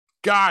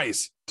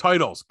Guys,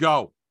 titles,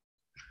 go.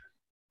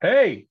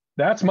 Hey,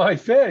 that's my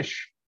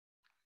fish.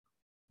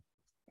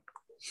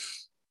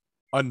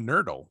 A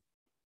nurdle.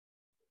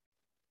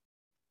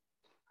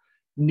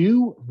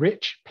 New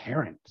rich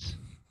parents.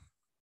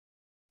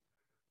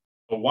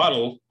 A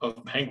waddle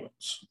of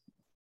penguins.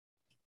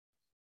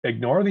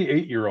 Ignore the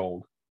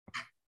 8-year-old.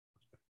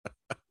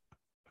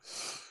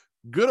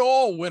 Good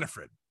old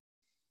Winifred.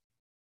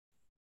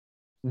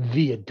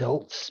 The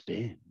adult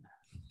spin.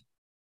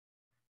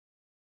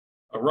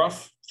 A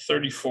rough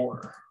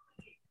 34.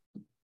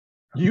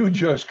 You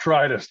just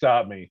try to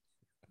stop me.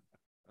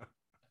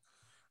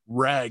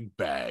 Rag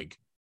bag.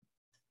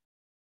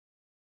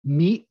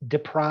 Meat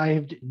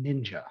deprived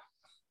ninja.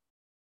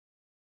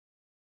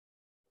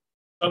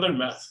 Southern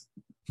meth.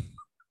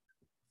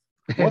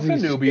 What's a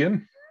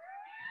Nubian?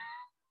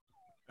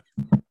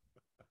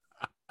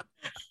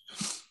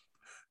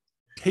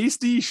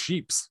 Tasty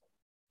sheeps.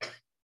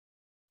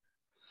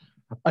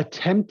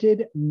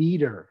 Attempted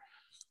meter.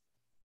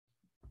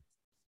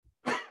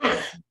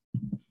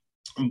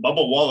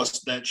 Bubba Wallace,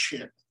 that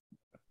shit.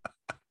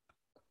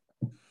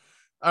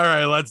 All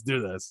right, let's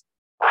do this.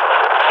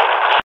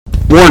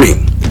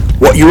 Warning.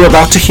 What you are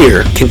about to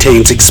hear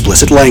contains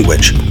explicit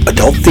language,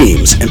 adult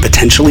themes, and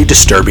potentially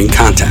disturbing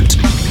content.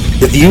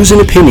 The views and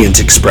opinions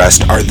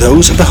expressed are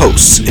those of the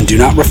hosts and do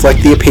not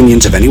reflect the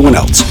opinions of anyone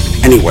else,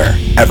 anywhere,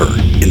 ever,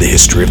 in the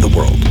history of the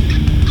world.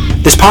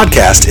 This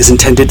podcast is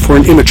intended for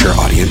an immature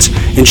audience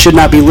and should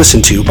not be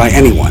listened to by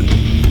anyone,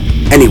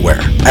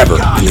 anywhere, ever,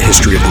 in the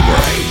history of the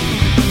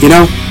world. You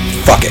know,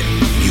 fuck it.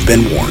 You've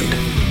been warned.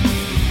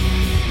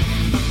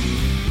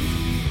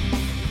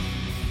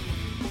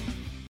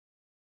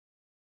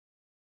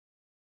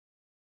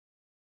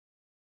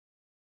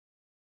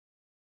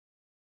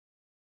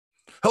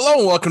 Hello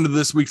and welcome to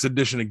this week's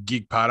edition of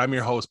Geek Pod. I'm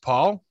your host,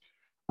 Paul.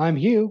 I'm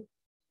Hugh.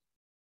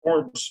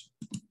 Orbs.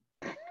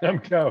 I'm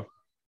Kev.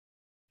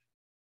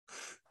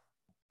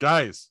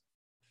 Guys,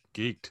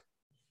 geeked.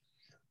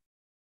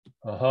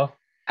 Uh-huh.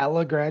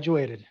 Ella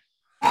graduated.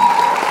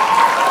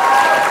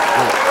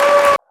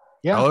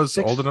 Yeah, Ella's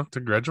old enough to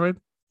graduate?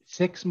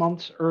 6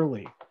 months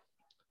early.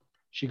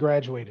 She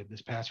graduated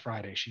this past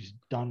Friday. She's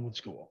done with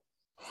school.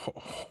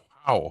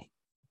 How?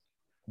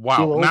 Wow.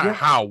 Feel Not older?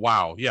 how.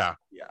 Wow. Yeah.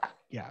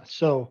 Yeah.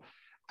 So,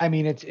 I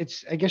mean,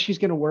 it's. I guess she's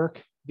going to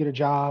work, get a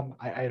job.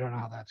 I don't know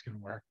how that's going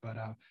to work, but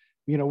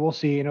we'll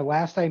see.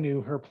 Last I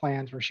knew, her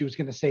plans were she was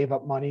going to save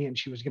up money and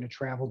she was going to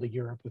travel to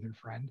Europe with her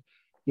friend.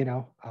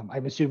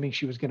 I'm assuming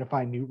she was going to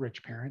find new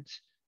rich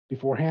parents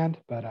beforehand,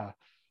 but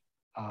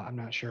I'm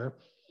not sure.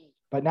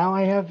 But now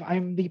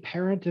I'm the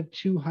parent of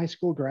 2 high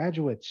school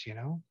graduates.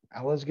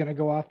 Ella's going to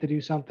go off to do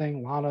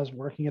something. Lana's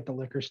working at the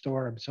liquor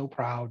store. I'm so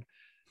proud.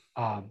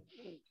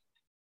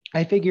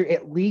 I figure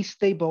at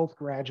least they both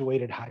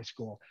graduated high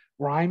school.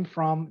 Where I'm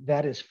from,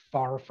 that is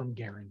far from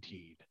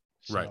guaranteed.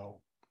 So, Right.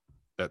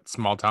 That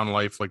small town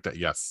life like that.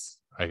 Yes,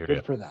 I hear good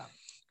you. for them.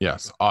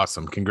 Yes,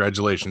 awesome.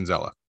 Congratulations,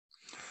 Ella.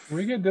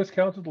 Will you get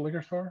discounts at the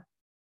liquor store?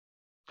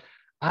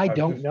 I I'm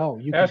don't just know.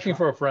 You Asking can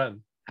for a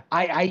friend.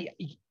 I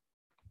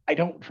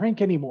don't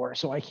drink anymore,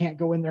 so I can't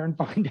go in there and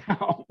find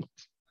out.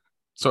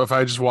 So if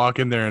I just walk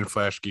in there and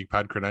flash Geek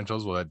Pod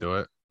credentials, will that do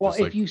it? Well, Just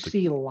if like you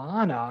see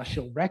Lana,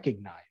 she'll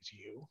recognize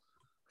you.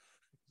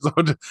 So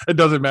it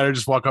doesn't matter.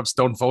 Just walk up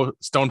stone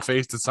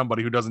face to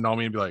somebody who doesn't know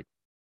me and be like,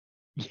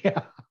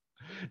 Yeah.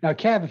 Now,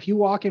 Kev, if you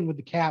walk in with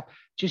the cap,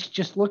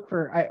 just look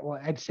for.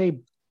 I'd say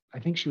I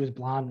think she was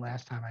blonde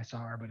last time I saw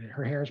her, but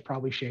her hair is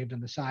probably shaved on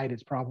the side.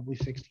 It's probably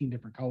 16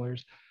 different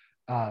colors,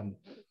 and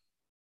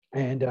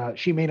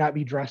she may not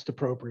be dressed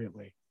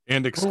appropriately.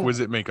 and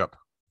exquisite makeup.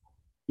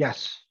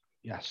 Yes,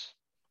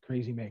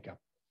 crazy makeup.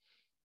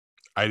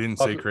 I didn't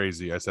say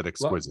crazy. I said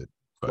exquisite.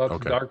 But Lots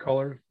okay.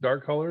 of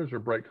dark colors or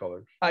bright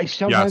colors? I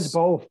sometimes Yes.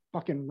 both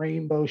fucking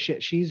rainbow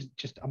shit. She's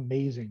just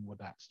amazing with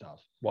that stuff.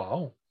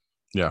 Wow.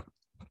 Yeah.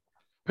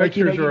 Like,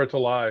 Pictures or it's a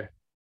lie?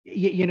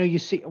 You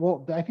see.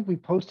 Well, I think we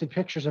posted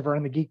pictures of her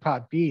in the Geek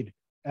Pod feed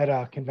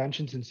at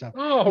conventions and stuff.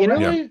 Oh, You know-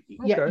 really?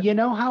 Yeah, Okay. you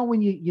know how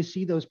when you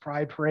see those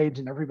pride parades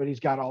and everybody's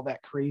got all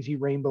that crazy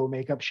rainbow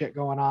makeup shit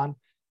going on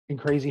and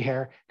crazy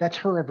hair? That's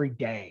her every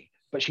day,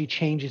 but she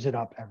changes it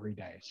up every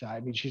day. So I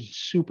mean, she's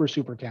super,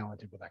 super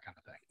talented with that kind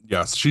of thing.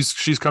 Yes,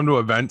 she's come to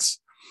events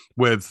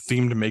with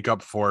themed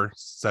makeup for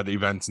said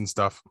events and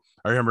stuff.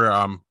 I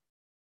remember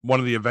one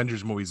of the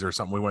Avengers movies or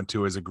something we went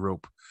to as a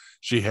group.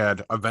 She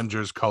had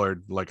Avengers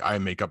colored like eye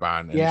makeup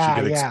on, and Yeah,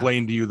 she could yeah.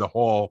 explain to you the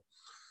whole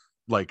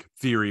like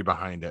theory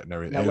behind it and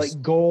everything. Yeah, It was-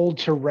 like gold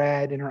to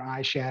red in her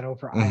eyeshadow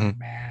for Mhm. Iron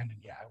Man.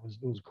 And yeah, it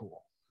was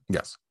cool.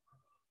 Yes,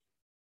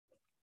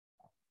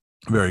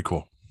 very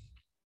cool.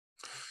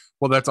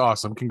 Well, that's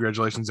awesome.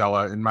 Congratulations,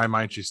 Ella. In my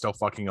mind, she's still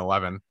fucking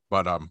 11,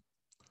 but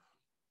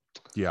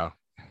yeah.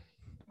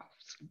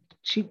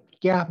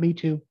 Yeah, me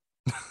too.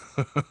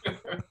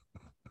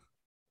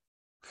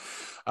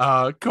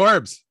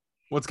 Corbs,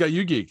 what's got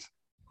you geeked?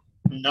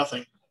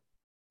 Nothing.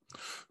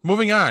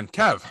 Moving on,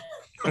 Kev.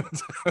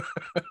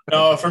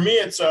 No, for me,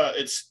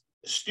 it's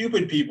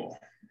stupid people.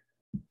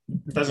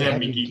 It doesn't They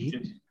have have me you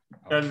geeked.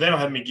 geeked? No, they don't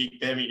have me geeked.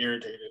 They have me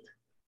irritated.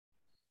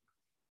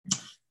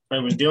 I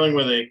was dealing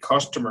with a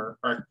customer,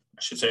 or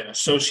I should say an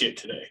associate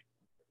today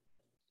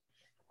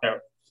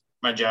at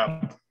my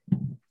job.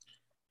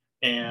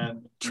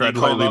 And Tread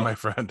lightly, my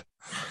friend.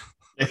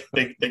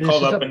 They This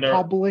called is up a and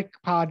public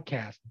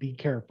podcast. Be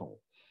careful.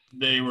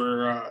 they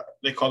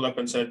called up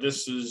and said,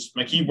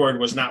 my keyboard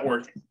was not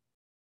working.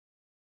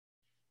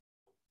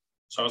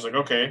 So I was like,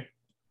 okay,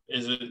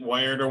 is it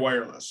wired or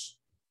wireless?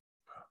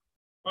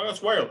 Well,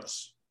 it's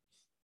wireless.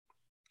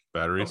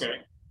 Batteries. Okay.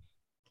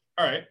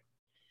 All right.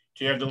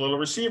 Do you have the little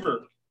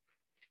receiver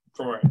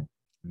for it?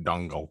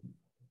 Dongle.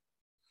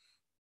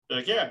 They're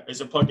like, yeah.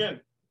 Is it plugged in?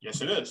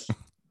 Yes, it is. To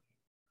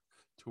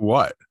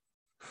what?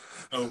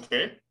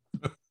 Okay.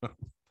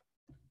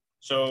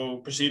 So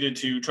proceeded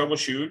to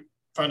troubleshoot.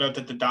 Found out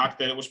that the dock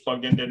that it was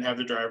plugged in didn't have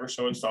the driver,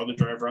 so installed the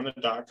driver on the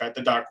dock. Got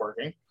the dock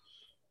working.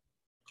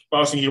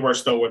 Mouse and keyboard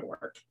still wouldn't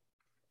work.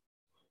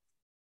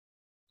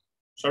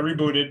 So I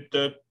rebooted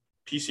the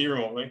PC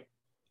remotely.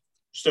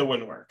 Still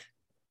wouldn't work.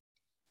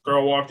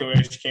 Girl walked away.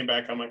 She came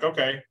back. I'm like,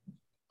 okay.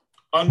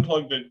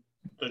 Unplug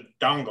the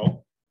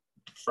dongle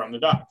from the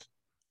dock.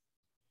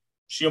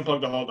 She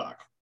unplugged the whole dock.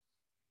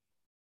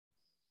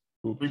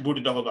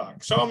 Rebooted the whole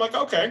dock. So I'm like,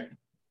 okay.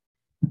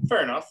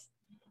 Fair enough.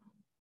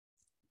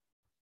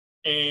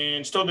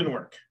 And still didn't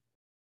work.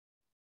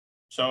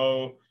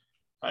 So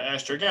I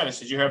asked her again. I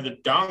said, you have the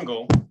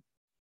dongle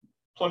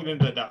plugged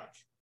into the dock?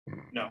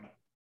 No.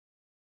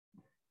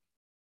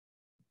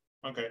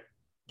 Okay.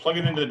 Plug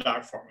it into the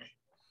dock for me.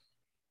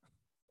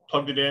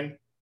 Plugged it in.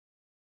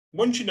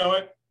 Wouldn't you know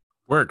it?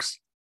 Works.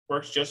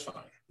 Works just fine.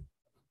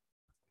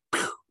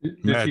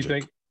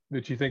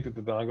 Did she think that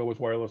the dongle was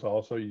wireless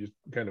also? You just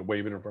kind of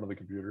wave it in front of the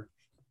computer?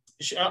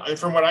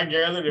 From what I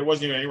gathered, it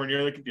wasn't even anywhere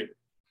near the computer.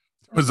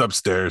 It was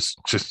upstairs,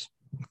 just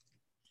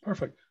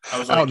Perfect. I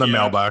was out like, in the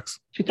mailbox.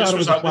 She thought it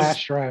was a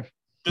flash drive.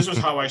 This was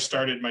how I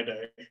started my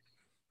day.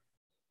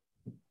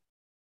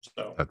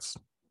 So That's,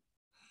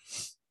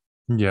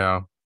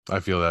 yeah, I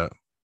feel that.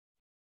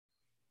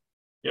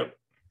 yep.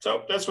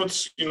 So that's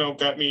what's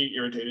got me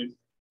irritated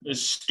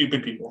is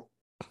stupid people.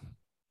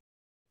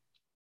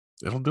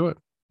 It'll do it.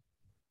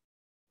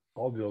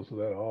 I'll deal with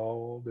that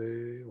all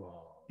day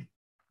long.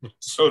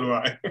 So do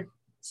I.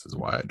 This is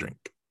why I drink.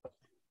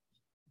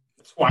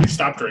 That's why I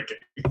stopped drinking.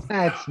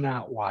 That's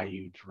not why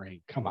you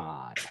drink. Come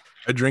on.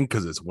 I drink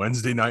because it's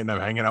Wednesday night and I'm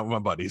hanging out with my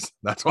buddies.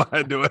 That's why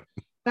I do it.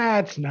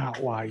 That's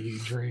not why you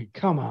drink.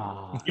 Come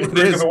on. You would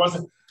drink if it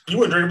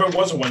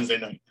wasn't Wednesday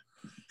night.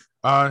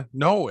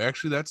 No,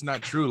 actually, that's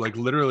not true. Like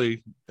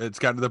literally, it's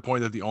gotten to the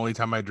point that the only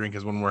time I drink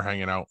is when we're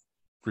hanging out,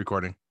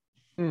 recording.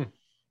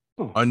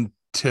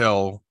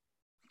 Until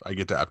I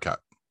get to Epcot,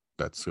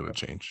 that's gonna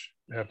change.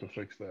 I have to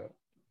fix that.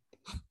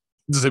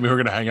 Does it mean we're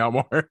gonna hang out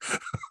more?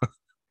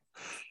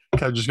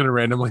 I'm just gonna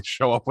randomly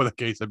show up with a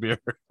case of beer.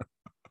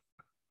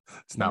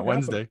 It's not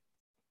Wednesday.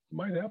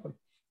 Might happen.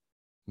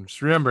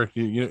 Just remember,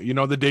 you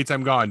know the dates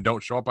I'm gone.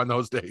 Don't show up on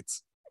those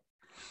dates.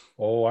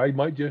 Oh, I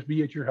might just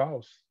be at your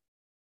house.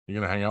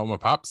 You're gonna hang out with my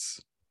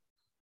pops.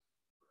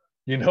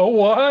 You know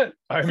what?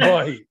 I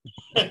might.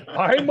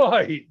 I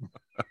might.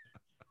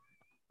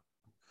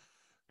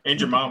 And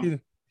your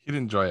mom. He'd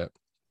enjoy it.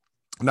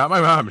 Not my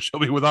mom. She'll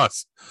be with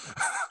us.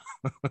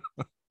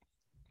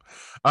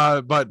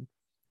 But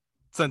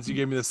since you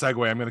gave me the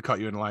segue, I'm going to cut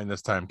you in line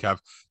this time, Kev.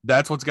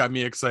 That's what's got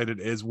me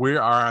excited is we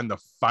are on the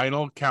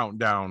final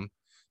countdown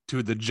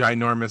to the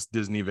ginormous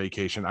Disney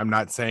vacation. I'm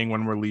not saying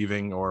when we're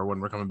leaving or when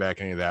we're coming back,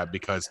 any of that,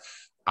 because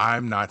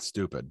I'm not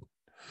stupid.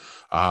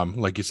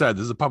 Like you said,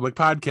 this is a public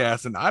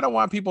podcast, and I don't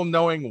want people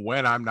knowing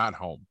when I'm not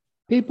home.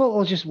 People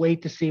will just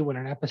wait to see when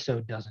an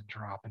episode doesn't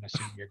drop and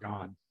assume you're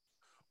gone.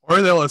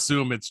 Or they'll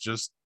assume it's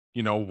just,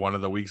 one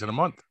of the weeks in a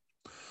month.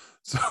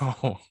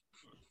 So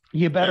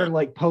you better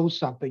post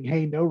something.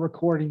 Hey, no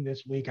recording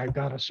this week. I've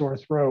got a sore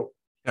throat.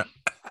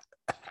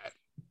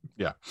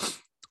 Yeah.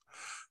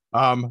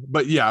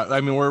 But yeah, I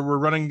mean, we're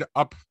running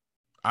up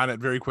on it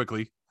very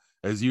quickly,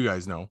 as you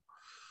guys know.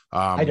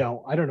 I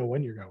don't know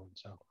when you're going.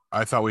 So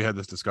I thought we had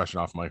this discussion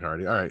off mic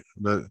already. All right,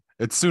 but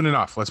it's soon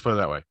enough. Let's put it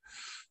that way.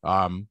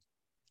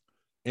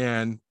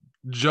 And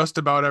just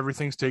about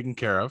everything's taken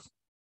care of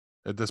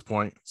at this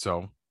point.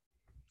 So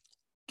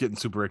getting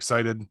super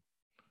excited.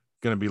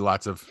 Going to be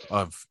lots of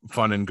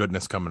fun and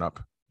goodness coming up.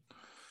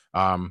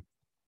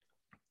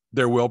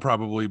 There will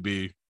probably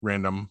be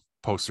random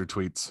poster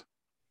tweets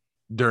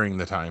during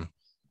the time.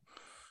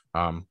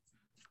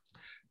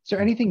 Is there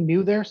anything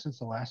new there since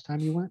the last time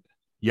you went?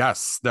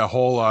 Yes, the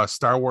whole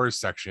Star Wars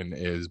section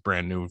is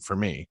brand new for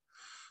me.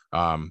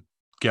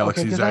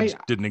 Galaxy's Edge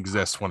didn't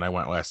exist when I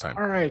went last time.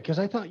 All right, because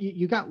I thought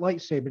you got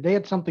lightsaber. They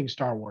had something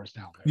Star Wars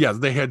down there. Yeah,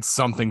 they had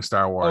something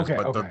Star Wars,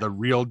 Okay, but the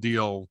real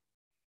deal,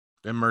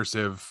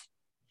 immersive,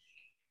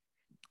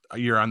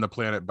 you're on the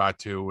planet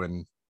Batu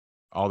and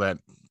all that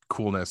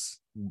coolness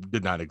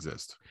did not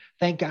exist.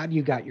 Thank God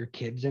you got your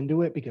kids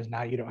into it, because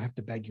now you don't have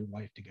to beg your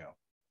wife to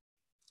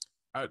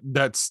go.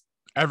 That's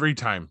every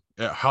time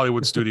at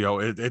Hollywood Studio,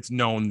 it's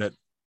known that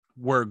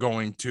we're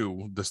going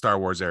to the Star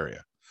Wars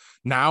area.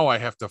 Now I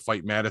have to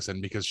fight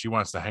Madison because she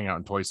wants to hang out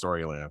in Toy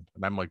Story Land.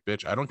 And I'm like,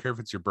 bitch, I don't care if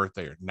it's your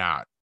birthday or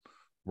not.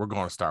 we're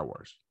going to Star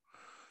Wars.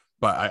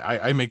 But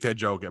I make that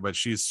joke, but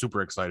she's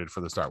super excited for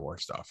the Star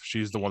Wars stuff.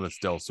 She's the one that's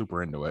still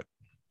super into it.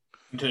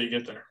 Until you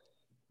get there.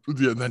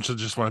 Yeah, then she'll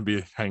just want to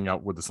be hanging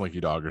out with the Slinky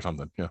Dog or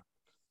something. Yeah.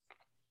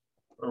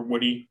 Or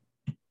Woody,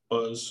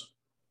 Buzz.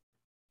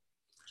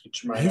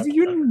 Have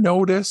you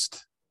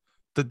noticed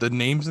that the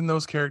names in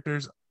those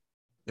characters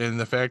and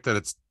the fact that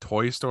it's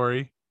Toy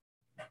Story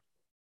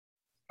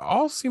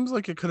all seems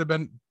like it could have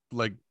been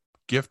like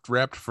gift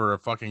wrapped for a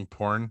fucking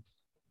porn?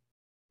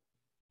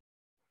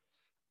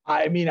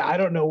 I mean, I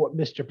don't know what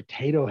Mr.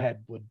 Potato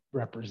Head would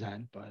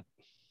represent, but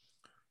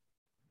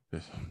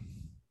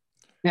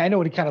I know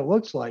what he kind of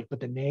looks like, but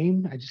the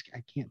name, I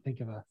can't think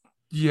of a.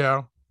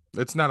 Yeah,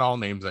 it's not all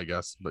names, I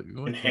guess, but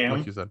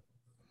like you said.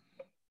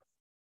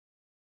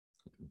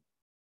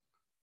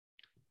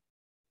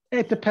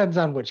 It depends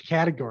on which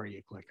category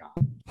you click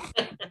on.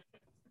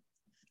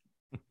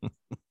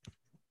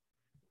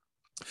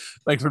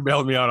 Thanks for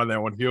bailing me out on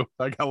that one, Hugh.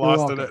 I got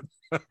lost in it.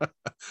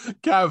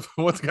 Kev,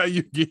 what's got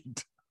you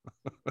geeked?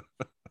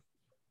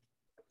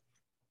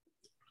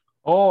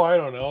 Oh, I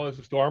don't know. There's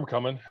a storm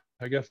coming.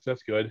 I guess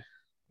that's good.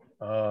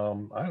 I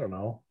don't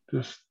know.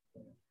 Just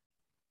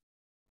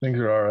things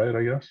are all right,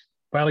 I guess.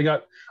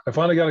 I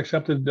finally got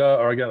accepted,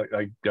 or I got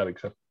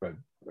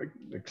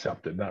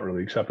accepted, not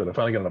really accepted. I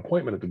finally got an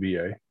appointment at the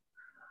VA.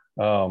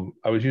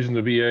 I was using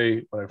the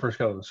VA when I first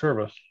got out of the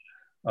service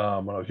when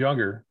I was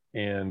younger,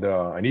 and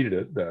I needed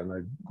it then.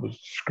 I was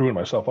screwing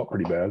myself up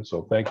pretty bad.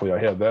 So thankfully I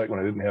had that when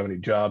I didn't have any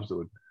jobs that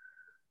would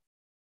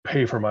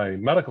pay for my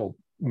medical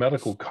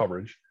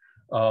coverage.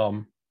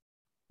 But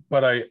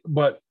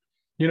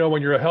you know,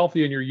 when you're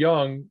healthy and you're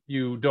young,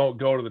 you don't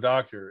go to the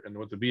doctor. And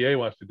what the VA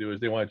wants to do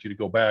is they want you to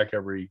go back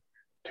every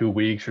 2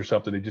 weeks or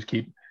something. They just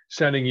keep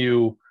sending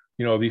you,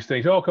 you know, these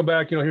things. Oh, come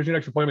back. You know, here's your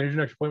next appointment. Here's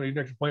your next appointment. Here's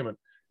your next appointment.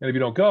 And if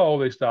you don't go,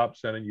 they stop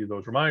sending you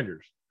those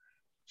reminders.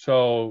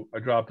 So I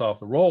dropped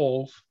off the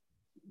rolls,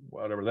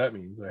 whatever that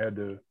means. I had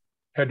to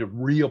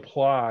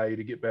reapply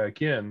to get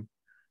back in.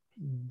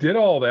 Did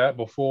all that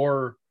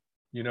before,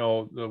 you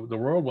know, the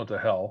world went to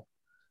hell.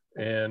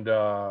 And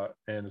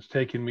it's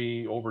taken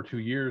me over 2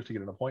 years to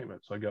get an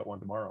appointment. So I got one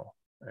tomorrow,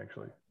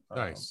 actually.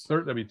 Nice.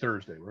 That'd be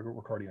Thursday. We're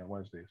recording on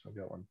Wednesday, so I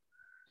got one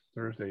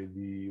Thursday.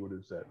 The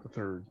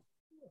 3rd.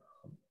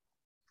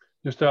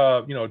 Just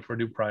you know, for a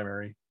new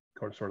primary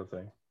sort of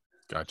thing.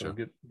 Gotcha. So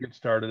get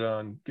started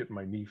on getting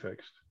my knee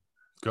fixed.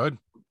 Good.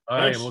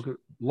 I am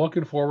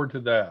looking forward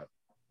to that.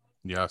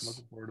 Yes.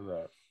 Looking forward to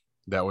that.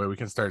 That way we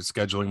can start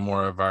scheduling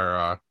more of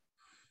our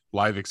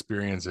live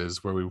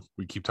experiences where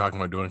we keep talking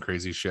about doing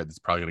crazy shit that's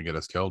probably going to get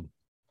us killed.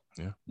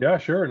 Yeah,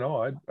 sure.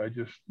 No, I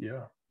just,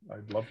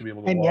 I'd love to be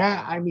able to and walk.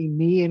 Yeah, I mean,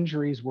 knee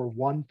injuries were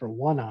 1 for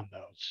 1 on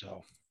those.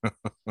 So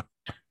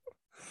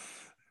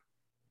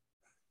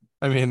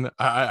I mean,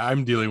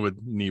 I'm dealing with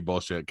knee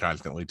bullshit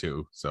constantly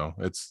too. So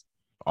it's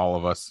all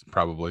of us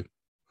probably.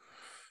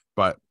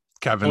 But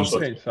Kevin's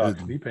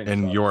Knee pain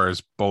and sucks.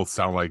 yours both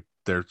sound like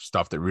they're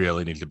stuff that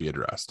really need to be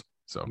addressed.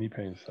 So Knee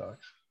pain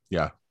sucks.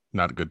 yeah,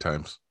 not good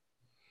times.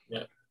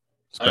 Yeah,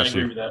 I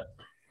agree with that.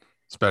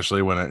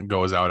 Especially when it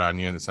goes out on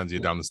you and it sends you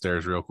down the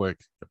stairs real quick.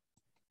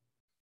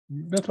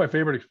 That's my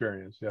favorite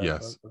experience. Yeah,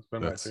 Yes, that's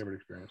been my favorite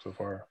experience so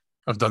far.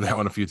 I've done that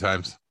one a few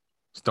times.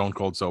 Stone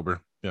cold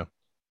sober. Yeah.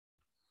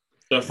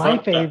 The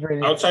front,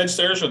 favorite outside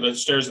stairs or the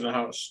stairs in the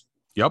house?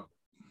 Yep.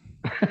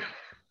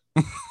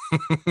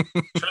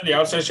 Sure, the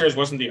outside stairs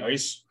wasn't the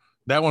ice.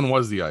 That one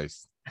was the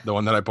ice. The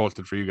one that I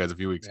posted for you guys a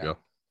few weeks ago.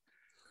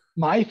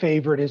 My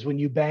favorite is when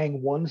you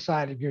bang one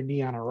side of your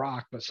knee on a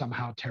rock, but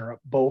somehow tear up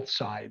both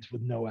sides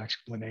with no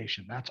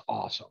explanation. That's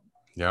awesome.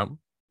 Yep.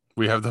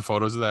 We have the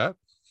photos of that.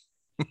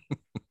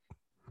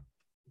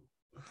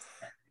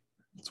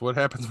 It's what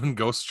happens when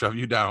ghosts shove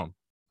you down.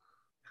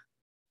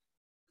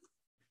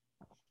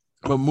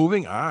 But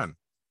moving on,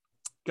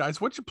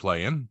 guys, what you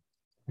playing?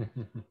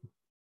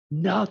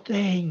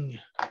 Nothing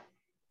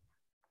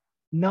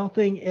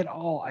at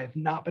all. I've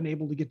not been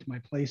able to get to my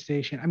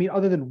PlayStation. I mean,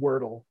 other than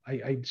Wordle,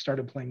 I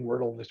started playing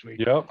Wordle this week.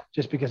 Yep.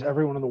 Just because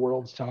everyone in the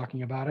world's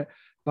talking about it.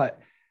 But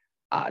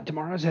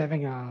tomorrow's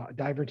having a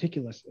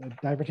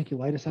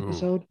diverticulitis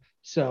episode.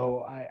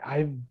 So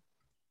I've,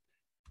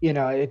 you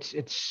know, it's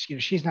you know,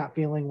 she's not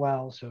feeling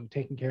well, so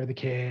taking care of the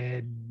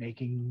kid,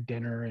 making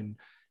dinner, and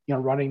you know,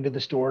 running to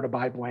the store to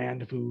buy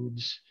bland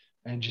foods,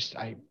 and just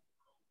I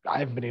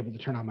haven't been able to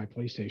turn on my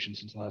PlayStation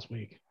since last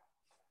week.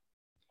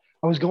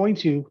 I was going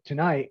to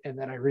tonight, and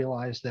then I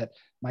realized that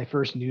my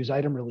first news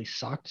item really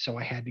sucked, so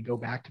I had to go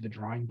back to the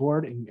drawing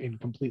board and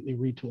completely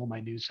retool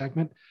my news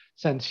segment,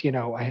 since, you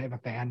know, I have a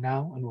fan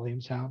now in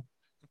Williamstown.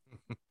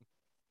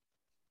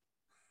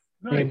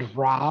 Nice. And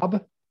Rob,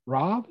 it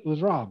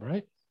was Rob,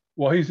 right?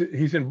 Well, he's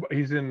in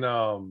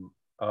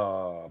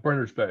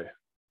Berners Bay.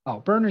 Oh,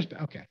 Berners.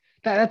 Okay,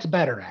 that's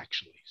better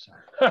actually. So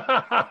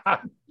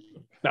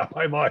not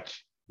by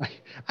much.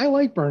 I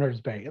like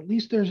Berners Bay. At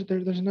least there's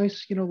a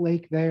nice, you know,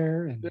 lake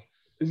there, and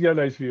He's got a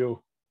nice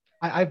view.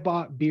 I've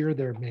bought beer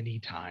there many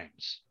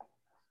times.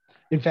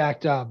 In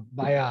fact,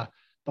 my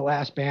the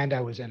last band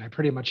I was in, I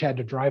pretty much had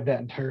to drive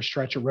that entire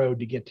stretch of road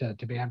to get to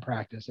band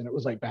practice, and it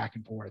was like back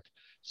and forth.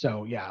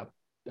 So yeah,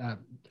 A I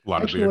lot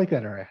of actually beer. like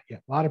that area. Yeah,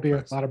 a lot of beer,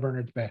 Nice. a lot of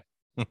Bernard's Bay.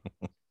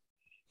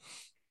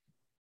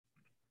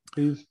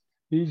 He's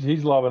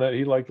loving it.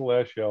 He liked the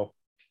last show.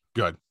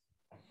 Good.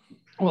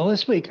 Well,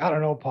 this week, I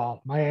don't know,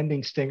 Paul. My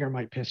ending stinger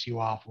might piss you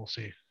off. We'll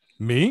see.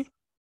 Me?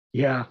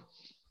 Yeah.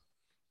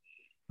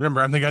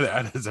 Remember, I'm the guy that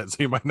edits it, so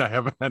you might not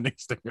have an ending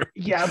stinger.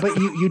 Yeah, but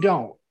you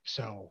don't.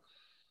 So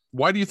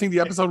Why do you think the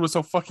episode was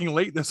so fucking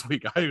late this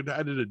week? I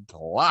edited a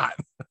lot.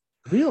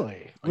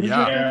 really? What did you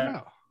Yeah. edit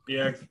out?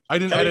 Yeah, I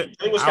didn't Kelly, edit.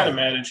 Kelly was kind out. of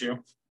mad at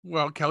you.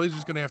 Well, Kelly's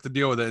just gonna have to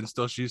deal with it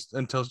until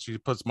she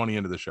puts money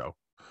into the show.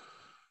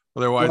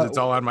 Otherwise, Well, it's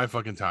all on my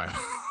fucking time.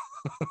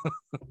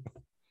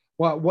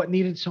 What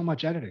needed so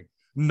much editing?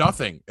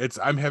 Nothing.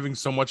 I'm having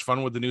so much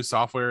fun with the new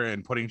software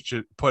and putting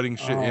shit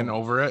in Oh.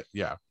 over it.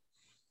 Yeah.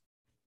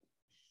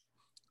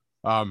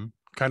 Kind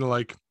of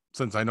like,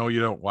 since I know you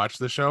don't watch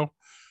the show,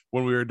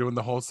 when we were doing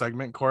the whole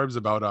segment, Corbs,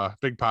 about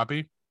Big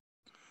Poppy,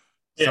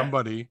 Yeah.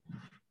 somebody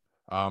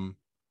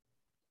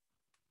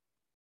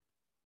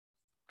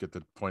get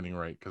the pointing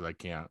right because I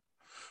can't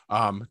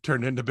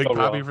turned into Big Oh,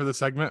 Poppy well. for the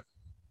segment.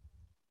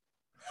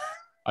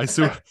 I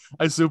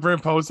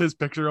superimposed his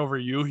picture over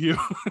you, Hugh.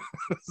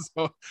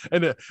 So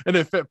and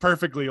it fit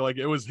perfectly. Like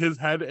it was his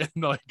head and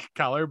like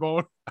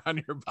collarbone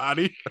on your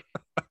body.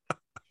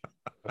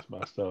 That's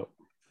messed up.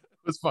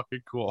 It was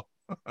fucking cool.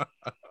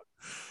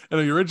 And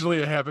originally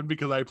it happened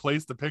because I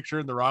placed the picture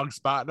in the wrong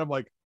spot, and I'm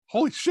like,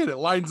 holy shit, it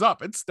lines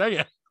up. It's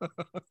staying.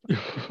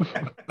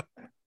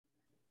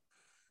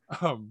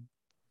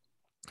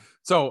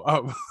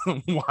 So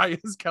why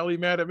is Kelly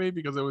mad at me?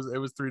 Because it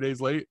was 3 days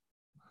late.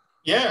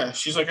 Yeah,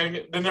 she's like, I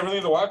didn't have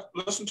anything to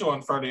listen to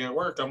on Friday at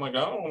work. I'm like,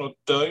 I don't want to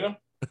tell you. I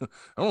don't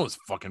know what his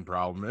fucking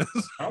problem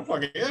is. I don't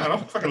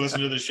fucking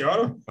listen to the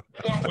show.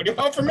 What do you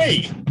want from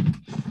me?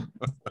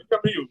 It's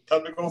up to you.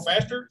 Tell me to go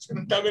faster. It's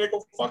gonna tell me to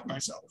go fuck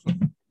myself.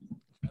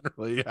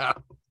 Literally, yeah.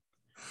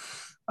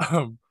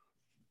 All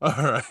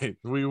right,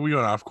 we went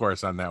off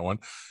course on that one.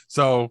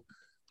 So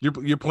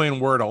you're playing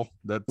Wordle.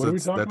 That's What are we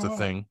that's, talking that's a about?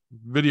 thing.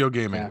 Video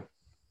gaming. Yeah.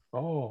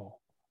 Oh,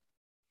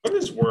 What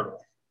is Wordle?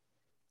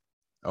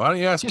 Why don't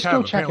you ask Just Kev?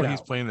 go check it Apparently he's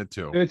out. playing it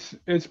too.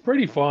 it's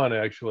pretty fun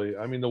actually.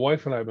 I mean, the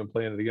wife and I have been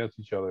playing it against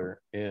each other,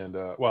 and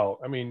well,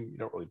 I mean, you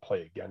don't really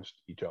play against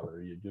each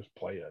other. You just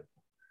play it.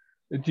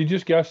 You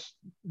just guess.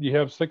 You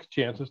have 6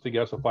 chances to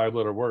guess a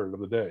 5-letter word of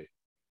the day,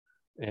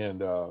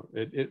 and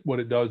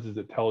what it does is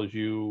it tells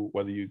you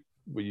whether you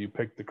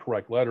pick the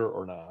correct letter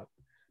or not,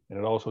 and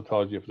it also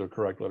tells you if the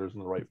correct letter is in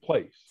the right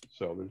place.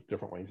 So there's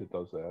different ways it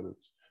does that.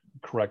 It's the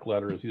correct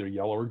letter is either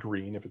yellow or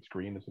green. If it's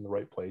green, it's in the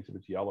right place. If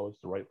it's yellow,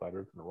 it's the right letter.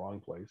 It's in the wrong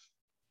place.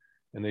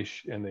 And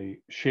they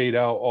shade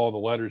out all the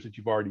letters that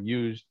you've already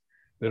used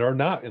that are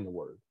not in the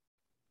word.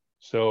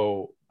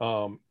 So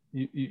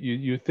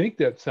you think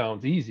that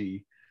sounds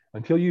easy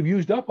until you've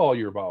used up all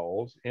your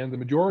vowels, and the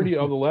majority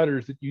of the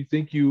letters that you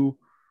think you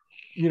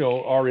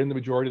know are in the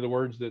majority of the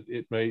words that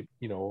it might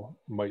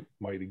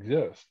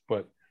exist.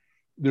 But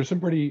there's some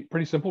pretty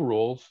simple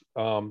rules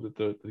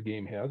that the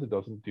game has. It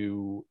doesn't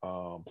do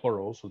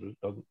plurals, so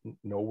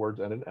no words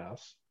end in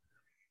S,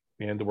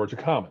 and the words are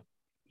common.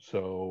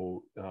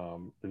 So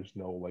there's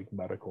no like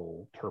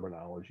medical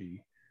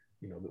terminology,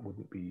 that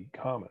wouldn't be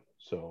common.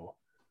 So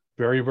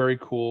very, very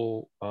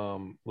cool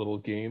little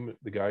game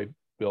the guy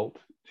built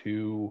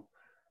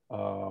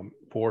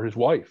for his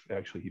wife.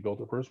 Actually, he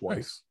built it for his wife.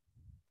 Nice.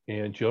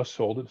 And just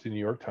sold it to the New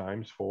York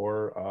Times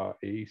for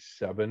a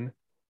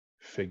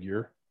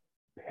 7-figure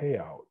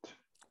payout.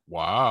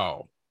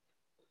 Wow.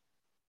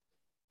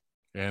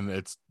 And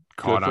it's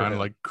caught for on him.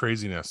 like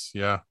craziness.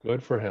 Yeah.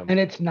 Good for him. And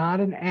it's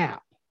not an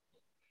app.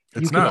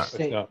 It's can not.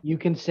 It's not. You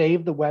can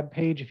save the web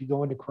page if you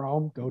go into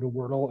Chrome, go to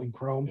Wordle in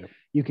Chrome. Yep.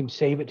 You can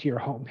save it to your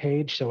home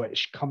page so it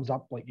comes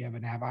up like you have a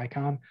nav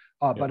icon.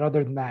 But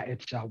other than that,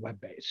 it's web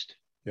based.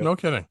 Yep. No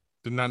kidding.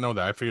 Did not know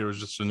that. I figured it was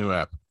just a new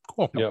app.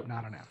 Cool. Yep.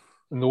 Not an app.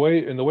 And the way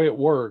it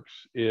works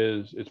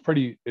is it's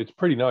pretty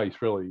nice,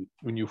 really.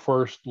 When you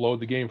first load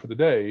the game for the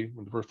day,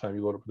 when the first time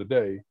you load it for the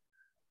day,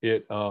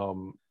 it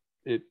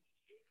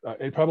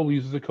probably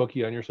uses a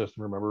cookie on your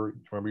system. Remember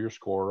your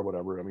score or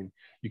whatever. I mean,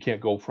 you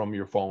can't go from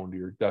your phone to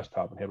your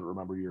desktop and have it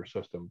remember your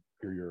system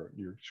or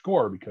your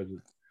score because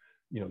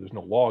there's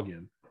no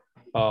login.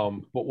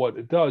 But what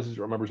it does is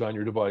it remembers on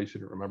your device,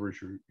 and it remembers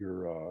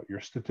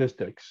your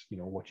statistics.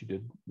 What you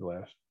did the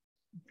last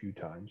few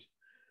times.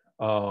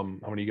 How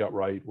many you got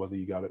right, whether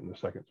you got it in the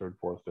second, third,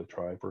 fourth, fifth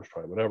try, first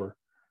try, whatever,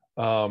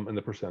 and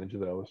the percentage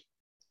of those.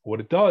 What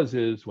it does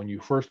is when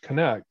you first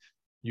connect,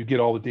 you get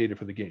all the data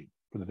for the game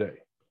for the day,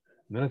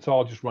 and then it's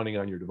all just running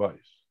on your device.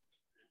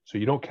 So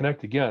you don't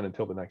connect again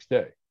until the next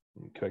day.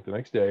 You connect the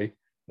next day,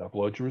 and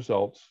upload your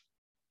results,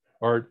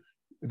 or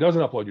it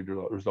doesn't upload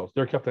your results.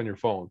 They're kept on your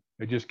phone.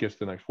 It just gets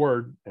the next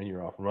word, and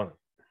you're off and running.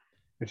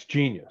 It's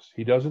genius.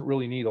 He doesn't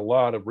really need a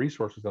lot of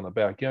resources on the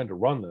back end to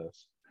run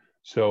this.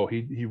 So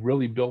he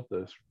really built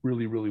this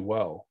really, really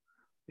well.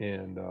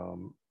 And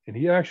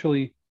he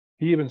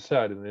even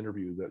said in an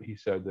interview that he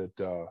said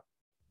that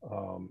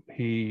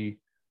He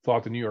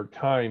thought the New York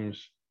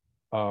Times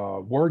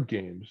word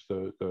games,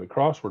 the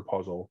crossword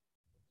puzzle,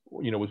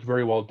 was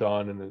very well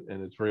done,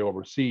 and it's very well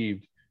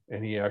received.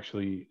 And he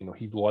actually,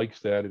 he likes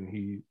that, and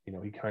he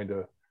kind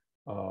of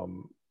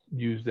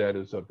used that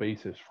as a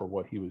basis for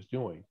what he was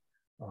doing,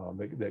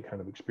 that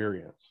kind of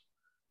experience.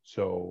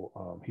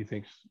 So he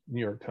thinks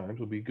New York Times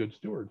will be good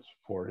stewards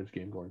for his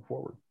game going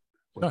forward.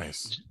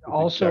 Nice.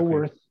 Also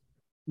worth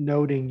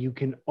noting,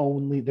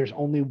 there's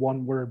only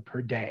one word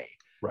per day.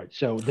 Right.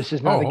 So this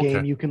is not a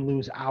game you can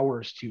lose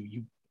hours to.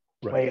 You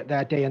play it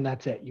that day and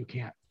that's it. You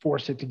can't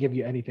force it to give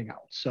you anything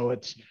else. So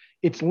it's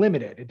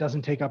limited. It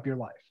doesn't take up your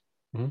life.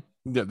 Mm-hmm.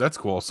 Yeah, that's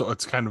cool. So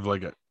it's kind of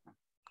like a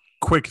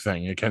quick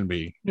thing. It can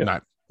be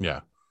not.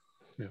 Yeah.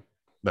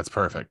 That's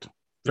perfect.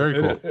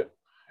 Very cool.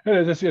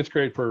 It's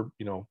great for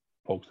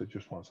folks that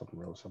just want something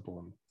real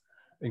simple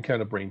and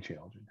kind of brain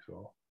challenging.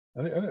 So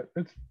I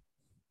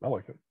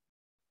like it.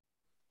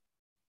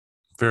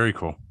 Very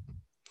cool.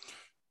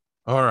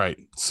 All right.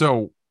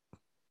 So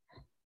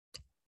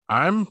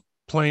I'm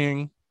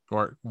playing,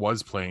 or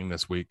was playing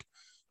this week,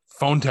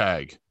 phone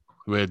tag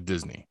with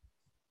Disney.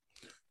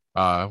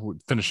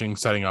 Finishing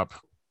setting up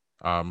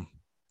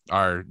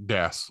our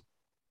DAS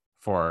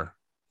for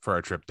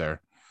our trip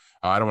there.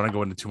 I don't want to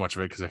go into too much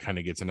of it because it kind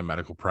of gets into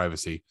medical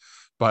privacy,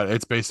 but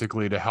it's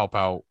basically to help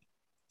out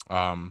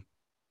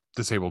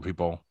disabled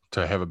people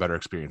to have a better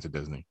experience at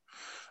Disney.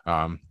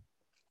 Got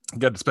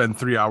to spend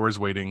 3 hours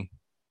waiting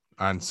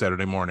on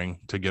Saturday morning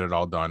to get it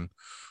all done.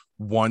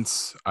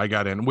 Once I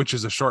got in, which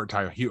is a short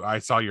time, I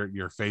saw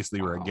your face that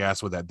you were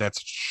aghast with that.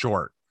 That's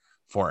short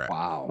for it.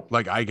 Wow.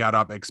 Like I got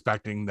up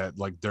expecting that,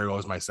 like, there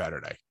goes my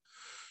Saturday.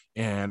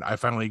 And I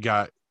finally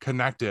got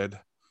connected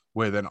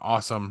with an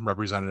awesome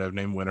representative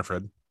named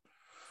Winifred.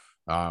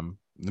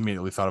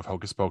 Immediately thought of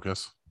Hocus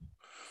Pocus.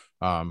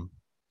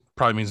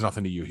 Probably means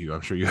nothing to you, Hugh. I'm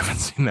sure you haven't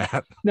seen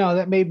that. No,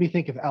 that made me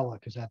think of Ella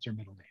because that's her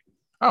middle name.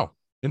 Oh,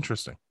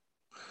 interesting.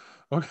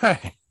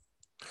 Okay.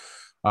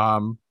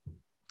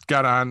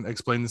 Got on,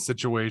 explained the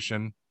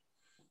situation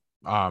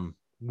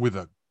with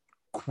a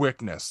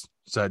quickness.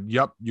 Said,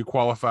 yep, you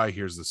qualify.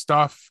 Here's the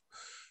stuff.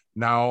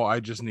 Now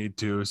I just need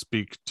to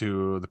speak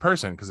to the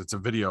person because it's a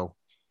video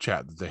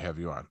chat that they have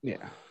you on.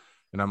 Yeah.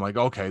 And I'm like,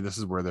 okay, this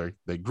is where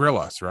they grill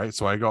us, right?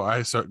 So I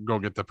go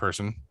get the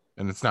person,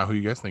 and it's not who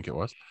you guys think it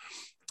was,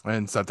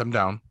 and set them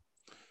down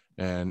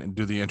and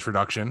do the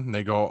introduction. And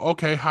they go,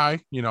 okay, hi,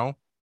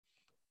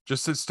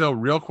 just sit still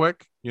real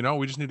quick. We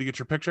just need to get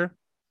your picture.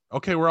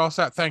 Okay, we're all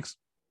set. Thanks.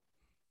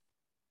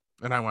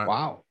 And I went,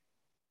 wow.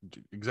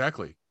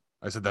 Exactly.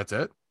 I said, that's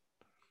it?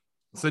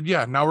 I said,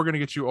 yeah, now we're going to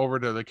get you over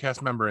to the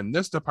cast member in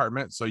this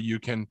department so you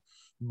can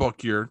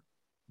book your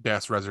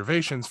DAS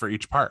reservations for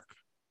each park.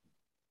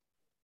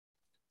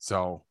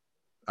 So,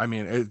 I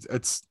mean,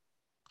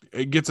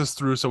 it gets us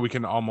through so we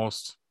can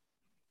almost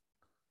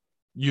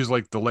use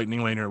like the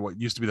Lightning Lane or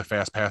what used to be the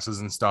fast passes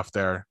and stuff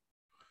there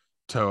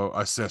to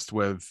assist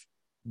with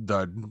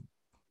the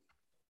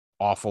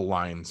awful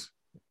lines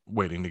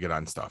waiting to get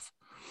on stuff.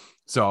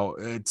 So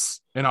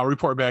and I'll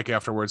report back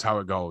afterwards how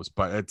it goes,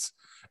 but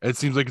it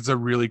seems like it's a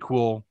really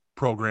cool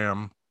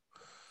program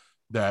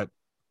that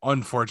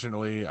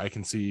unfortunately I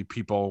can see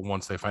people,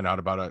 once they find out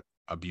about it,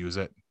 abuse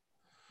it.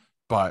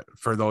 But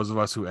for those of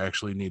us who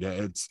actually need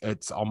it,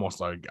 it's almost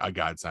like a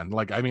godsend.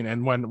 Like, I mean,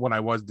 and when I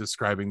was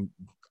describing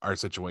our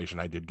situation,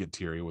 I did get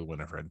teary with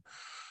Winifred.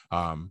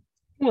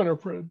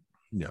 Winifred.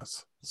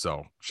 Yes.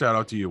 So shout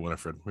out to you,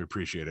 Winifred. We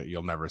appreciate it.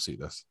 You'll never see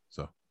this.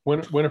 So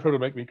Winifred will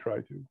make me cry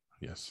too.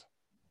 Yes.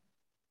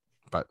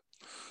 But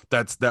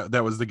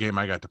that was the game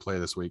I got to play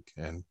this week,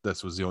 and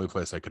this was the only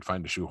place I could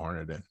find to shoehorn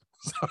it in.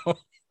 So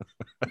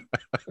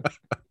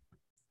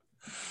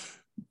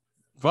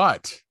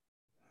but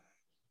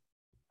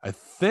I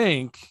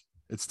think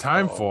it's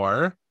time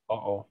for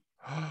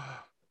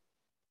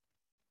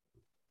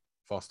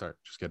false start.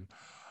 Just kidding.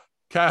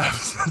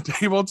 Cavs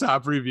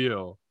tabletop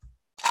review.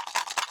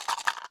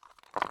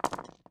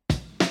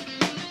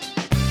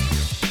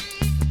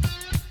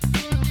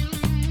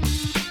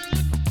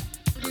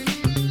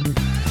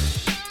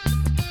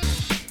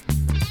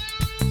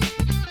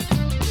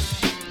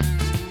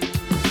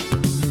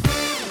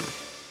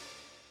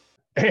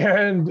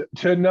 And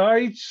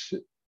tonight's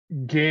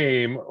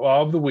game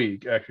of the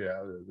week, actually,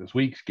 this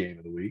week's game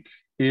of the week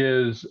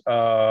is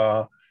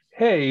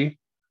hey,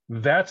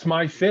 that's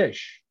my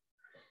fish.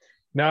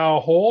 Now,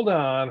 hold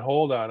on.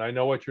 I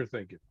know what you're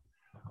thinking.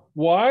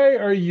 Why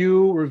are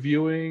you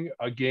reviewing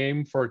a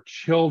game for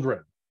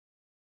children?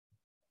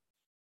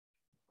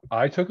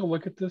 I took a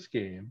look at this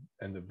game,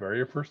 and the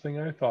very first thing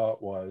I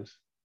thought was,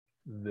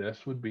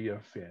 this would be a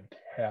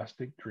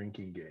fantastic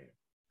drinking game.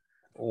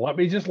 Let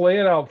me just lay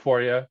it out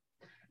for you,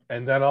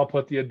 and then I'll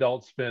put the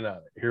adult spin on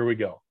it. Here we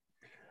go.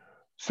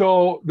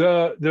 So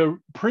the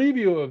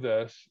preview of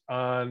this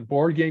on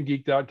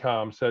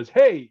BoardGameGeek.com says,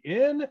 hey,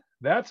 in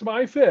That's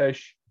My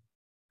Fish,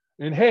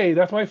 and hey,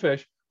 that's my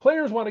fish,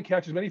 players want to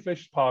catch as many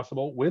fish as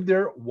possible with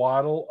their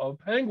waddle of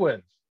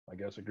penguins. I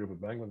guess a group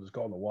of penguins is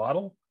called the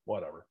waddle,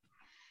 whatever.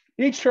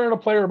 Each turn, a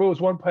player moves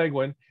one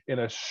penguin in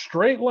a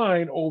straight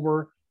line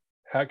over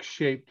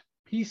hex-shaped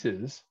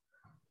pieces,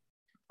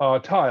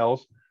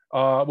 tiles,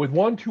 with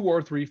 1, 2,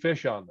 or 3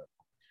 fish on them.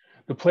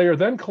 The player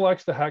then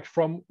collects the hex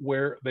from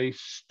where they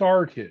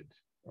started.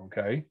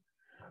 Okay.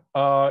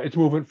 It's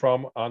movement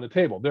from on the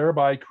table,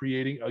 thereby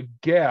creating a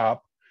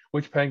gap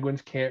which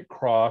penguins can't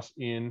cross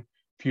in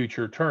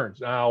future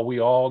turns. Now, we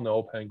all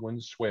know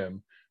penguins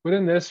swim, but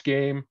in this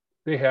game,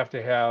 they have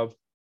to have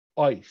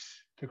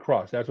ice to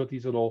cross. That's what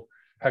these little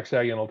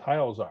hexagonal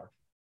tiles are.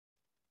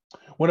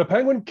 When a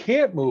penguin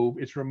can't move,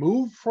 it's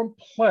removed from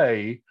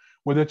play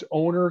with its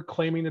owner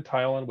claiming the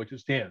tile on which it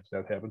stands.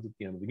 That happens at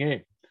the end of the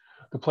game.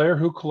 The player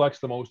who collects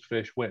the most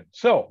fish wins.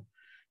 So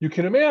you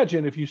can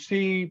imagine if you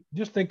see,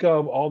 just think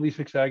of all these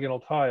hexagonal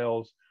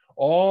tiles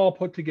all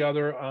put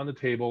together on the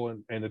table,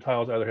 and the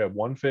tiles either have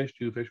 1 fish,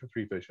 2 fish, or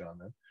 3 fish on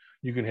them.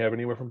 You can have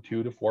anywhere from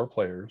 2 to 4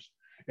 players,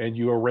 and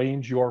you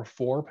arrange your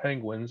 4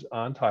 penguins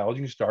on tiles.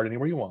 You can start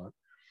anywhere you want,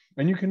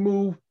 and you can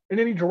move in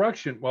any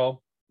direction.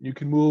 Well, you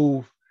can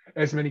move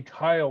as many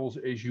tiles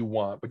as you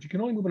want, but you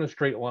can only move in a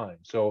straight line.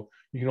 So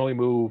you can only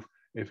move,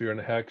 if you're in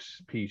a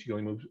hex piece, you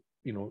can only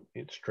move,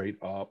 it straight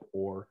up,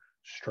 or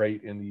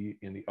straight in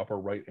the upper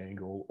right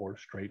angle, or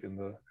straight in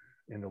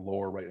the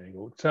lower right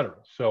angle, etc.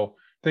 So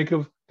think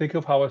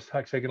of how a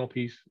hexagonal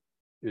piece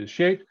is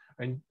shaped,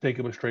 and think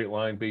of a straight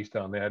line based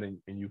on that, and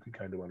you can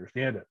kind of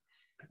understand it.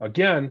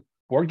 Again,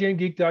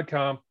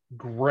 BoardGameGeek.com,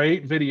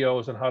 great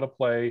videos on how to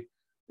play.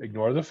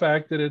 Ignore the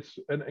fact that it's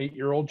an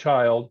 8-year-old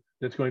child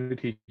that's going to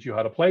teach you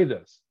how to play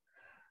this.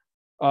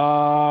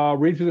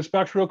 Read through the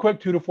specs real quick.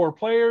 2 to 4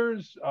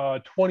 players,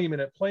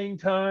 20-minute playing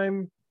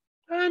time.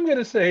 I'm going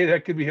to say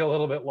that could be a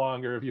little bit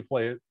longer if you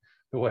play it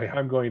the way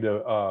I'm going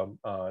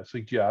to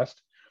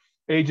suggest.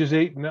 Ages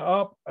 8 and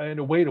up, and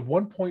a weight of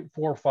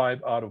 1.45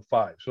 out of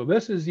 5. So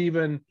this is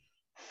even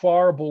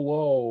far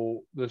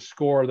below the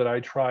score that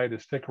I try to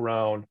stick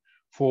around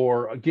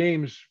for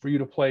games for you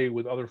to play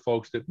with other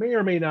folks that may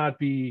or may not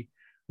be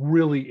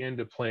really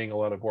into playing a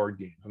lot of board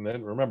games. And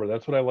then remember,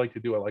 that's what I like to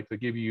do. I like to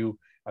give you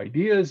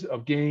ideas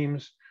of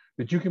games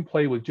that you can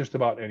play with just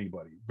about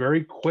anybody.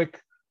 Very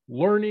quick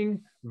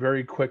learning,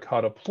 very quick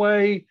how to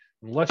play.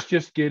 Let's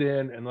just get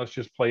in and let's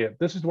just play it.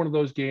 This is one of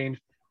those games.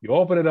 You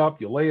open it up,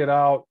 you lay it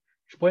out,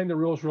 explain the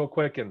rules real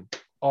quick, and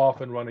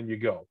off and running you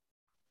go.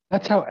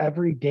 That's how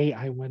every date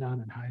I went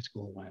on in high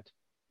school went.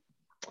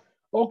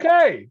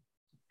 Okay.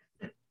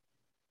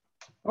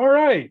 All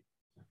right.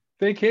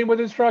 They came with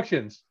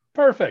instructions.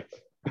 Perfect.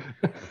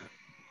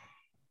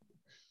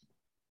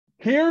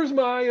 Here's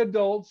my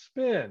adult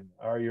spin.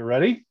 Are you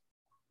ready?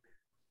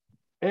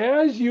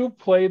 As you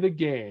play the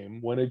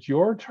game, when it's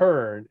your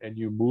turn and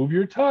you move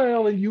your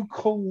tile and you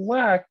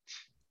collect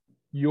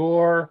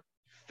your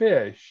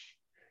fish,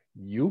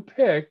 you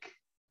pick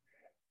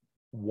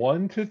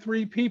 1 to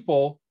 3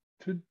 people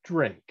to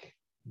drink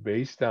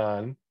based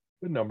on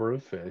the number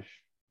of fish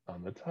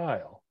on the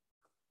tile.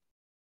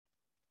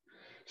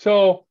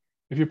 So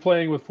if you're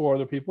playing with 4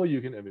 other people, you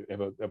can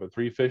have a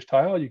 3 fish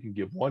tile. You can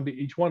give 1 to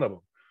each one of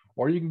them,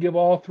 or you can give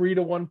all 3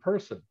 to one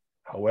person,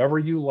 however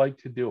you like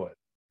to do it.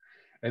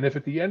 And if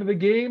at the end of the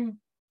game,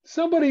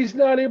 somebody's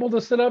not able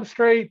to sit up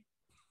straight,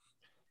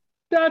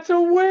 that's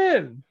a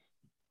win.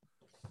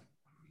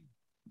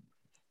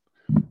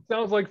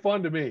 Sounds like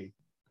fun to me.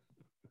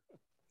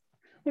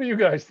 What do you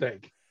guys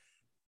think?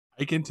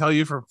 I can tell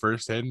you from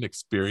firsthand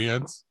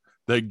experience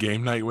that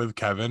game night with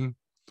Kevin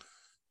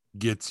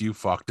gets you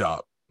fucked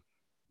up.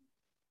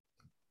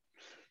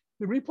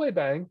 Did we play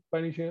Bang by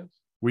any chance?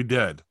 We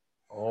did.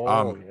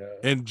 Oh, yeah.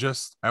 And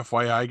just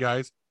FYI,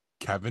 guys,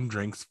 Kevin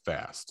drinks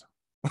fast.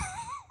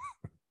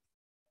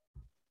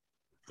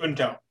 Couldn't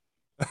tell.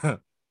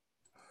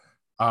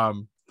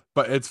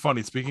 But it's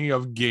funny. Speaking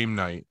of game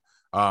night,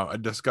 a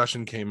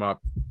discussion came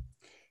up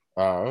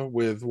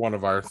with one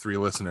of our 3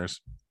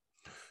 listeners,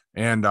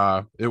 and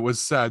it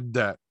was said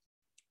that,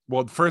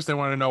 well, first they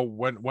want to know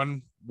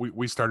when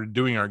we started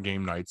doing our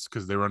game nights,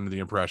 because they were under the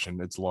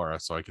impression, it's Laura,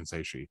 so I can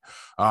say she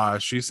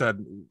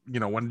said,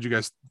 when did you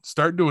guys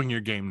start doing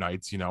your game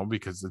nights?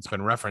 Because it's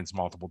been referenced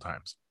multiple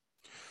times.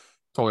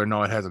 Told her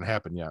no, it hasn't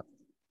happened yet.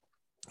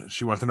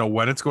 She wants to know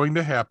when it's going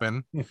to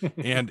happen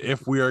and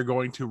if we are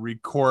going to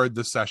record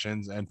the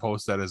sessions and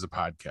post that as a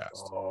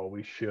podcast. Oh,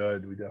 we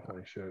should. We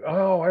definitely should.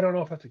 Oh, I don't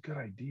know if that's a good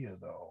idea,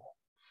 though.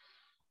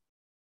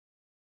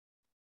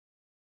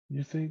 Do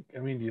you think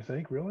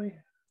really?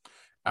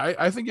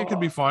 I think it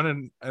could be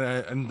fun,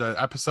 and the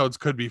episodes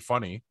could be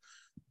funny,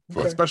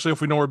 Okay. especially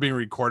if we know we're being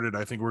recorded.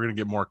 I think we're going to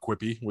get more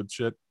quippy with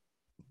shit.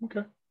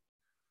 Okay.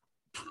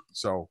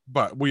 So,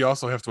 but we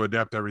also have to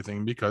adapt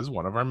everything because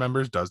one of our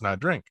members does not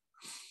drink.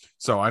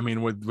 So, I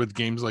mean, with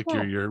games like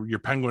your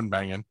penguin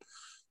banging,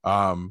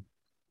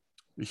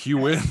 he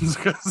wins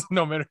because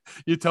no matter,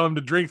 you tell him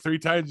to drink 3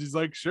 times, he's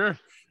like, sure,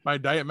 my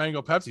Diet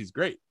Mango Pepsi's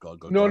great. Go.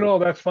 No,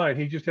 that's fine.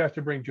 He just has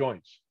to bring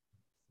joints.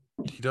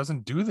 He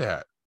doesn't do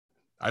that.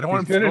 I don't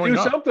want him He's going to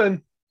do up.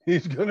 something.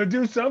 He's going to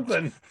do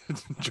something.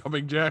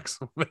 Jumping jacks.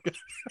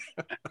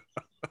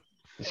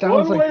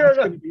 Sounds One like way or that's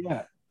going to be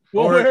it.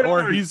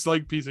 or he's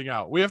like piecing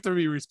out. We have to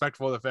be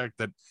respectful of the fact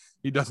that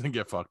He doesn't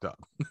get fucked up.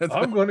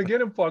 I'm going to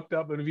get him fucked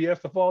up, and if he has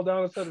to fall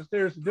down a set of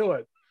stairs to do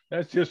it,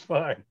 that's just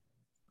fine.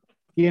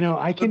 You know,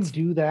 I can That's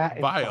do that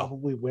and vile.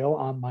 probably will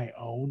on my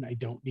own. I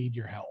don't need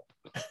your help.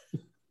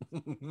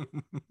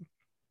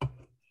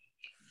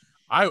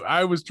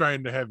 I was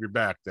trying to have your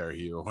back there,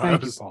 Hugh.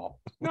 Thank you, Paul.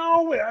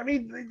 No, I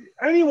mean,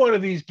 any one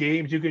of these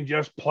games, you can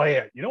just play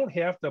it. You don't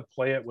have to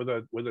play it with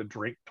a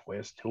drink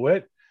twist to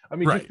it. I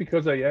mean, Right. just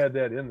because I add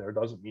that in there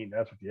doesn't mean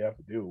that's what you have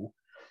to do.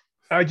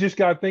 I just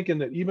got thinking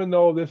that even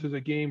though this is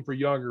a game for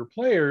younger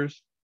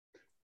players,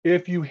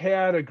 if you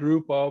had a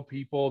group of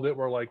people that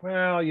were like,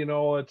 well, you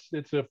know,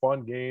 it's a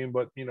fun game,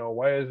 but you know,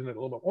 why isn't it a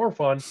little bit more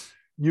fun?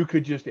 You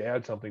could just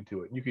add something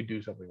to it. You could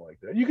do something like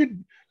that.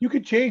 You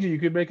could change it. You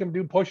could make them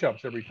do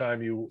push-ups every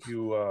time you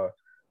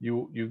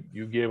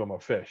gave them a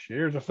fish.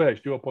 Here's a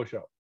fish. Do a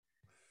push-up.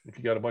 If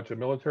you got a bunch of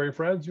military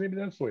friends, maybe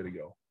that's the way to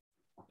go.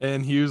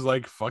 And Hugh's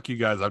like, fuck you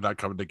guys, I'm not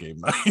coming to game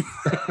night.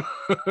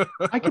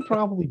 I could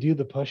probably do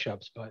the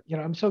push-ups, but you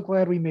know, I'm so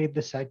glad we made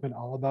this segment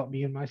all about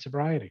me and my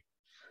sobriety.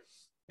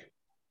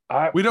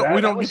 We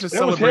don't get to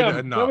celebrate it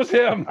enough. That was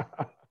him.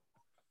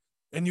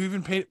 And you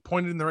even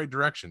pointed in the right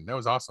direction. That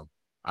was awesome.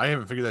 I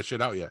haven't figured that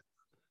shit out yet.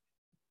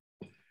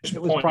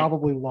 It was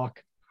probably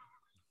luck.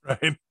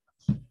 Right.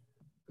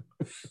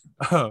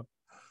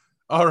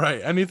 All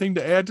right. Anything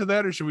to add to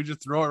that, or should we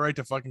just throw it right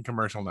to fucking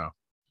commercial now?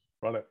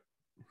 Run it.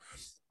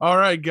 All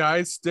right,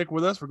 guys, stick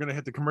with us. We're going to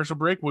hit the commercial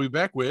break. We'll be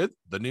back with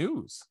the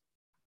news.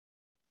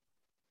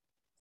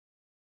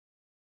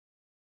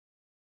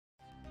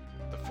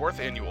 The 4th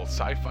annual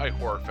Sci-Fi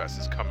Horror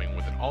Fest is coming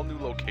with an all-new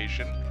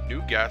location,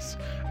 new guests,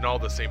 and all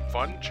the same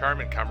fun,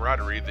 charm, and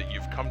camaraderie that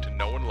you've come to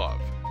know and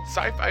love.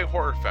 Sci-Fi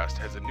Horror Fest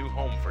has a new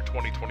home for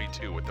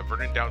 2022 at the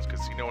Vernon Downs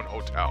Casino and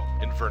Hotel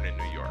in Vernon,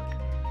 New York.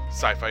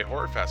 Sci-Fi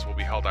Horror Fest will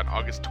be held on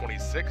August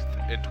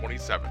 26th and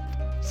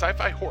 27th.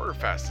 Sci-Fi Horror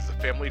Fest is a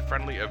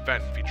family-friendly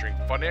event featuring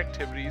fun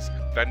activities,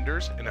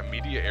 vendors, and a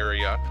media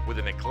area with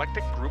an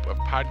eclectic group of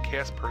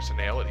podcast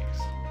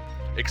personalities.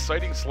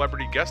 Exciting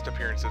celebrity guest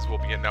appearances will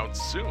be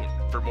announced soon.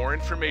 For more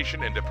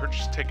information and to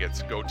purchase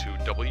tickets, go to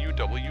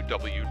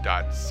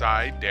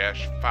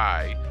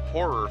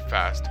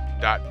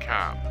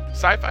www.sci-fi-horrorfest.com.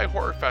 Sci-Fi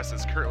Horror Fest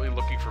is currently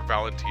looking for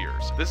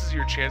volunteers. This is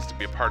your chance to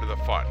be a part of the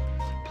fun.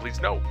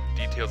 Please note,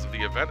 details of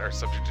the event are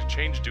subject to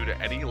change due to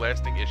any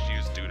lasting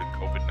issues due to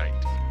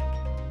COVID-19.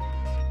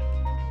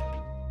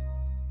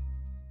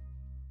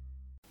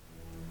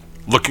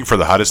 Looking for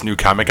the hottest new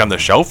comic on the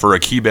shelf or a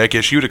key back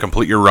issue to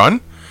complete your run?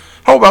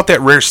 How about that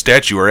rare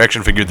statue or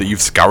action figure that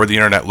you've scoured the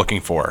internet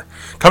looking for?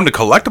 Come to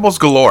Collectibles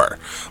Galore,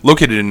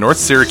 located in North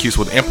Syracuse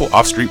with ample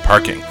off-street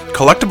parking.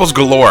 Collectibles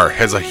Galore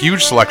has a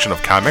huge selection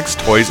of comics,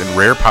 toys, and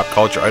rare pop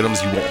culture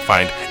items you won't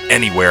find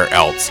anywhere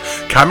else.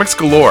 Comics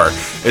Galore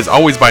is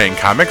always buying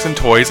comics and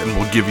toys and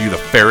will give you the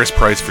fairest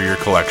price for your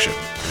collection.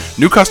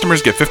 New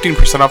customers get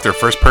 15% off their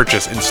first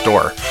purchase in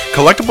store.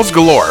 Collectibles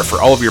Galore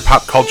for all of your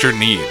pop culture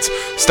needs.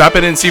 Stop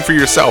in and see for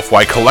yourself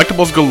why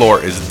Collectibles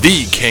Galore is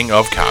the king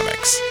of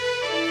comics.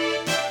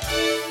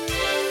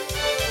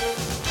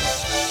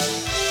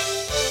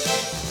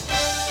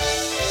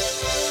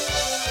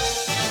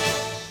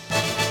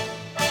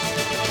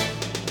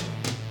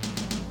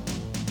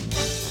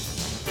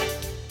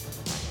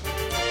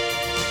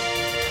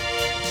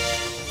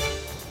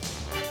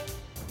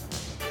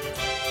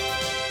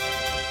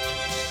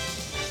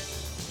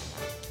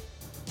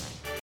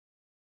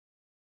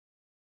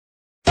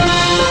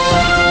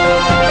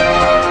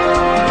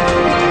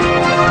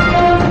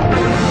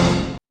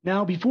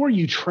 Now, before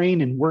you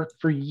train and work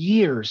for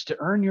years to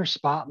earn your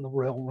spot in the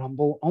Royal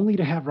Rumble, only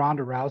to have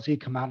Ronda Rousey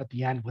come out at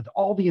the end with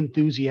all the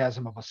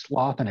enthusiasm of a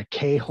sloth and a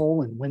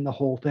K-hole and win the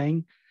whole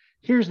thing,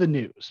 here's the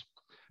news.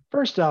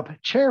 First up,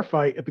 chair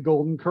fight at the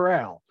Golden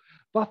Corral.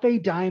 Buffet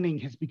dining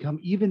has become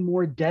even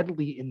more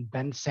deadly in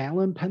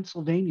Bensalem,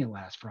 Pennsylvania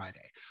last Friday.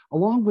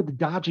 Along with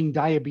dodging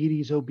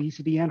diabetes,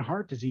 obesity, and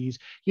heart disease,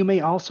 you may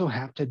also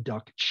have to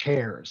duck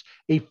chairs.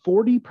 A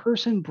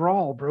 40-person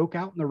brawl broke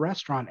out in the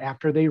restaurant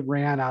after they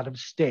ran out of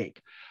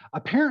steak.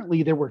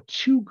 Apparently, there were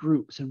two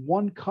groups and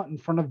one cut in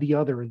front of the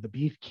other in the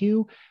beef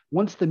queue.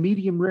 Once the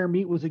medium rare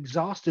meat was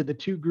exhausted, the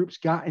two groups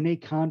got in a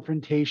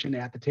confrontation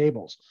at the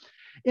tables.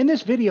 In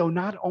this video,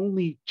 not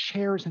only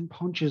chairs and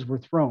punches were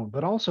thrown,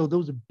 but also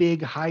those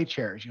big high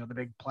chairs, you know, the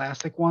big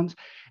plastic ones.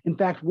 In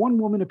fact, one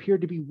woman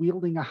appeared to be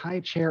wielding a high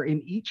chair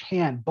in each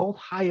hand, both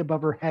high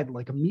above her head,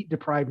 like a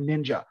meat-deprived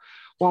ninja.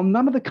 While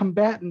none of the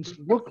combatants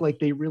looked like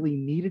they really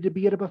needed to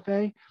be at a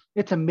buffet,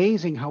 it's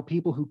amazing how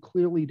people who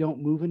clearly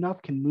don't move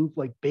enough can move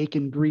like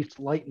bacon-greased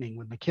lightning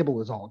when the kibble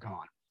is all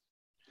gone.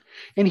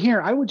 And here,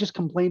 I would just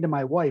complain to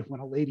my wife when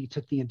a lady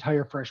took the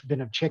entire fresh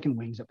bin of chicken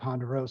wings at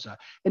Ponderosa.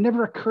 It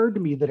never occurred to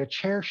me that a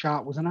chair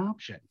shot was an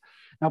option.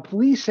 Now,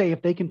 police say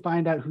if they can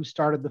find out who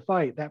started the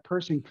fight, that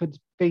person could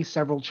face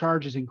several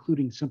charges,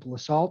 including simple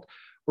assault,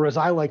 or as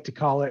I like to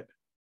call it,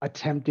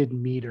 attempted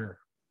meter.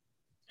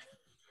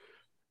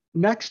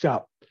 Next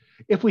up,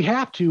 if we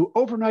have to,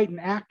 overnight an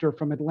actor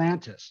from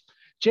Atlantis.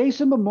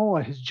 Jason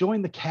Momoa has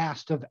joined the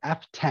cast of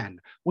F10,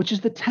 which is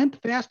the 10th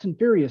Fast and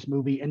Furious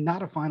movie and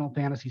not a Final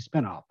Fantasy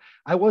spinoff.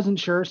 I wasn't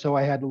sure, so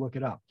I had to look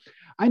it up.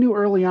 I knew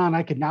early on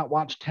I could not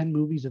watch 10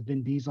 movies of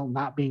Vin Diesel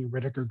not being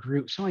Riddick or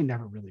Groot, so I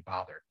never really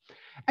bothered.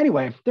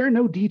 Anyway, there are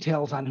no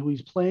details on who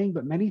he's playing,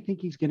 but many think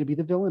he's going to be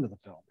the villain of the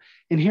film.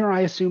 And here I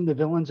assume the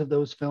villains of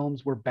those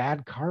films were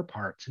bad car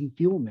parts and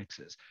fuel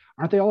mixes.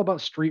 Aren't they all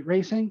about street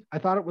racing? I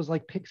thought it was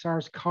like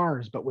Pixar's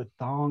Cars, but with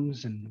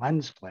thongs and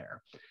lens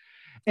flare.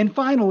 And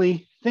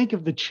finally, think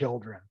of the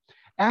children.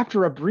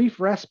 After a brief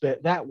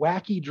respite, that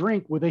wacky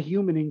drink with a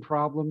humaning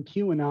problem,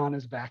 QAnon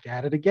is back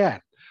at it again.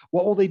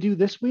 What will they do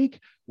this week?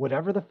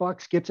 Whatever the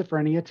fuck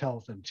schizophrenia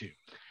tells them to.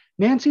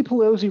 Nancy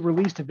Pelosi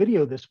released a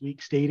video this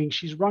week stating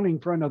she's running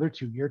for another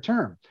 2-year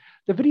term.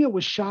 The video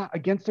was shot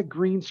against a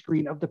green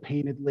screen of the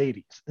Painted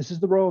Ladies. This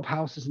is the row of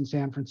houses in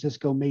San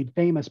Francisco made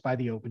famous by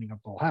the opening of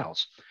Full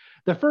House.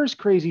 The first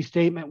crazy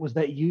statement was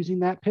that using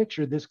that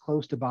picture this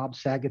close to Bob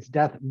Saget's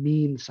death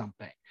means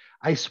something.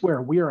 I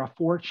swear, we are a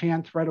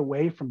 4chan thread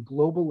away from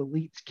global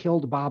elites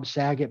killed Bob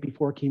Saget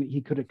before he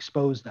could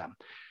expose them.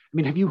 I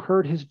mean, have you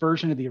heard his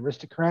version of the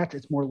Aristocrats?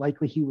 It's more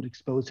likely he would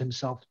expose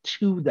himself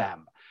to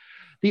them.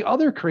 The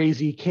other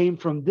crazy came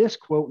from this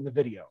quote in the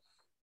video.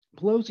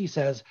 Pelosi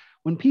says,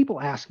 when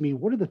people ask me,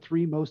 what are the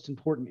 3 most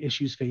important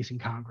issues facing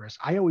Congress?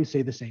 I always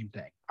say the same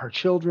thing. Our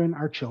children,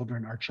 our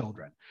children, our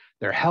children.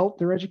 Their health,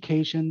 their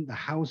education, the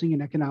housing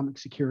and economic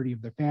security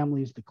of their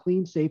families, the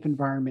clean, safe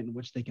environment in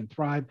which they can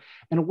thrive,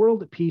 and a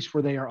world at peace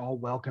where they are all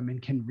welcome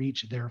and can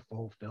reach their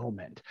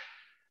fulfillment.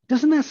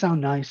 Doesn't that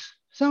sound nice?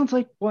 Sounds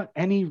like what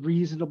any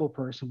reasonable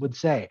person would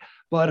say.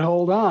 But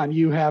hold on,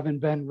 you haven't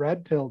been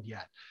red-pilled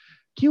yet.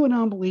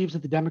 QAnon believes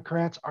that the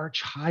Democrats are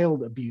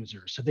child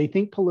abusers, so they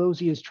think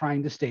Pelosi is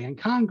trying to stay in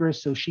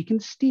Congress so she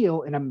can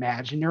steal an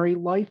imaginary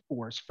life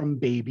force from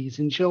babies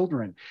and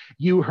children.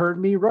 You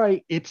heard me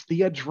right. It's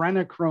the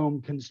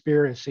adrenochrome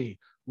conspiracy.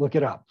 Look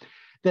it up.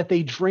 That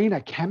they drain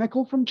a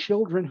chemical from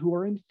children who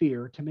are in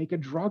fear to make a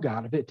drug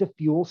out of it to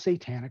fuel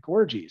satanic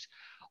orgies.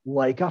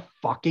 Like a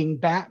fucking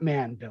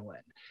Batman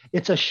villain.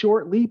 It's a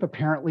short leap,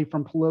 apparently,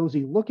 from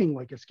Pelosi looking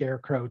like a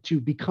scarecrow to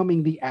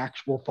becoming the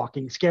actual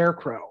fucking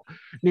scarecrow.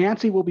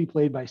 Nancy will be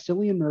played by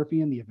Cillian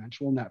Murphy in the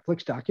eventual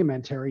Netflix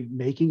documentary,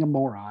 Making a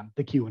Moron,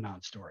 the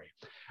QAnon story.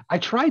 I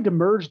tried to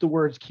merge the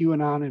words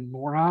QAnon and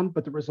moron,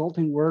 but the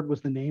resulting word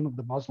was the name of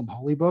the Muslim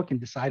holy book and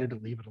decided to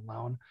leave it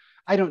alone.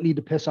 I don't need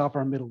to piss off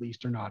our Middle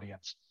Eastern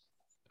audience.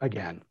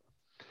 Again.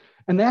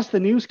 And that's the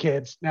news,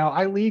 kids. Now,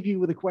 I leave you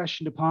with a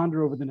question to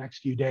ponder over the next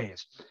few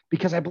days.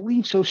 Because I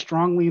believe so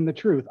strongly in the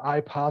truth, I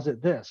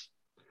posit this.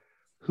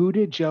 Who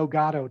did Joe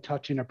Gatto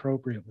touch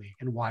inappropriately,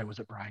 and why was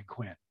it Brian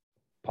Quinn?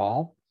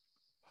 Paul?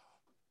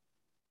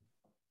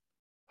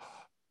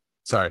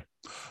 Sorry.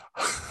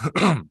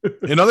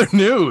 In other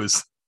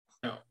news.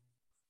 No.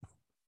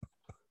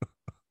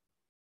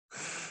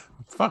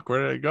 Fuck,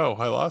 where did I go?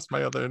 I lost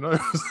my other news.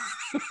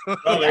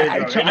 Oh, there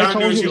you go. In other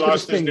news, you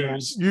lost his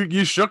news.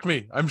 You shook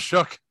me. I'm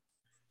shook.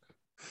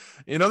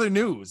 In other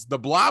news, the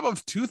blob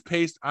of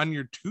toothpaste on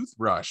your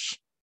toothbrush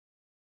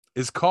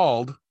is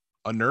called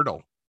a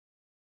nurdle.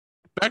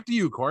 Back to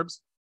you,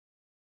 Corbs.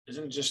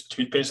 Isn't it just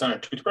toothpaste on a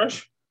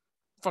toothbrush?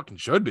 Fucking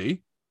should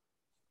be.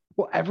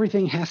 Well,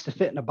 everything has to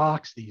fit in a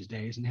box these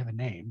days and have a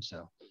name,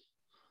 so.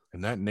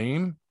 And that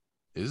name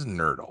is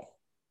Nurdle.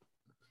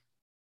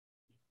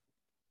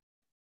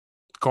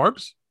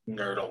 Corbs?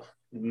 Nurdle.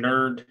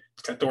 Nerd.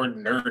 It's got the word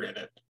nerd in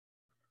it.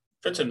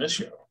 Fits in this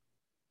show.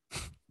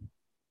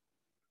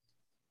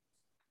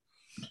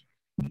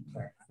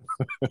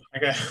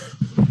 Okay.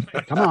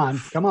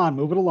 Come on,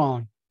 move it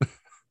along.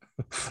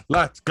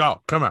 Let's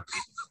go. Come on.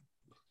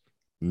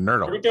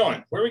 Nurdle.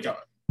 Where are we going?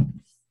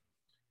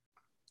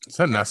 Is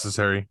that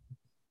necessary?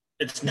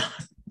 It's not.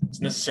 It's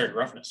necessary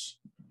roughness.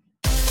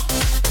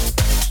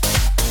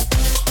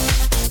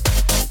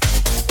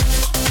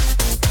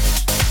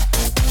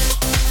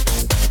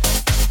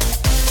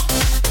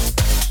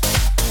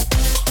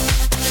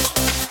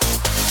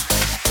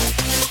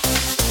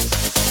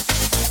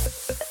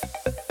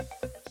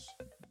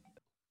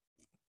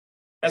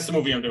 That's the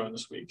movie I'm doing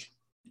this week.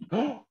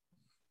 Nice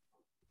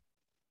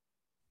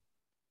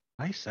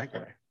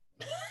segue.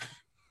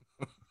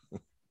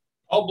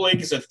 Paul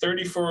Blake is a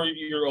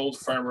 34-year-old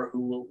farmer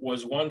who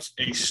was once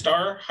a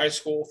star high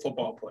school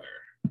football player,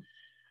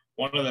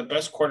 one of the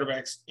best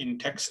quarterbacks in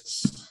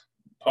Texas.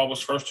 Paul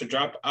was forced to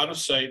drop out of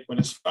sight when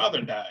his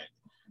father died,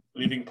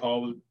 leaving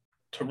Paul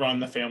to run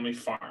the family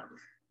farm.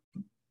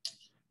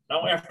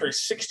 Now, after a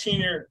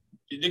 16-year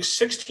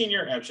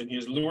absence, he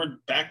is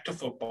lured back to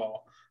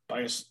football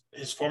by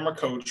his former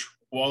coach,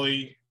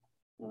 Wally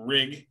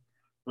Rigendorf,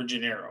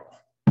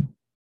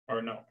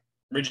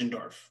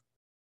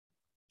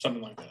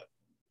 something like that.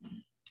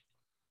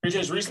 Ridge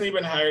has recently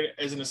been hired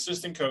as an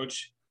assistant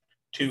coach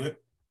to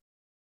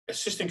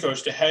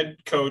head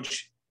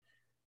coach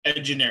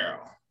Ed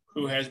Gennaro,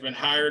 who has been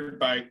hired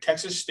by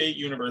Texas State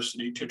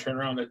University to turn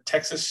around the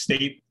Texas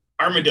State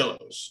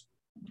Armadillos.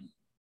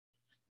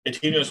 The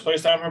team was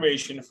placed on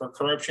probation for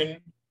corruption,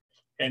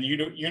 and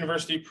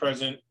university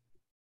president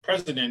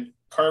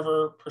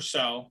Carver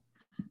Purcell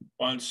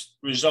wants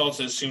results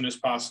as soon as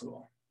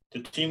possible. The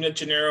team that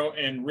Gennaro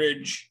and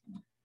Ridge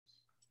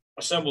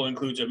assemble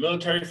includes a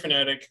military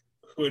fanatic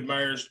who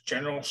admires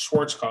General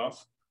Schwarzkopf,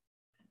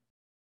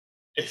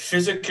 a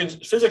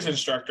physics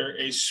instructor,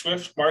 a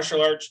swift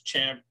martial arts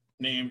champ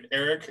named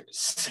Eric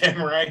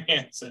Samurai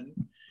Hansen,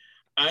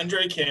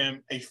 Andre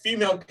Kim, a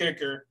female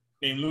kicker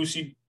named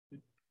Lucy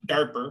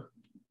Darper.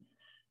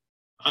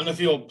 On the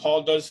field,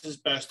 Paul does his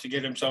best to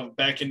get himself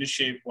back into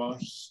shape while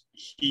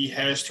he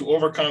has to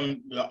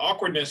overcome the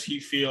awkwardness he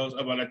feels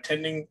about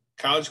attending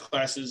college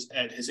classes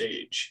at his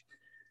age.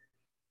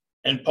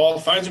 And Paul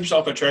finds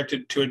himself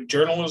attracted to a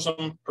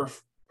journalism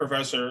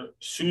professor,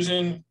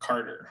 Susan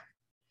Carter.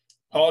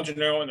 Paul,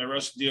 Gennaro, and the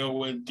rest deal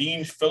with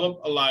Dean Philip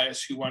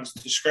Elias, who wants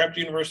to scrap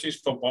the university's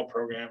football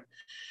program.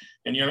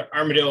 And the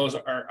Armadillos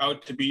are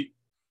out to beat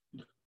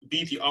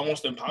the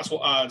almost impossible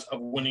odds of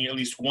winning at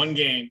least one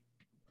game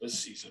this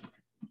season.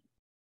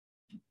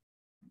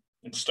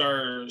 It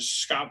stars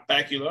Scott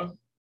Bakula,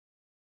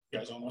 you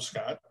guys all know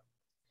Scott,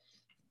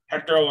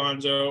 Hector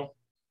Alonso,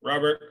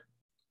 Robert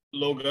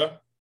Loga,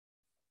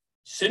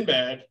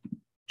 Sinbad,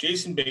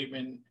 Jason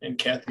Bateman, and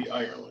Kathy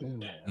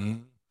Ireland.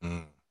 Mm-hmm.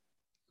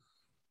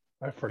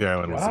 I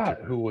forgot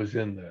who was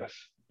in this.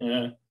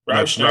 Yeah,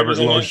 That's Robert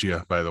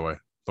Loggia, by the way.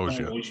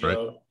 Loggia, right?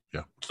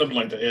 Yeah, something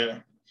like that. Yeah.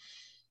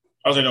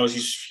 All I know is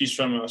he's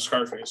from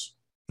Scarface.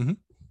 Mm-hmm.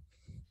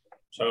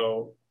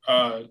 So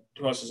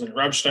who else is in it?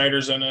 Rob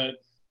Schneider's in it.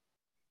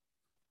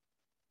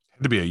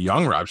 Had to be a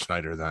young Rob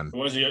Schneider then.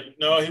 Was he?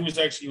 No, he was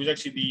actually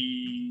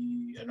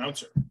the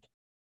announcer.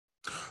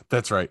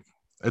 That's right.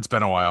 It's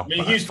been a while. I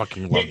mean, I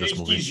fucking love this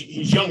movie.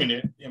 He's young in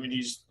it. I mean,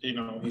 he's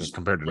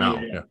compared to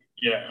now. Yeah.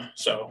 Yeah.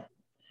 So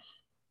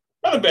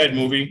not a bad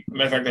movie.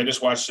 Matter of fact, I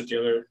just watched it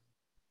the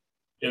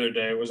other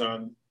day. It was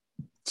on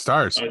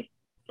Stars. It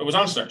was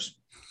on Stars.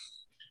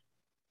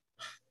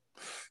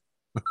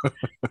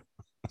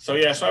 So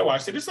I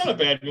watched it. It's not a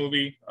bad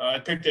movie. I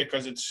picked it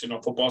because it's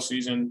football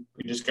season.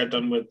 We just got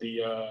done with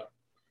the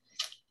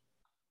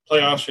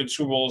playoffs and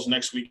Super Bowls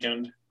next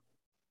weekend.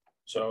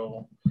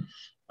 So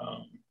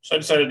I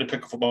decided to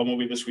pick a football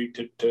movie this week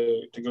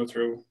to go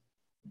through.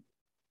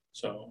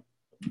 So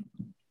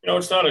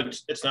it's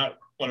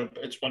not one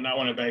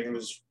of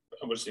Bagham's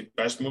I would say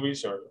best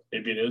movies, or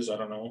maybe it is. I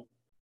don't know.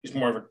 He's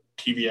more of a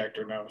TV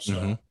actor now. So.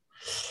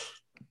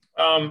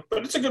 Mm-hmm.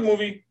 But it's a good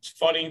movie. It's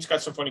funny. It's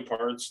got some funny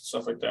parts,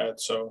 stuff like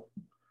that. So,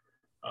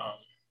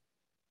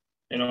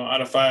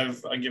 out of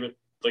 5, I give it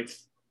like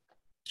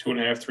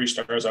 2.5, 3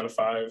 stars out of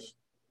 5.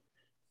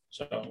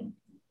 So,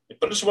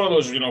 but it's one of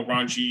those,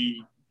 raunchy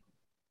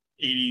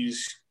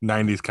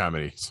 90s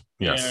comedies.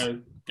 Yes.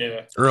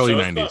 Yeah. Early so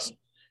 90s.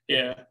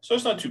 So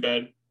it's not too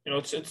bad.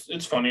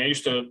 It's funny. I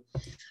used to,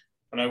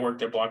 when I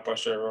worked at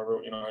Blockbuster,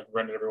 I'd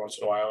rent it every once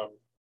in a while.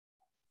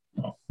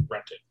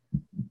 Rent it.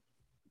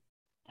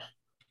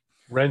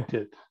 Rent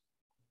it.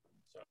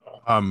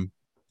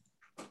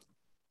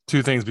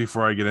 Two things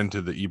before I get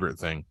into the Ebert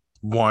thing.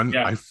 One,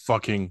 I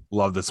fucking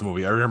love this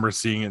movie. I remember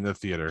seeing it in the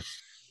theater.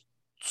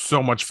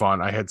 So much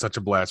fun. I had such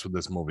a blast with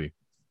this movie.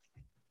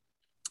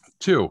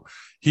 2,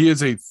 he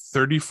is a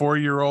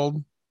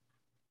 34-year-old.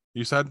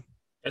 You said?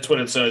 That's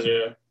what it says,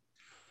 yeah.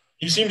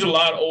 He seems a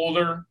lot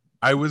older.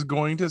 I was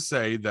going to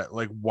say that,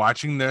 like,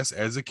 watching this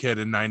as a kid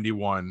in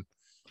 91,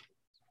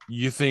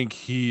 you think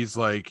he's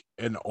like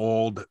an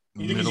old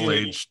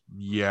middle-aged,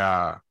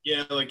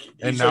 like,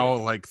 and now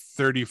like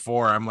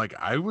 34. I'm like,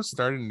 I was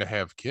starting to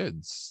have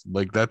kids.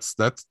 Like that's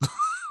like,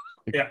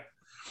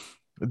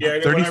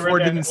 34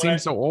 didn't seem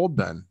so old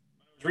then.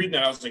 I was reading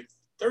that, I was like,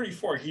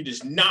 34. He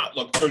does not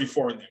look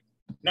 34 in there.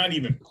 Not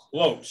even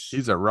close.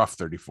 He's a rough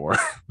 34.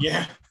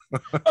 Yeah,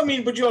 I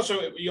mean, but you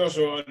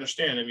also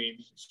understand. I mean,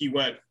 he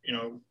went,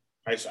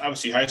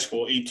 obviously high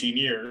school, 18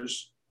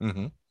 years.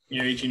 Mm-hmm.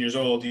 18 years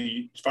old,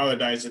 his father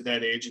dies at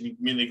that age, and he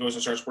immediately goes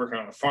and starts working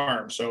on a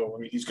farm. So, I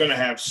mean, he's going to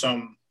have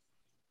some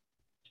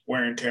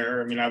wear and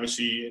tear. I mean,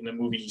 obviously, in the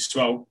movie, he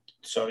smoked,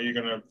 so you're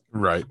going to...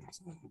 Right.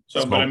 So,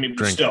 Smoke, but I mean,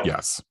 drink, still.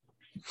 Yes.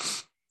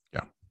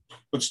 Yeah.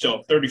 But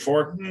still,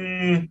 34?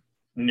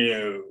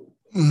 No.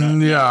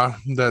 Yeah,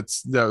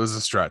 that was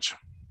a stretch.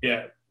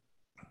 Yeah.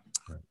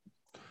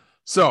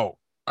 So,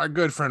 our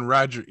good friend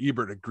Roger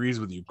Ebert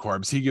agrees with you,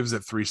 Corbs. He gives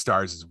it 3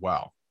 stars as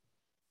well.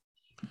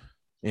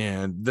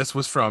 And this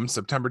was from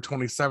September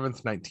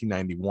 27th,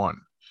 1991.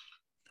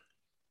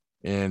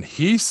 And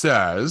he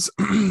says,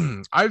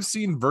 I've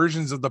seen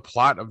versions of the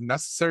plot of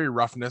Necessary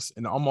Roughness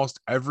in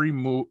almost every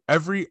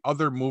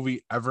other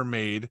movie ever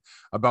made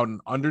about an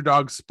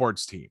underdog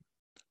sports team.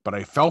 But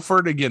I fell for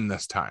it again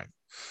this time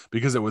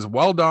because it was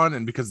well done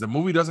and because the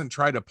movie doesn't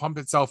try to pump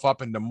itself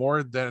up into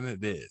more than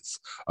it is.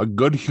 A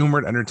good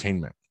humored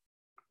entertainment.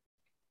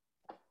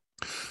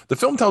 The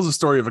film tells the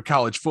story of a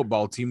college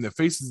football team that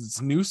faces its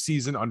new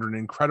season under an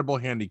incredible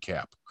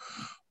handicap.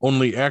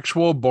 Only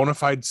actual bona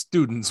fide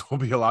students will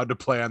be allowed to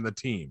play on the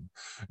team.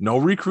 No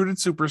recruited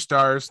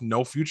superstars,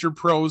 no future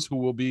pros who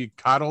will be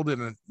coddled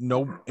in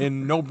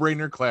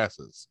no-brainer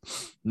classes.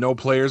 No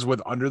players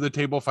with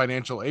under-the-table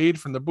financial aid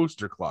from the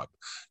booster club.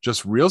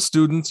 Just real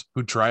students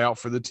who try out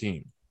for the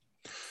team.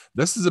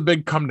 This is a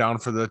big come down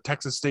for the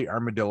Texas State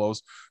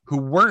Armadillos, who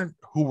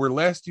were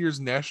last year's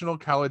national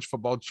college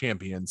football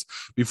champions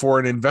before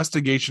an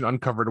investigation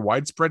uncovered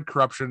widespread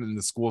corruption in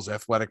the school's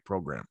athletic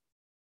program.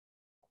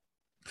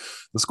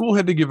 The school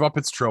had to give up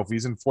its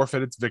trophies and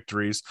forfeit its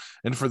victories,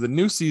 and for the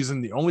new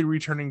season, the only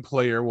returning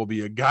player will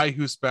be a guy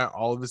who spent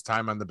all of his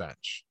time on the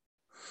bench.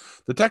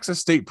 The Texas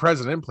State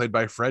president, played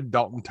by Fred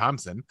Dalton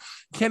Thompson,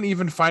 can't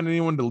even find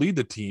anyone to lead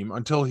the team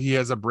until he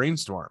has a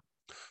brainstorm.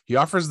 He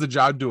offers the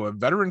job to a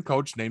veteran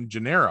coach named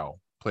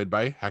Gennaro, played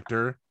by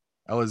Hector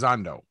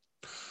Elizondo,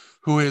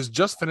 who has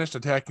just finished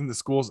attacking the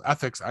school's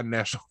ethics on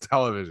national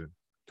television.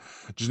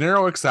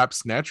 Gennaro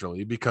accepts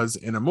naturally because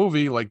in a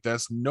movie like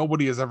this,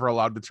 nobody is ever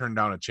allowed to turn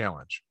down a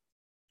challenge.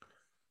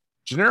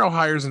 Gennaro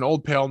hires an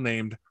old pal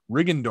named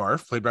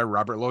Riggendorf, played by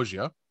Robert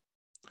Loggia,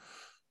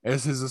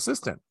 as his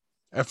assistant.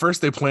 At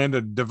first, they plan to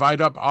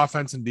divide up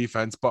offense and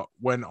defense, but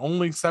when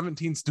only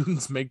 17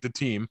 students make the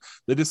team,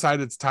 they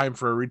decide it's time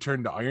for a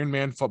return to Iron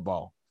Man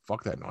football.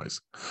 Fuck that noise.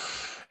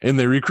 And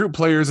they recruit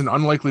players in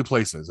unlikely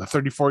places. A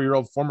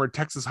 34-year-old former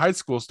Texas high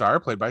school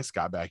star, played by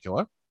Scott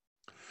Bakula,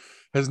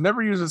 has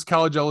never used his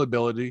college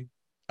eligibility,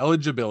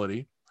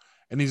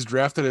 and he's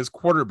drafted as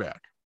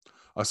quarterback.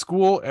 A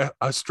school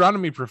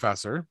astronomy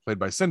professor, played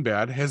by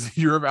Sinbad, has a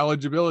year of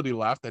eligibility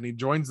left, and he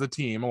joins the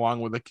team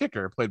along with a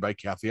kicker, played by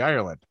Kathy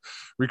Ireland,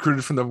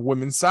 recruited from the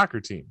women's soccer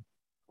team.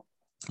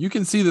 You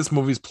can see this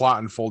movie's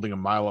plot unfolding a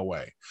mile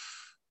away.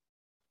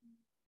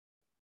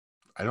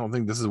 I don't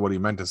think this is what he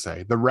meant to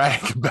say. The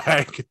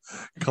rag-bag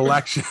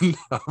collection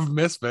of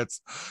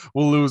misfits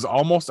will lose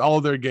almost all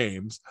of their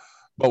games,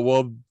 but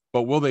will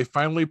they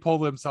finally pull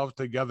themselves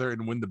together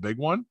and win the big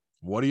one?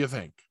 What do you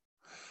think?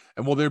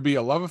 And will there be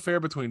a love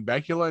affair between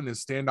Bakula and his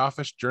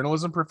standoffish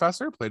journalism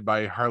professor, played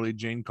by Harley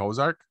Jane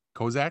Kozak?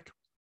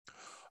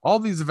 All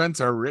these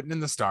events are written in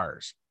the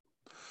stars.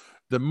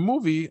 The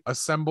movie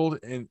assembled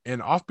an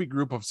offbeat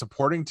group of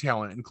supporting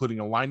talent, including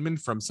a lineman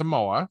from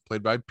Samoa,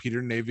 played by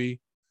Peter Navy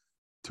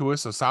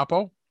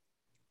Tuiasosopo.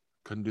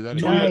 Couldn't do that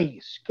again.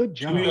 Nice. Good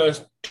job.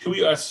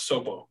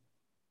 Tuiasosopo.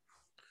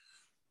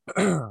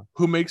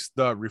 Who makes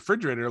the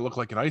refrigerator look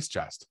like an ice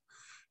chest.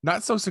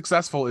 Not so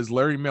successful is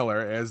Larry Miller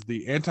as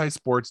the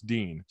anti-sports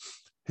dean.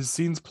 His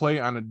scenes play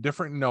on a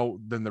different note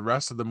than the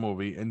rest of the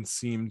movie and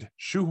seemed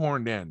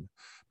shoehorned in.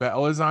 But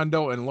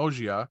Elizondo and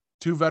Loggia,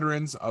 two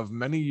veterans of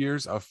many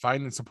years of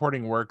fine and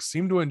supporting work,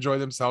 seem to enjoy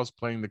themselves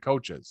playing the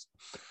coaches.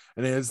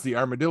 And as the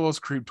Armadillos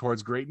creep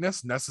towards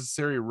greatness,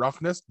 necessary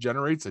roughness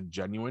generates a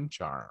genuine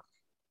charm.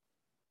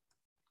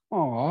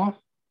 Aw.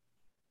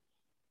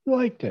 He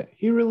liked it.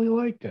 He really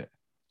liked it.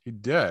 He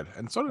did,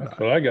 and so did That's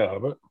what I got out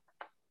of it.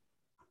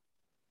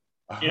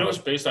 You know it's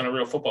based on a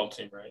real football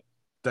team, right?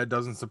 That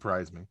doesn't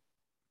surprise me.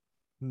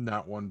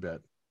 Not one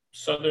bit.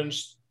 SMU,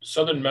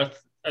 Southern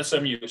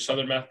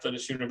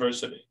Methodist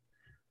University.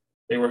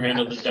 They were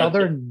handled the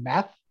Southern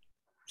Meth?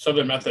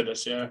 Southern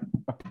Methodist, yeah.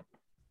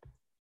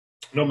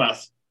 No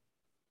meth.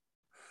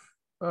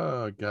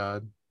 Oh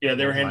God. Yeah,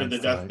 they were handed the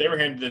death. They were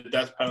handed the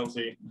death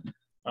penalty.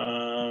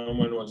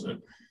 When was it?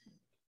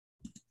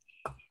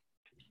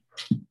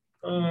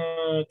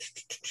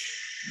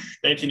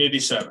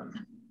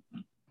 1987.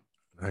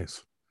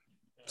 Nice.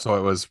 So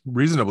it was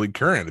reasonably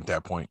current at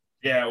that point.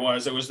 Yeah, it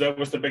was. That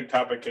was the big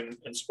topic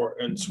in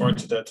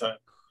sports at that time.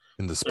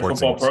 In the sports,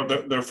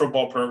 their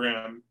football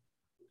program,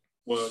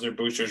 well, their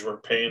boosters were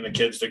paying the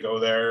kids to go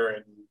there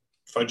and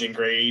fudging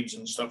grades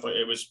and stuff like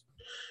it was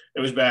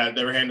bad.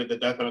 They were handed the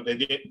death penalty.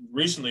 They did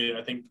recently,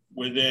 I think,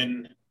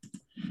 within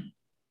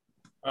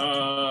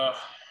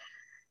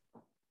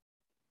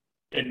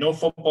and no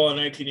football in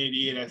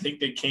 1988. I think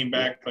they came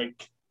back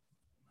like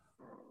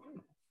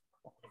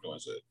what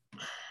was it?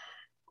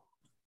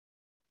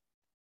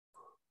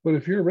 But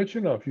if you're rich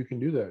enough, you can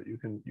do that. You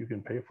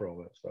can pay for all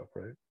that stuff,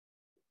 right?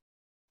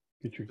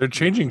 They're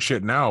changing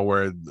shit now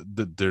where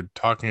they're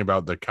talking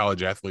about the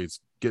college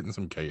athletes getting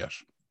some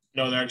cash.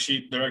 No, they're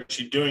actually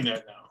doing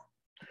that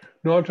now.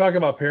 No, I'm talking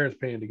about parents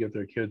paying to get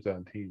their kids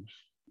on teams.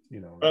 You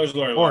know, that was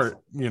Lori or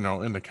Loughlin. you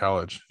know, into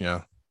college,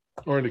 yeah,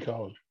 or into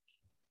college.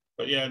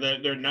 But yeah,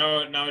 they're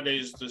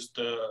nowadays just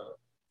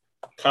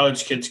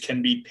college kids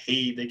can be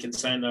paid. They can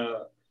sign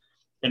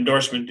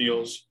endorsement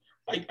deals.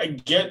 I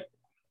get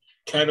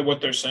kind of what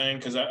they're saying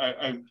because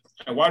I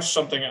watched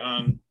something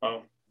on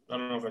I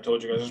don't know if I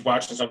told you guys, I was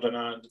watching something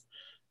on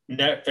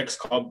Netflix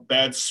called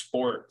Bad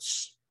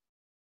Sports,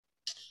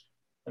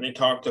 and they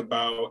talked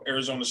about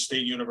Arizona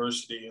State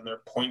University and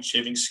their point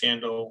shaving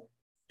scandal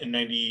in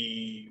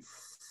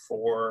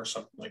 '94 or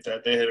something like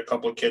that. They had a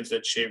couple of kids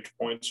that shaved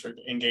points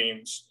in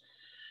games.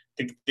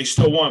 They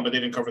still won, but they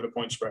didn't cover the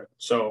point spread.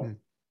 So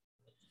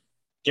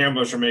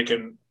gamblers were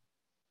making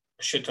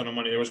a shit ton of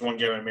money. There was one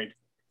game I made,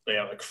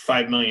 like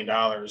 $5 million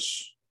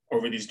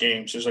over these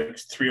games. There's like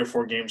 3 or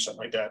 4 games,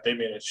 something like that. They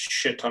made a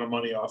shit ton of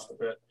money off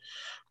of it.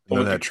 And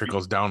then that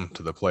trickles down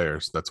to the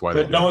players. That's why.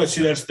 But no,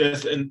 see, that's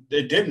and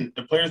it didn't.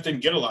 The players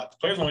didn't get a lot. The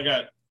players only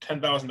got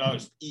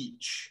 $10,000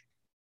 each.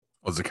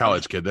 Well, as a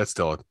college kid, that's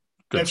still a good.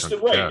 That's still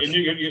right, and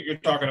you're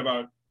talking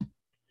about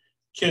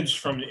kids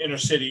from the inner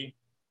city,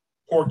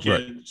 poor kids.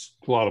 Right.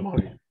 It's a lot of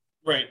money.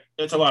 Right,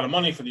 that's a lot of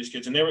money for these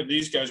kids, and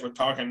these guys were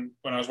talking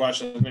when I was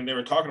watching. And they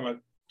were talking about.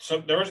 So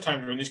there was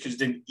times when these kids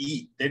didn't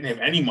eat; they didn't have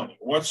any money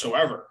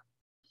whatsoever,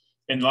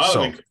 and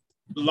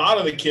a lot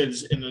of the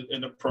kids in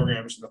the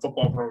programs, in the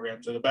football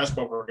programs, and the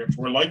basketball programs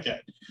were like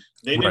that.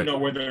 They didn't know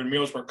where their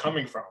meals were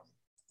coming from.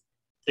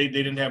 They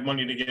didn't have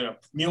money to get a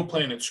meal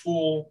plan at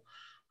school,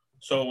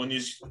 so when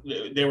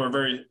they were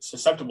very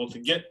susceptible to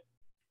get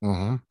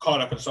caught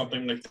up in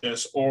something like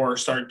this, or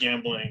start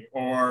gambling,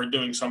 or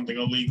doing something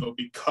illegal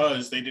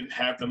because they didn't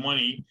have the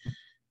money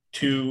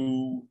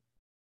to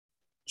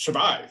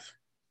survive.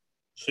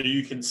 So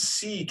you can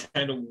see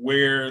kind of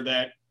where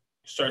that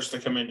starts to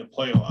come into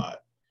play a lot.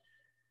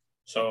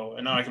 So,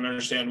 and now I can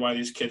understand why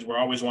these kids were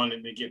always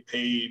wanting to get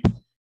paid.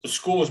 The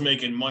school was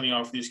making money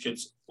off these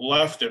kids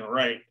left and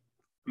right.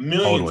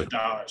 Millions of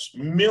dollars,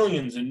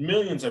 millions and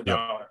millions of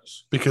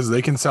dollars. Because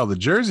they can sell the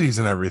jerseys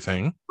and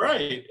everything.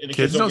 Right. And the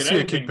kids don't see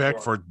a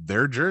kickback for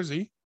their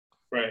jersey.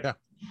 Right. Yeah.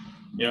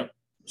 Yep.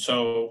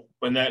 So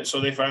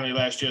they finally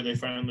last year,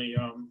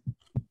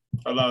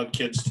 allowed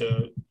kids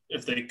to,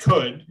 if they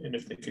could, and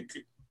if they could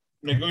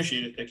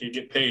negotiate it, they could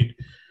get paid.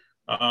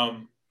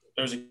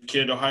 There's a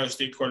kid, Ohio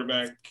State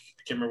quarterback.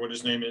 I can't remember what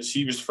his name is.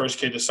 He was the first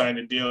kid to sign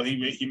a deal.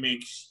 He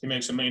makes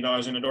 $1 million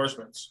in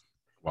endorsements.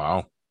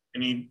 Wow.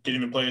 And he didn't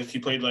even play. He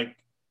played like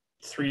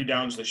 3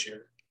 downs this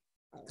year.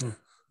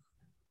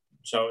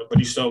 So, but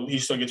he still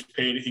gets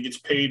paid. He gets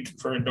paid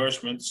for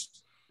endorsements.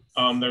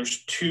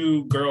 There's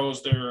 2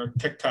 girls. They're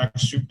TikTok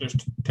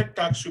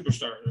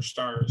superstars or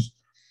stars.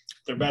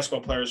 They're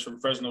basketball players from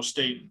Fresno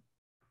State.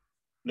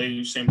 They do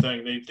the same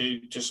thing. They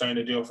just signed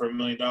a deal for $1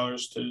 million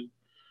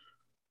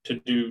to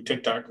do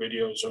TikTok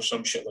videos or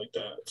some shit like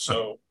that.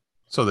 So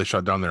they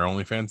shut down their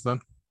OnlyFans then?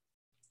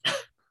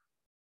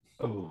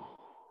 Oh,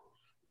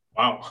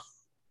 wow.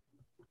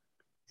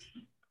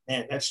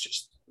 Man, that's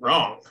just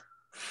wrong.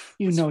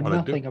 You know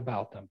nothing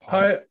about them,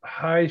 Paul.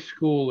 High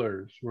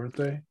schoolers, weren't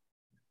they?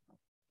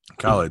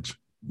 College.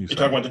 You're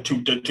talking about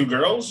the two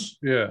girls?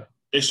 Yeah.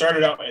 They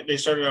started out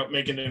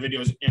making the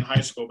videos in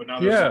high school, but now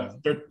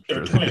they're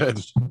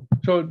twins.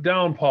 So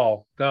down,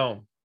 Paul,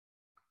 down.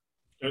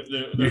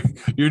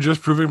 You're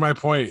just proving my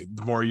point.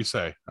 The more you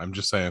say, I'm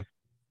just saying.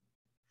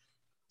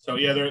 So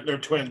yeah, they're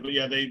twins, but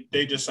yeah,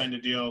 they just signed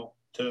a deal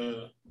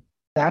to.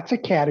 That's a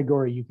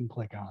category you can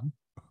click on.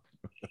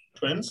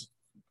 Twins.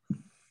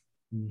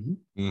 Mm-hmm.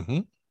 Mm-hmm.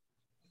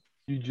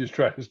 You just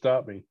tried to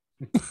stop me.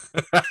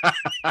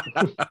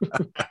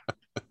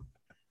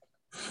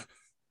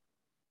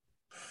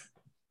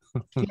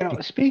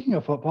 Speaking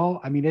of football,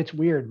 I mean, it's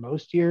weird.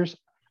 Most years,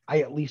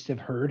 I at least have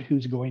heard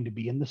who's going to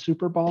be in the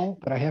Super Bowl,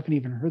 but I haven't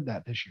even heard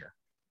that this year.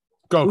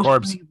 Go,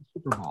 Corbs.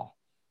 Super Bowl.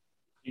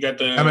 You got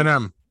the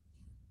Eminem.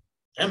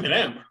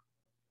 Eminem.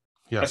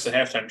 Yes. That's the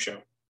halftime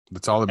show.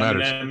 That's all that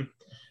matters.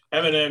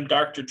 Eminem,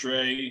 Dr.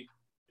 Dre,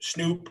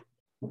 Snoop.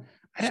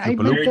 I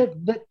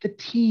meant the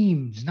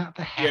teams, not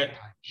the halftime.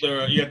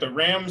 You got the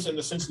Rams and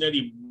the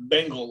Cincinnati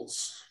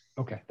Bengals.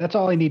 Okay, that's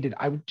all I needed.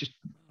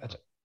 That's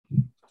it.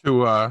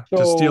 To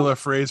steal a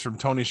phrase from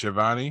Tony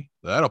Schiavone,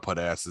 that'll put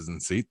asses in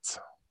seats.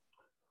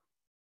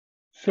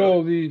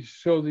 So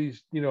these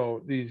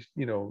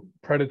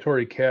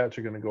predatory cats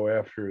are going to go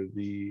after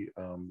the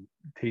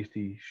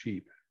tasty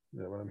sheep. Is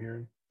that what I'm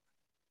hearing?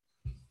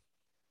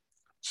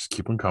 Just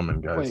keep them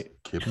coming, guys.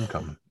 Keep them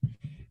coming.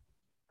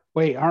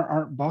 Wait,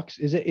 aren't Bucks?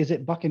 Is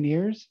it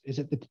Buccaneers? Is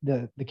it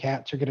the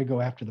Cats are going to go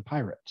after the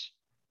Pirates?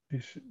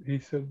 He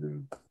said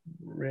the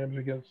Rams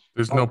against.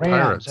 There's no Rams.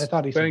 Pirates. I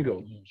thought he said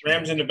Bengals.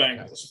 Rams and the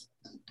Bengals.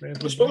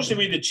 It was supposed to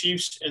be the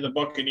Chiefs and the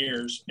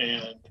Buccaneers,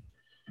 and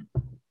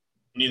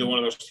neither one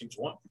of those teams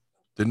won.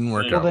 Didn't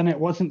work out. Well, then it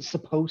wasn't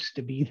supposed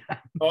to be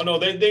that. Oh no,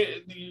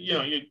 they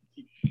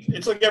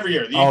it's like every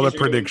year. All the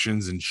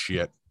predictions and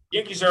shit.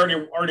 Yankees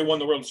already won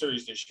the World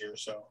Series this year,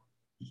 so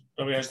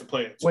nobody has to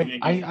play it. So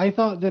wait, I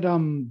thought that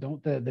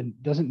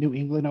doesn't New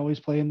England always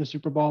play in the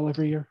Super Bowl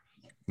every year?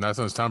 Not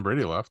since Tom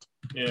Brady left.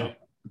 Yeah.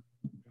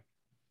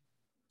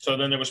 So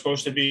then there was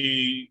supposed to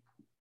be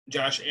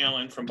Josh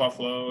Allen from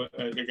Buffalo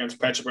against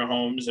Patrick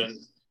Mahomes, and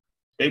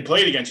they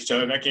played against each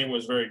other. That game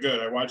was very good.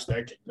 I watched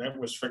that game. That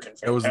was freaking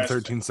fantastic. It was a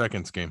 13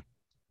 seconds game.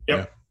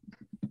 Yep.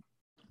 Yeah.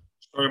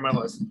 Story of my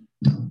life.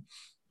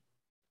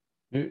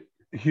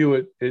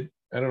 Hewitt, I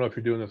don't know if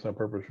you're doing this on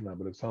purpose or not,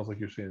 but it sounds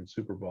like you're saying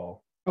Super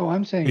Bowl. Oh,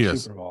 I'm saying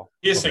Super Bowl.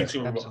 He is saying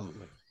Super Bowl.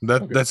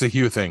 Absolutely. That's a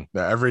Hugh thing.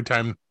 That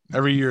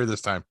every year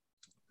this time,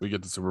 we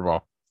get the Super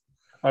Bowl.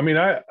 I mean,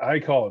 I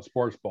call it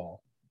sports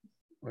ball.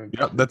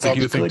 Yep, that's a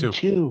Hugh thing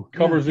too.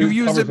 Covers You've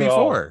used it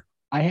before.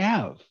 I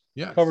have.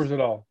 Yeah. Covers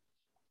it all.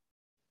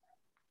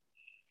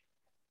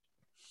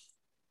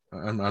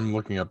 I'm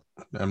looking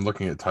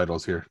at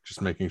titles here,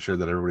 just making sure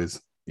that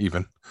everybody's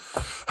even.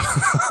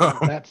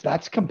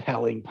 That's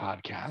compelling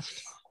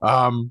podcast.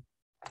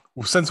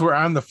 Since we're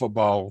on the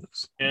football,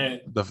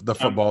 And the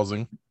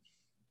footballsing.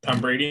 Tom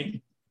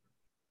Brady.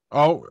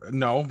 Oh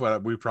no,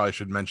 but we probably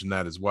should mention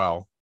that as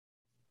well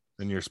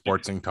in your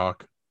sportsing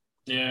talk.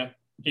 Yeah,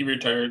 he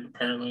retired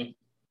apparently.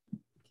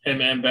 Him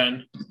and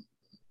Ben.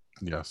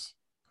 Yes,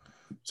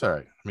 it's all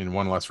right. I mean,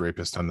 one less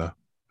rapist in the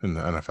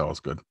NFL is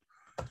good.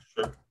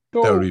 Sure.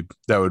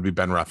 That would be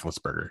Ben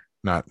Roethlisberger,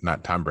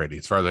 not Tom Brady.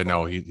 As far as I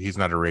know, he's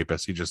not a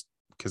rapist. He just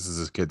kisses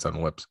his kids on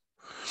the lips.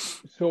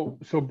 So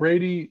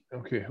Brady.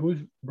 Okay,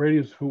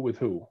 Brady's who with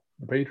who?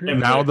 The Patriots.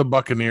 Now the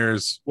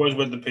Buccaneers, Was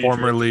with the Patriots.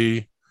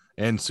 formerly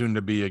and soon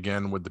to be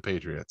again with the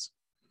Patriots.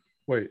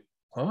 Wait,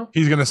 huh?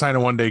 He's going to sign a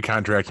 1-day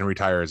contract and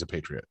retire as a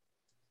Patriot.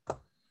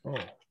 Oh,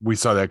 We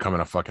saw that coming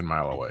a fucking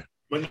mile away.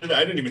 I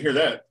didn't even hear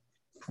that.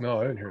 no,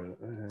 I didn't hear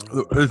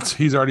that.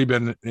 He's already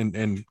been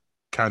in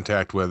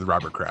contact with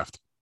Robert Kraft.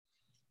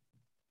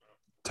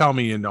 Tell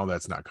me you know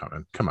that's not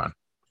coming. Come on.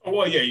 Oh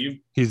well, yeah,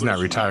 He's not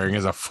retiring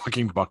as a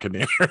fucking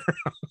Buccaneer.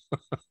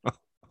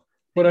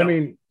 But No. I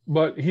mean,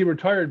 but he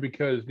retired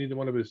because neither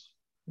one of his,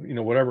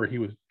 whatever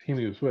team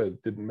he was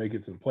with, didn't make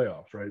it to the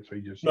playoffs, right? So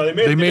he just. No,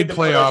 They made the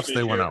playoffs. this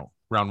They went year. out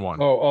round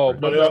one. Oh, No,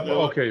 but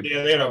okay.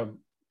 Yeah, they had a,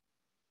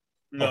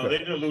 no, okay. they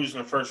didn't lose in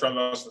the first round.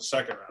 They lost in the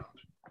second round.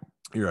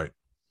 You're right.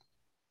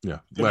 Yeah,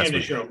 The last game they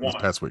week, should have this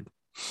won. past week.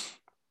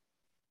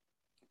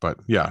 But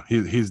yeah,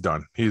 he's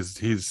done.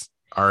 He's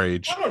our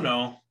age. I don't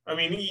know. I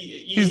mean,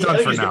 He's I done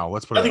think for now.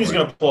 Let's put I it think that he's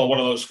way. going to pull one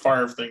of those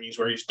fire thingies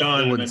where he's done It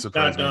and then wouldn't he's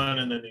surprise not me. done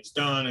and then he's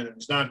done and then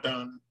he's not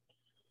done.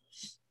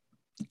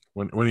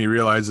 When he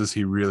realizes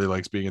he really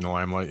likes being in the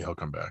limelight, he'll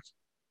come back.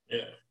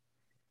 Yeah.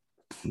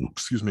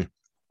 Excuse me.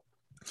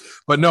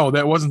 But no,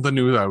 that wasn't the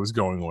news I was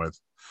going with.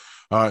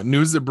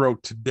 News that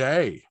broke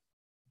today.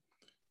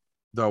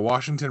 The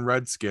Washington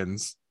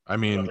Redskins,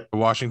 the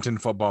Washington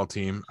football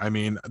team,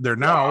 they're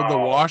now the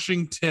Wow.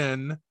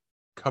 Washington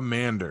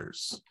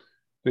Commanders.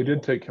 They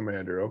did take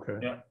Commander. Okay.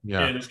 Yeah.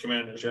 Yeah. It is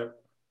Commanders. Yeah.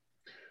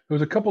 There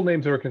was a couple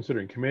names they were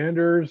considering.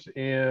 Commanders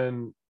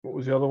and what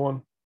was the other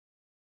one?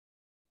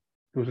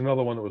 There was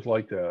another one that was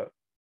like that.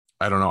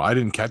 I don't know. I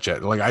didn't catch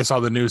it. Like I saw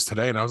the news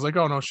today and I was like,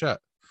 oh no shit.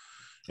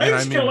 I And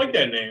just kind of like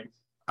that name.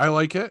 I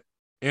like it.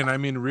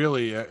 And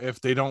really,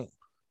 if they don't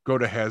go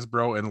to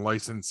Hasbro and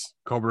license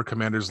Cobra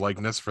Commander's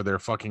likeness for their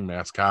fucking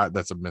mascot,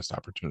 that's a missed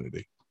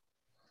opportunity.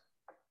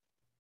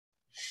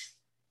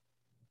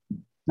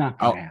 Not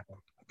gonna happen.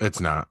 It's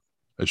not.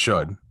 It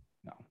should.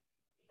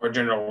 Or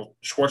General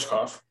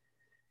Schwarzkopf.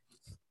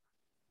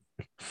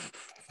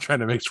 Trying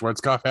to make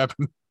Schwarzkopf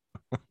happen.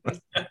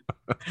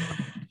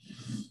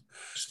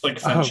 Just like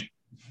French.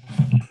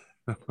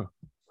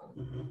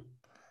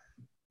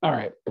 All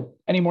right.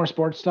 Any more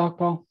sports talk,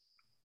 Paul?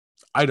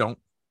 I don't.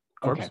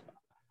 Of course. Okay.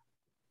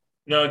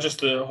 No,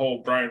 just the whole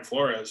Brian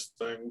Flores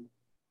thing.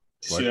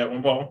 Did you see that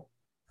one, Paul?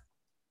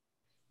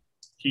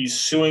 He's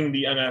suing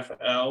the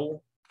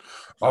NFL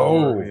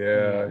Oh,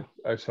 yeah,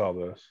 I saw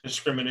this.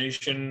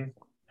 discrimination,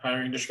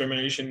 hiring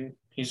discrimination.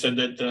 He said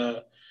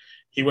that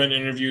he went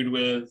and interviewed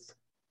with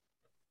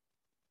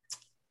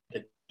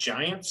the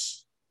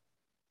Giants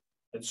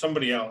and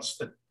somebody else,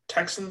 the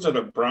Texans or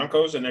the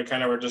Broncos, and they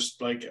kind of were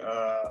just like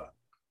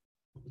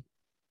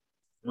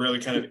really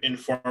kind of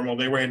informal.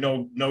 They had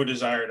no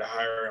desire to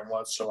hire him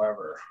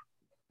whatsoever.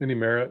 Any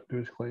merit to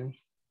his claims?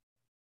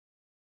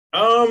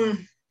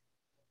 I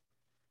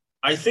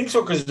think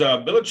so because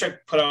Belichick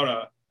put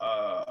out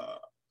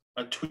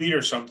a tweet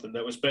or something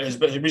that has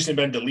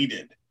recently been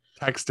deleted.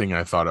 Texting,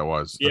 I thought it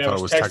was. Yeah, I thought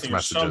it was text texting or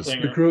messages.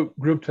 something. The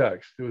group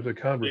text. It was a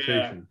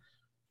conversation.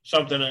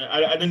 Something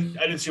I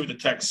didn't see what the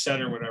text said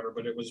or whatever,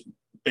 but it was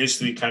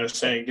basically kind of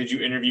saying, did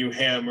you interview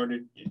him or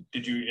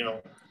did you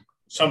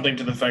something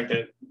to the fact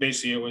that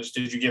basically it was,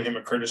 did you give him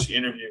a courtesy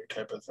interview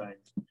type of thing?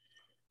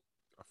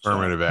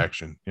 Affirmative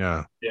action.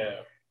 Yeah. Yeah.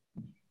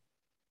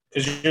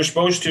 Because you're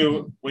supposed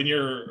to, when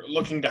you're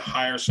looking to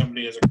hire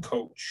somebody as a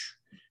coach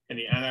in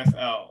the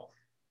NFL,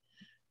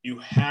 you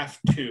have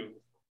to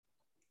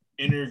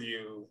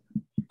interview.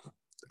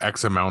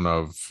 X amount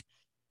of.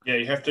 Yeah,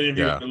 you have to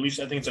interview Yeah. at least,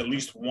 I think it's at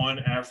least one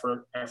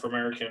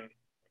Afro-American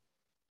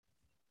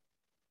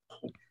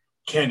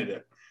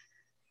candidate.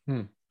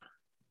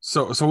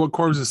 So what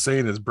Corbs is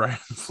saying is Brian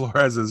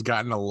Flores has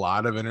gotten a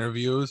lot of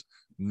interviews,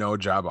 no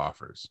job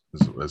offers.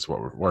 Is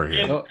what we're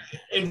hearing.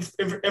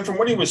 And from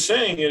what he was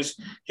saying is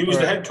he was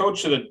the head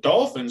coach of the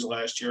Dolphins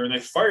last year, and they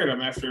fired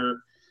him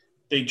after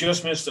they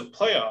just missed the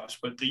playoffs.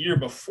 But the year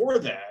before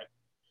that,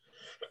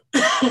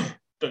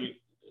 the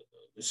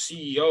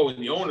CEO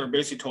and the owner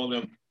basically told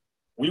him,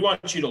 we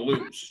want you to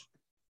lose.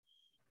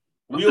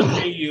 We'll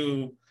pay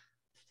you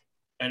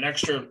an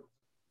extra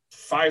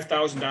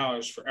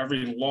 $5,000 for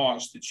every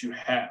loss that you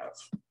have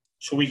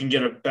so we can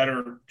get a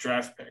better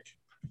draft pick.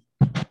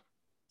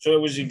 So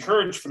it was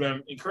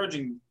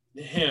encouraging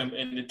him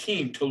and the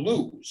team to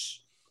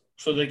lose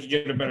so they could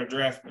get a better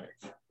draft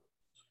pick.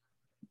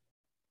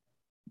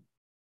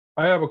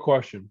 I have a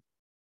question.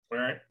 All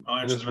right. I'll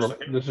answer This the rest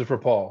of it. is for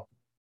Paul.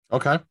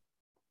 Okay.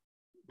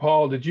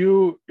 Paul, did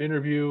you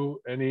interview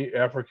any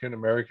African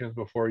Americans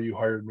before you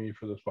hired me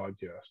for this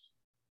podcast?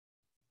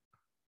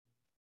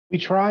 We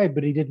tried,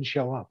 but he didn't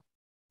show up.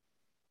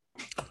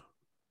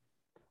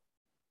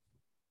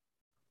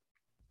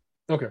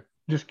 Okay.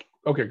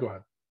 Okay, go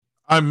ahead.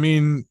 I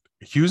mean,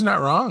 Hugh's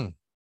not wrong.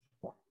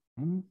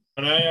 When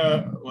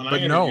I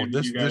But no, interviewed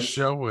you this guys,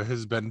 show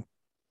has been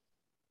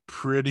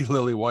pretty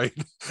lily white.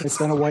 It's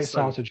been a white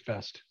sausage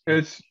fest.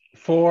 It's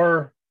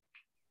for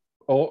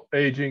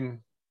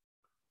aging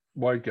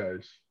white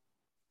guys.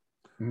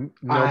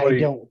 Nobody, I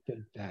don't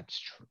think that's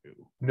true.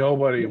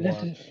 nobody This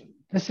wants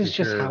This is to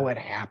just hear how it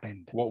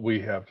happened. what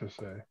we have to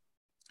say.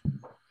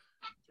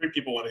 3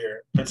 people want to hear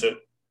it. That's it.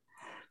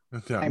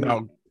 Yeah, I no,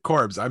 mean-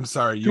 Corbs, I'm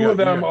sorry. Two of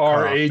them got cut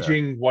are off there.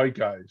 aging white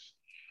guys.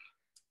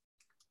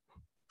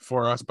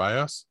 For us, by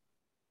us.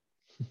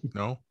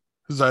 No,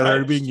 is that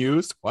already being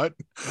used? What?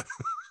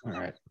 All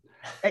right.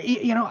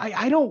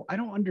 I don't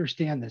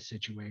understand this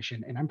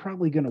situation, and I'm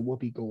probably going to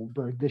Whoopi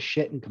Goldberg this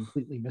shit and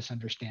completely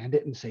misunderstand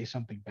it and say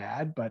something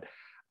bad. But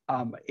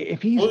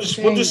if he's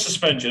We'll just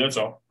suspend you. That's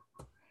all.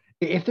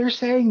 if they're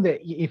saying that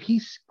if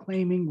he's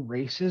claiming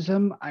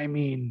racism, I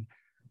mean,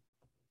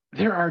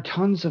 there are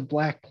tons of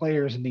black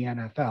players in the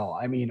NFL.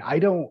 I mean, I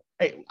don't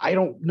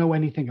know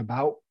anything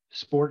about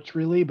sports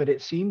really, but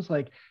it seems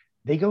like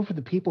they go for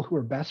the people who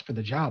are best for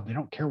the job. They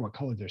don't care what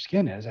color their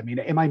skin is. I mean,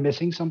 am I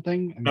missing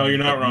something? No, you're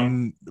not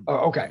wrong.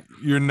 Oh, okay.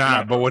 You're not.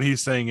 Not But wrong. what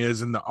he's saying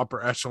is in the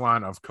upper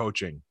echelon of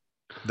coaching,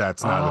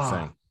 that's not a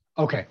thing.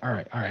 Okay. All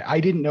right. I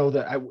didn't know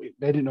that. I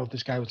didn't know if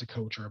this guy was a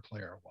coach or a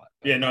player or what.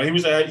 Yeah, no, he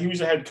was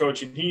a head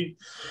coach, and he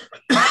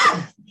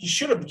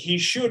should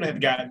have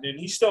gotten it.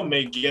 He still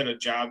may get a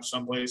job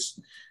someplace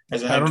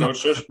as a I head don't know.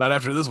 coach. Just- Not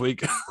after this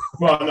week.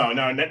 Well, no,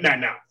 not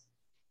now.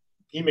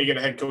 He may get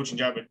a head coaching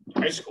job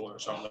at high school or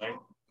something.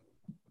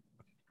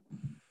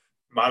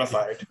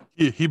 Modified.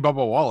 he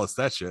Bubba Wallace,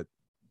 that shit.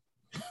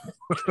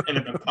 And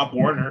a Pop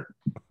Warner.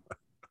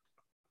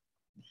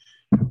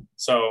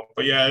 So,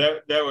 but yeah,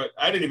 that was,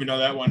 I didn't even know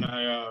that one.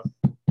 I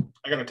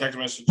got a text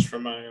message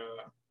from my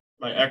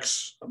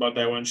ex about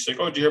that one. She's like,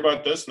 "Oh, did you hear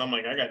about this?" And I'm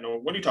like, "I got no.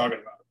 What are you talking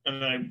about?"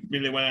 And then I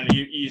immediately went on to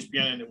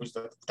ESPN, and it was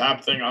the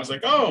top thing. I was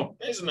like, "Oh,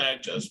 isn't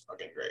that just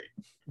fucking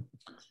great?"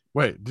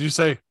 Wait, did you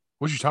say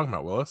what you talking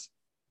about, Willis?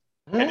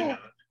 I did not.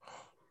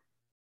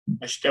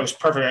 That was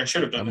perfect. I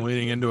should have done I'm it.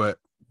 leaning into it.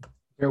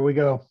 Here we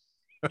go.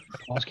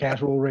 False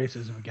casual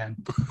racism again.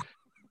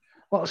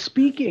 Well,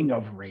 speaking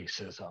of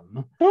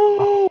racism,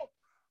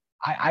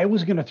 I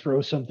was going to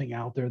throw something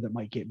out there that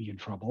might get me in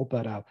trouble,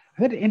 but I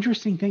had an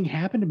interesting thing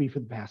happen to me for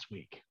the past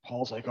week.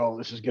 Paul's like, "Oh,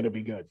 this is going to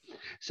be good."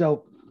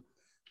 So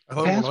I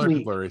thought when Past other week-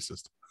 people are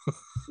racist.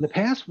 the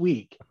past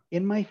week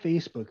in my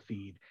Facebook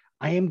feed,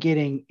 I am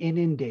getting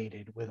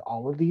inundated with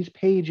all of these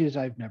pages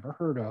I've never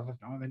heard of. I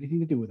don't have anything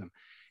to do with them.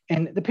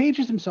 And the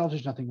pages themselves,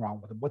 there's nothing wrong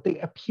with them. What they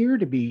appear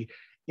to be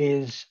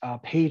is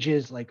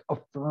pages like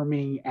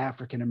affirming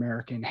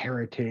African-American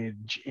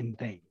heritage in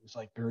things,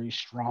 like very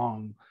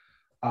strong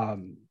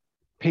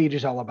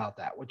pages all about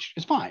that, which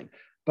is fine.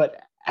 But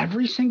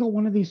every single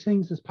one of these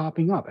things that's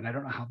popping up, and I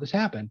don't know how this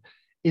happened,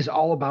 is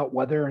all about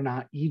whether or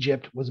not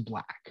Egypt was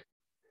black.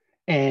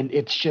 And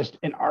it's just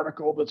an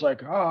article that's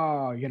like,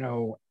 "Oh,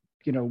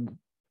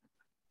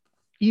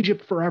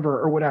 Egypt forever,"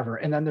 or whatever.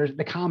 And then there's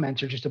the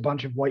comments are just a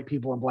bunch of white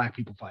people and black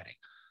people fighting.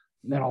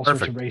 And then all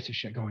sorts of racist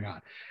shit going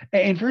on.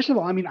 And first of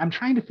all, I mean, I'm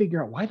trying to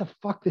figure out why the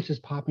fuck this is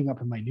popping up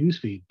in my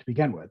newsfeed to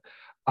begin with.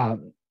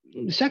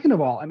 Second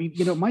of all, I mean,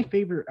 my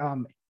favorite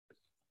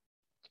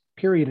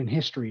period in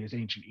history is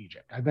ancient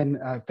Egypt. I've been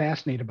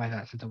fascinated by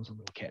that since I was a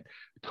little kid.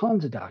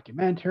 Tons of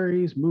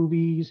documentaries,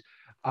 movies,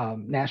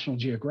 National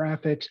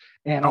Geographics,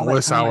 and all that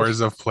Countless kind of hours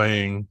of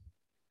playing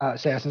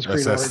Assassin's Creed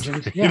Assassin's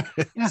Origins. Creed.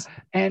 Yeah.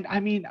 And I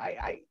mean,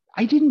 I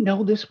didn't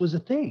know this was a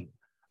thing.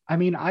 I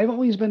mean, I've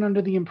always been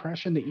under the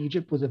impression that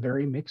Egypt was a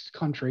very mixed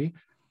country.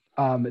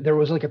 There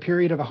was like a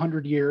period of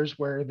 100 years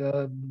where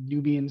the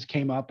Nubians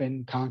came up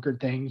and conquered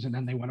things, and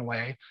then they went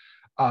away.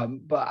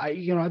 But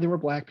there were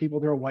black people,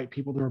 there were white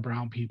people, there were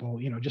brown people.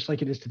 Just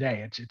like it is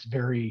today. It's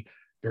very,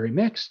 very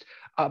mixed.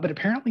 But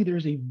apparently,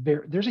 there's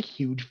a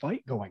huge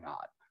fight going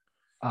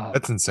on.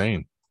 That's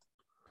insane.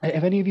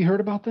 Have any of you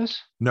heard about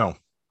this? No.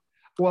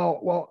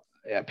 Well,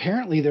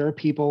 apparently there are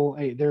people.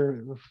 I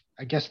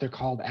guess they're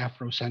called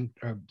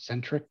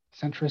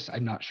Afrocentrists.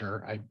 I'm not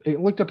sure. I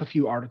looked up a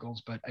few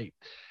articles, but I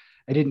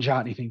didn't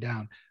jot anything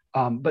down.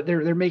 But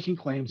they're making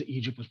claims that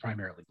Egypt was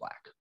primarily black.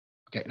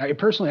 Okay. Now,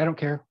 personally, I don't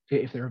care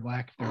if they're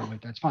black, if they're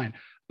white, that's fine.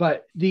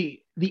 But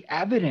the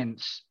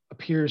evidence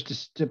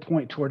appears to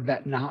point toward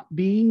that not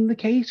being the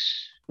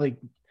case. Like,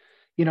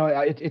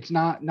 it's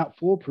not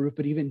foolproof,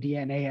 but even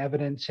DNA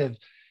evidence have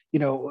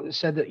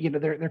said that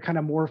they're kind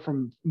of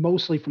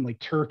mostly from like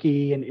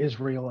Turkey and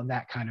Israel and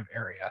that kind of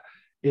area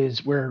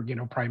is where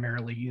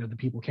primarily the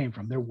people came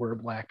from. There were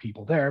black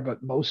people there,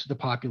 but most of the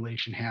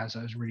population has,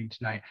 I was reading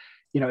tonight,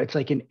 it's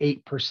like an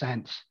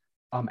 8%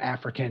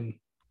 African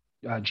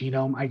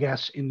genome, I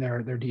guess, in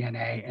their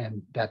DNA,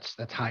 and that's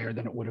higher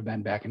than it would have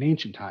been back in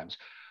ancient times.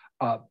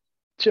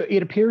 So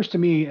it appears to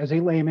me, as a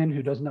layman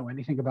who doesn't know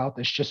anything about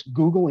this, just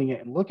Googling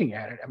it and looking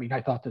at it, I mean,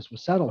 I thought this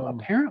was settled.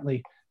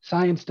 Apparently,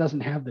 science doesn't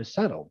have this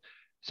settled.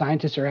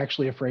 Scientists are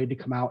actually afraid to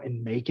come out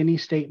and make any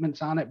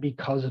statements on it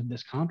because of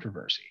this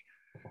controversy.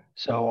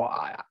 So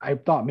I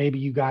thought maybe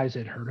you guys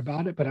had heard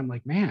about it, but I'm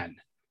like, man,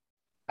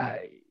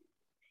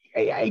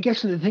 I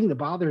guess the thing that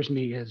bothers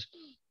me is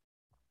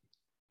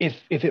if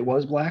it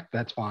was black,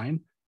 that's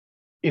fine.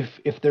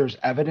 If there's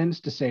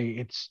evidence to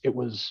say it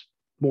was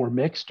more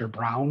mixed or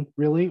brown,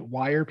 really,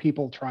 why are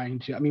people trying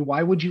to? I mean,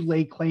 why would you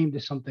lay claim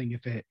to something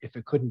if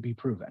it couldn't be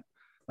proven?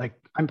 Like,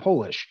 I'm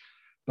Polish,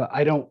 but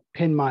I don't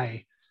pin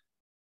my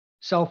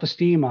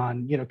self-esteem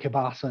on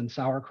kielbasa and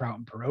sauerkraut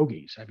and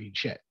pierogies. I mean,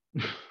 shit.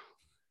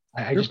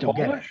 I just don't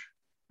get it.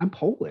 I'm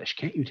Polish.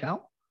 Can't you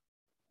tell?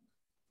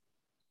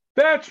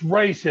 That's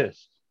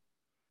racist.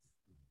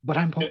 But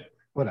I'm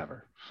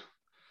whatever.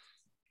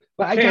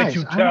 But can't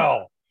you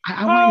tell?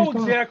 How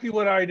exactly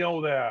would I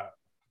know that?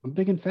 I'm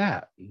big and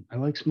fat. I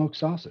like smoked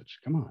sausage.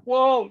 Come on.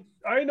 Well,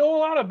 I know a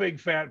lot of big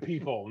fat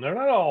people, and they're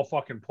not all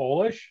fucking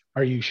Polish.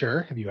 Are you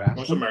sure? Have you asked?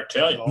 Most of them are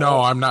Italian.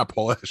 No, I'm not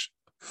Polish.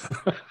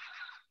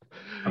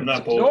 I'm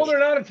not Polish. No, they're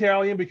not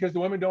Italian because the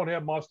women don't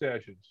have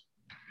mustaches.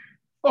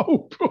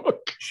 Oh,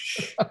 Brooke.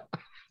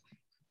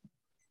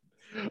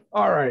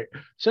 All right.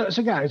 So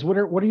guys, what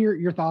are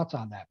your thoughts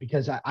on that?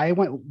 Because I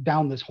went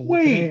down this whole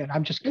day and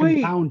I'm just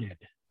confounded.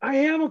 I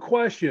have a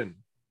question.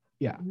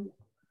 Yeah.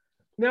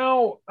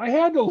 Now, I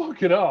had to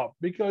look it up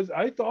because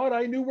I thought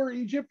I knew where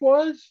Egypt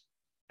was,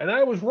 and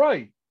I was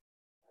right.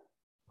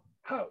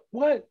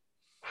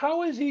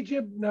 How is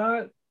Egypt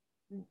not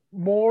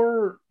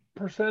more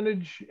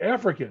percentage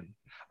African?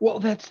 Well,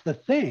 that's the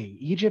thing.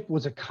 Egypt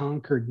was a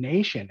conquered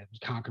nation. It was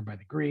conquered by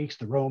the Greeks,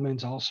 the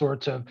Romans, all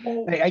sorts of.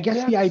 Well, I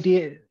guess the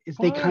idea is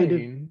they kind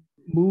of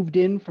moved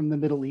in from the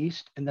Middle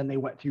East, and then they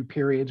went through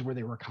periods where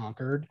they were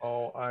conquered.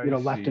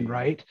 Left and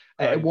right.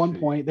 At one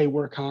point, they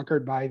were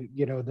conquered by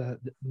the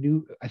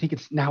new. I think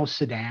it's now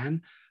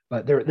Sudan,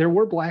 but there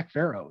were black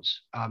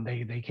pharaohs.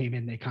 They came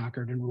in, they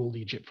conquered and ruled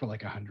Egypt for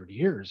like 100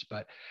 years.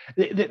 But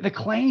the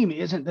claim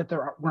isn't that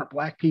there weren't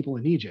black people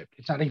in Egypt.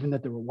 It's not even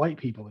that there were white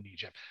people in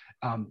Egypt.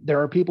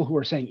 There are people who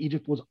are saying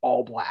Egypt was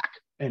all black,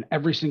 and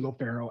every single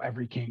pharaoh,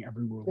 every king,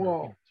 every ruler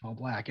was all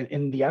black.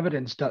 And the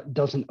evidence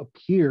doesn't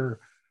appear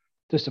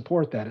to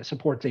support that. It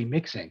supports a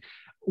mixing.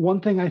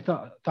 One thing I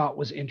thought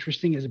was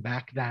interesting is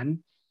back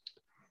then,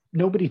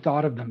 nobody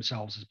thought of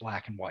themselves as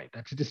black and white.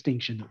 That's a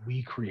distinction that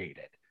we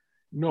created.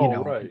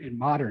 Right. In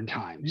modern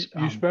times.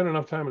 You spend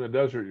enough time in the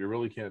desert, you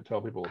really can't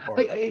tell people apart.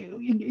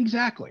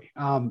 Exactly.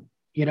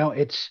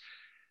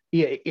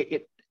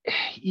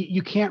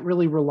 You can't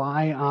really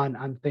rely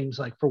on things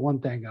like, for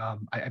one thing,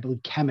 I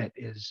believe Kemet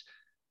is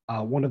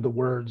one of the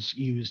words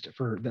used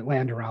for the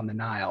land around the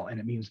Nile, and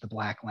it means the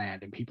black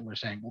land. And people are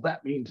saying, well,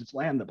 that means it's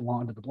land that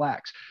belonged to the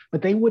blacks.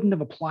 But they wouldn't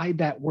have applied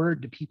that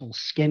word to people's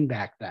skin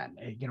back then.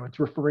 It's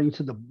referring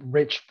to the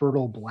rich,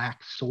 fertile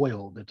black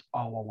soil that's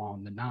all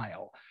along the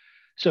Nile.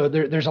 So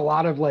there's a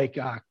lot of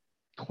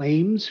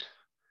claims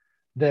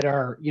that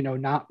are,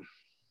 not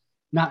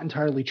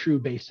entirely true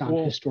based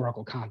on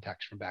historical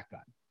context from back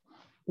then.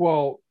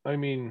 Well, I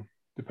mean,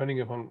 depending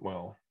upon,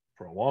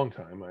 for a long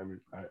time,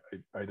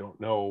 I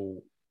don't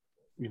know,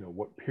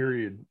 what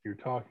period you're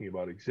talking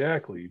about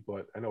exactly,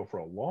 but I know for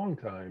a long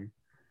time,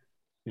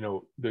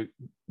 you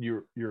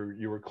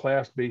were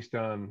classed based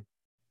on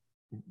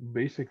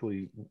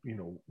basically,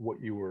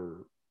 what you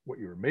were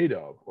made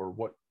of, or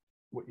what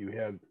you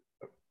had,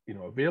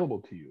 available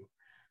to you.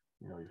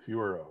 If you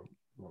were a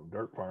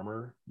dirt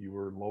farmer, you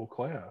were low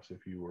class.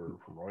 If you were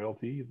from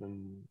royalty,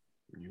 then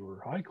you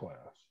were high class.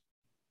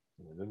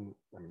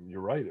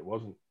 You're right. It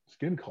wasn't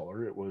skin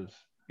color. It was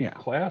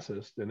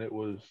classist, and it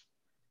was,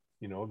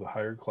 the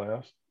higher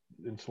class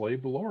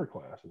enslaved the lower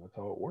class, and that's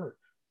how it worked.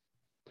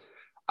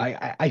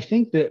 I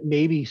think that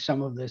maybe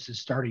some of this is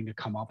starting to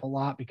come up a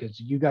lot because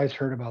you guys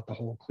heard about the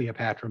whole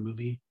Cleopatra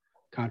movie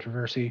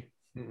controversy.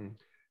 Mm-mm.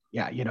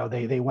 Yeah,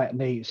 they went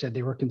and they said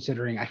they were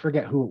considering, I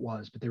forget who it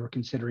was, but they were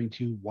considering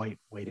 2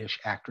 whitish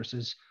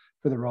actresses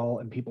for the role,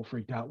 and people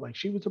freaked out like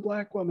she was a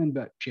black woman,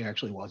 but she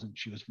actually wasn't.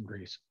 She was from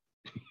Greece.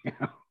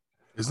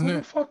 Isn't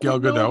it Gal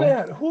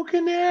Gadot? Who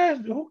can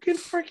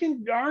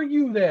freaking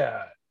argue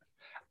that?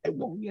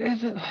 Well,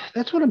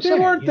 that's what I'm saying. They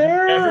weren't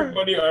there.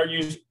 Everybody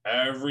argues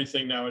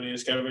everything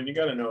nowadays, Kevin. You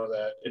got to know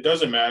that. It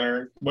doesn't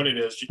matter what it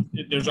is.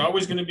 There's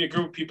always going to be a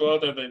group of people out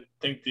there that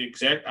think the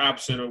exact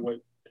opposite of what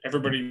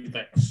everybody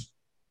thinks.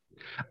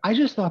 I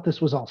just thought this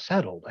was all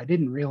settled. I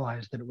didn't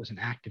realize that it was an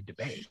active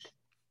debate.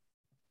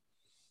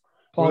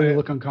 Paul, you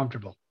look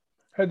uncomfortable.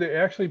 Had they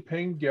actually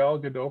pinged Gal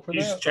Gadot for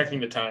that? He's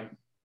checking the time.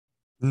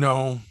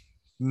 No.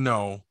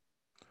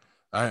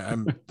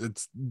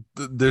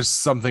 There's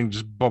something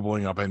just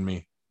bubbling up in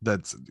me.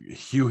 That's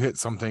Hugh hit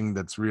something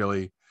that's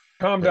really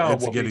calm down.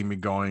 It's getting me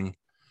going.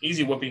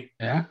 Easy, Whoopi.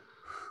 Yeah.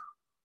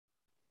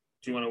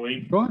 Do you want to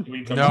wait? Go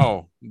on.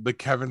 No, the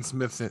Kevin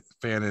Smith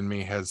fan in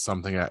me has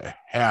something that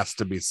has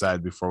to be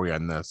said before we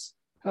end this.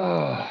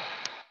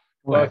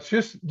 Let's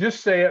just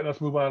say it. And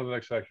let's move on to the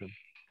next section.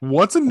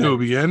 What's a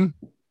Nubian?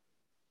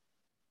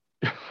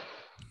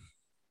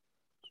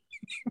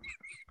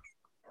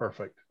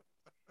 Perfect.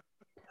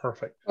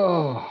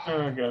 Oh,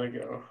 I gotta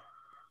go.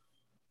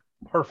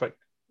 Perfect.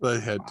 I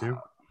had to.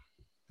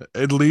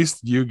 At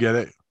least you get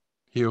it,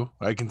 Hugh.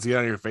 I can see it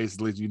on your face.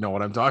 At least you know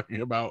what I'm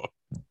talking about.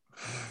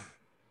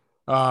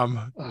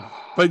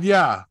 But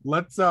yeah,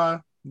 let's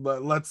wrap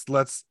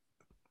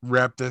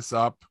this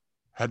up.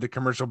 Head to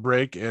commercial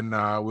break, and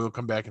we'll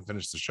come back and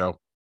finish the show.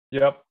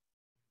 Yep.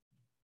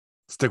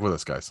 Stick with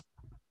us, guys.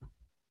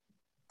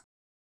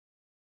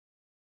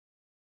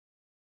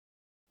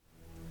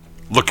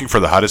 Looking for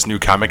the hottest new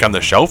comic on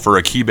the shelf or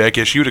a key back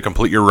issue to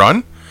complete your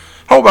run?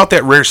 How about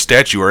that rare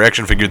statue or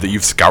action figure that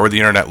you've scoured the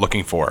internet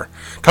looking for?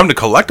 Come to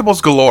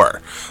Collectibles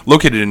Galore.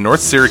 Located in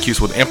North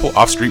Syracuse with ample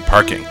off-street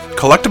parking,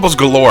 Collectibles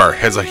Galore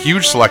has a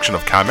huge selection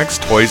of comics,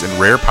 toys, and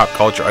rare pop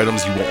culture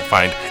items you won't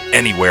find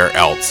anywhere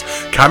else.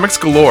 Comics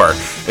Galore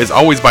is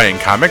always buying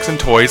comics and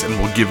toys and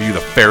will give you the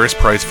fairest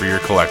price for your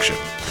collection.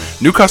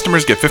 New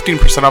customers get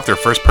 15% off their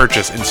first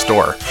purchase in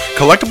store.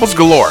 Collectibles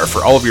Galore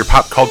for all of your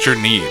pop culture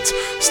needs.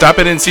 Stop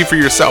in and see for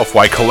yourself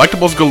why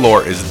Collectibles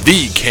Galore is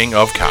the king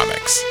of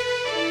comics.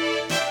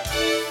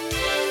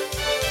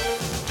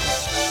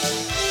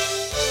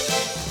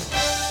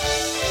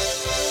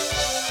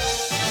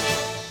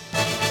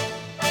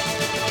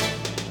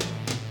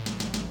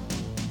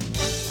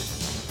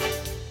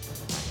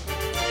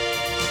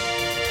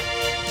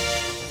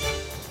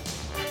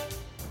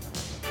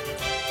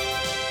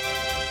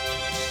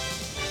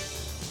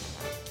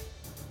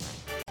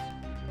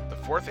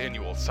 Fourth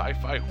annual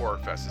Sci-Fi Horror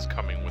Fest is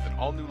coming with an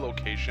all-new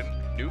location,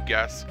 new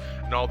guests,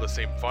 and all the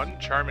same fun,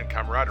 charm, and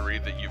camaraderie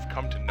that you've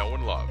come to know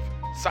and love.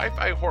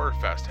 Sci-Fi Horror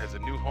Fest has a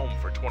new home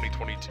for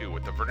 2022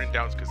 at the Vernon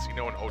Downs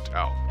Casino and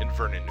Hotel in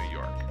Vernon, New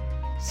York.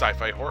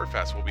 Sci-Fi Horror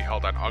Fest will be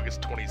held on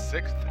August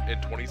 26th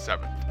and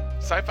 27th.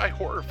 Sci-Fi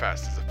Horror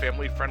Fest is a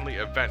family-friendly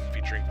event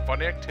featuring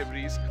fun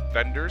activities,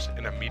 vendors,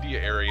 and a media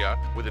area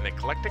with an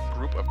eclectic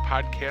group of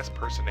podcast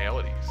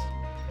personalities.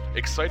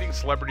 Exciting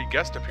celebrity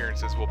guest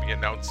appearances will be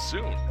announced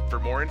soon. For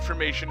more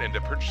information and to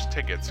purchase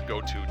tickets,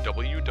 go to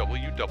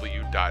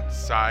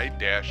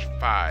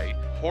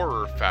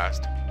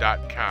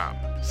www.sci-fi-horrorfest.com.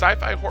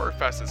 Sci-Fi Horror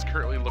Fest is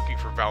currently looking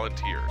for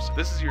volunteers.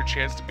 This is your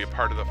chance to be a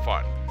part of the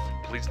fun.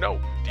 Please note,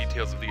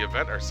 details of the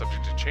event are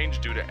subject to change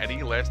due to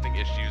any lasting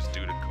issues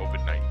due to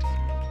COVID-19.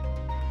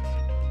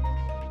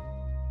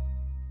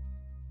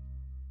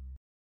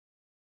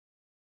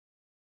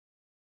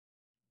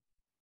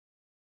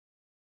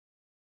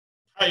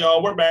 Hi,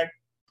 y'all. We're back.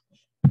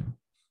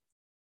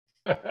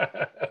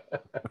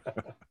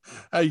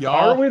 Hey,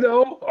 y'all. Are we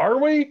though? Are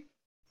we?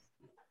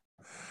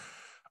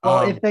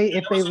 well, if they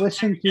that was an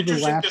listen to the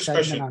interesting last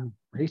discussion. segment on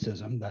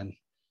racism, then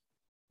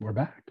we're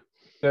back.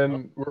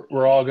 Then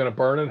we're all going to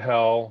burn in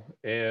hell,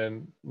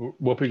 and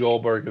Whoopi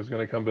Goldberg is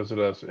going to come visit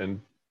us and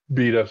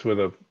beat us with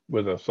a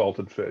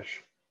salted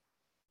fish.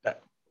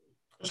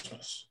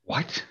 Christmas.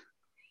 What?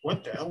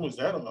 What the hell was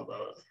that all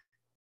about?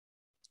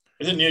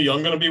 Isn't Neil Young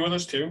going to be with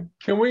us too?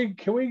 Can we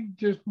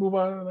just move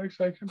on to the next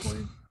section,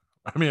 please?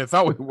 I mean, I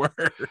thought we were.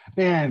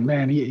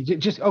 Man,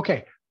 just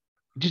okay.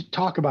 Just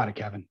talk about it,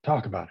 Kevin.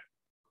 Talk about it.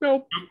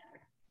 Nope.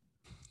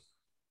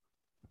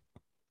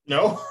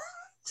 No.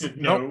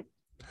 No. Nope.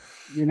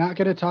 You're not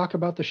going to talk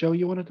about the show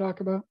you want to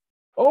talk about?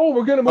 Oh,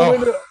 we're going to move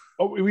into.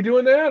 Oh, are we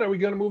doing that? Are we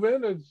going to move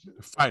in?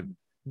 Fine.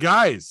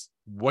 Guys,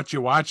 what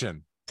you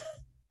watching?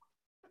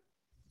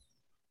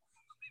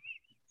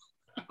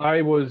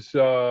 I was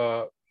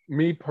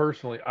me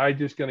personally. I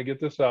just going to get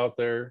this out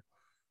there.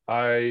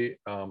 I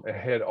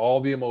had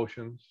all the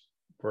emotions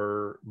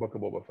for Book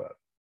of Boba Fett.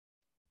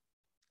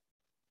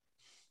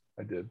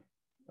 I did.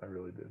 I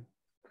really did.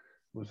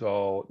 It was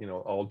all,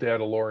 all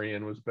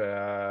Dadalorian was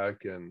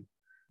back, and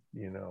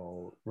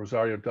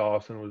Rosario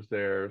Dawson was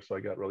there, so I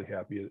got really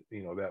happy at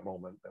that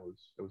moment. It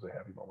was a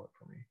happy moment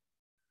for me.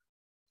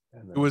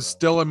 And then, It was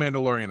still a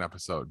Mandalorian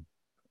episode.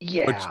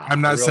 Yeah. Which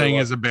I'm not really saying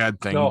was. is a bad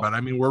thing, No. but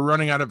I mean, we're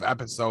running out of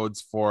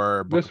episodes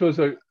for this is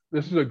a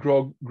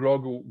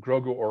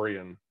Grogu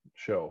Orion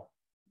show.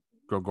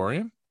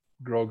 Gregorian?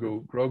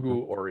 Grogu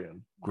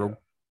Orion. Grog.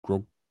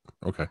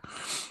 Okay.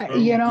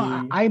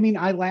 I mean,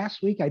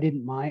 last week I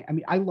didn't mind. I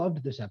mean, I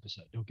loved this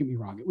episode. Don't get me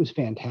wrong; it was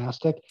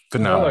fantastic. I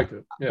Phenomenal. liked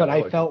it. Yeah, but I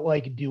liked felt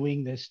like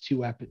doing this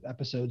two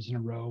episodes in a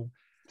row.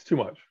 it's too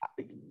much.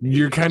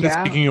 You're kind of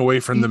Yeah. speaking away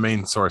from the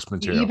main source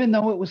material. Even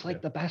though it was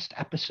like the best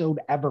episode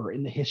ever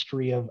in the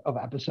history of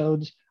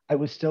episodes, I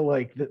was still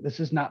like, this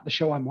is not the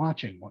show I'm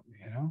watching.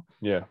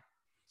 Yeah.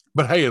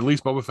 But hey, at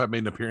least Boba Fett made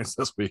an appearance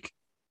this week.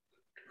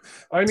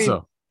 I mean,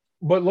 So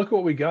but look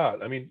what we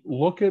got. I mean,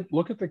 look at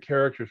the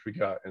characters we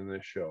got in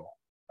this show.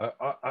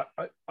 I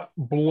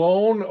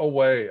blown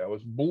away. I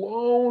was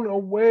blown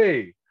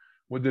away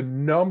with the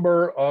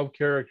number of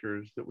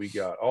characters that we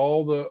got.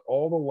 All the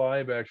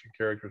live action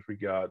characters we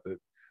got that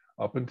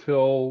up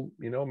until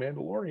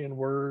Mandalorian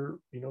were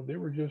they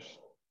were just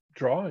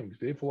drawings,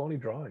 Dave Filoni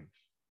drawings.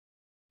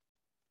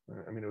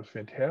 I mean, it was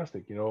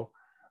fantastic.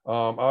 Cobb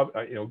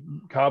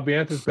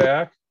Vanth is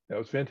back. That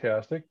was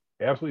fantastic.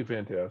 Absolutely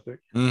fantastic.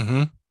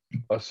 mm-hmm.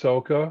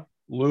 Ahsoka,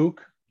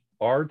 Luke,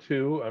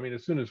 R2. I mean,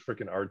 as soon as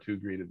freaking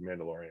R2 greeted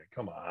Mandalorian,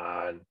 come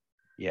on.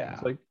 Yeah.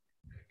 It's like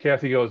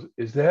Kathy goes,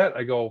 "Is that?"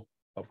 I go,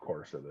 "Of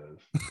course it is."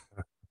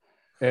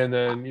 And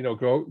then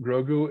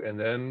Grogu, and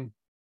then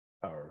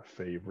our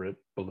favorite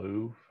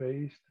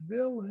blue-faced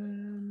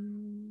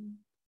villain.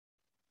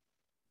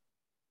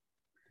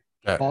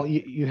 Paul,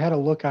 you had a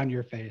look on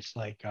your face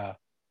like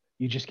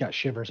you just got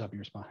shivers up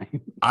your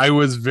spine. I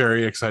was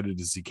very excited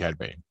to see Cad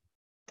Bane.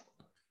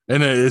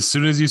 And as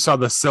soon as you saw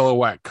the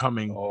silhouette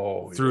coming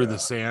through the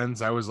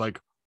sands, I was like,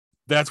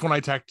 that's when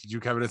I texted you,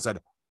 Kevin, and said,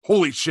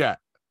 holy shit.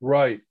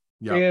 Right.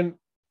 Yeah.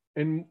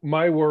 And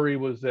my worry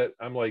was that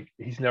I'm like,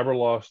 he's never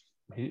lost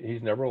a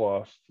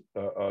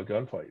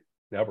gunfight.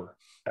 Never,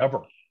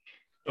 ever.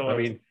 So, I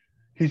mean,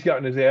 he's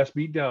gotten his ass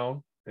beat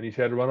down and he's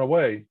had to run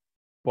away,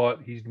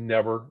 but he's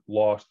never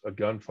lost a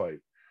gunfight.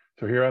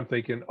 So here I'm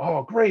thinking,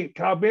 oh, great,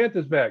 Cobb Vanth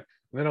is back.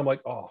 And then I'm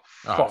like, oh,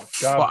 fuck.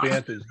 Cobb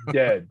Vanth is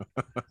dead.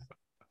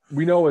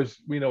 we know his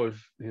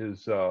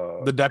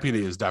the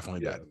deputy is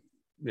definitely dead.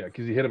 Yeah,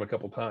 because he hit him a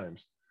couple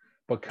times.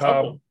 But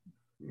Cobb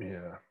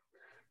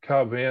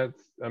Vanth,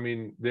 I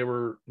mean, they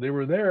were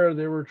there,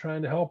 they were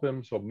trying to help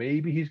him. So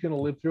maybe he's gonna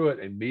live through it,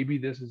 and maybe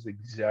this is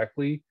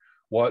exactly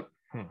what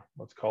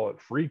let's call it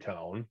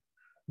Freetown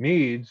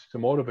needs to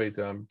motivate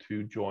them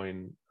to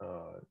join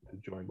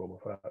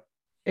Boba Fett.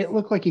 It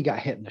looked like he got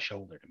hit in the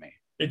shoulder to me.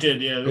 It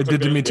did, yeah. It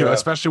did to me too,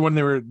 especially when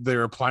they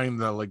were applying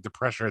the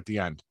pressure at the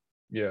end.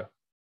 Yeah.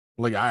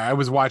 Like I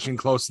was watching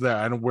close to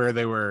that and where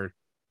they were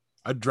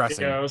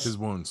addressing his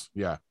wounds.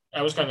 Yeah.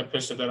 I was kind of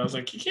pissed at that. I was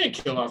like, you can't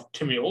kill off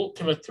Timothy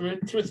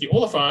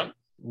Oliphant.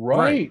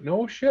 Right.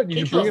 No shit.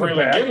 You bring him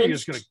back and you're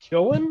just going to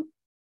kill him?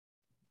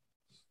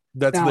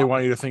 That's what they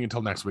want you to think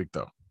until next week,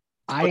 though.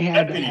 He's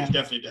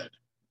definitely dead.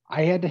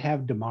 I had to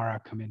have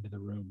Damara come into the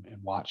room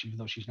and watch, even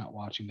though she's not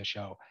watching the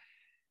show.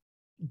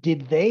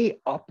 Did they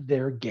up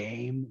their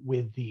game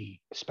with the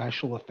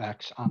special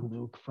effects on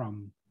Luke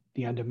from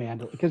the end of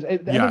Mandalorian? Because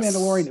at the end of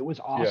Mandalorian, it was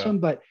awesome,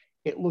 but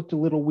it looked a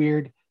little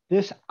weird.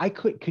 This,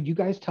 could you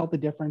guys tell the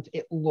difference?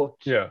 It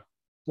looked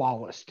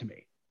flawless to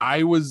me.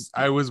 I was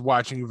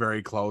watching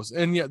very close,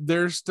 and yet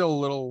there's still a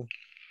little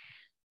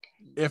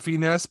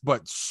iffiness,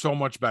 but so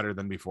much better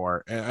than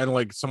before, and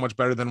like so much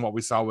better than what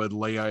we saw with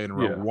Leia in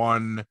Rogue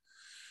One,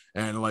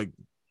 and like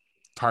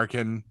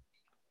Tarkin,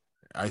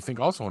 I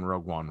think also in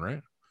Rogue One,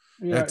 right?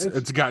 Yeah,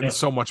 it's gotten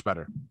so much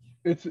better.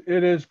 It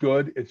is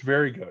good. It's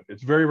very good.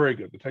 It's very, very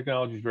good. The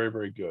technology is very,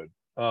 very good.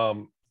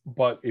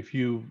 But if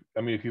you've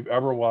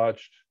ever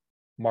watched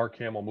Mark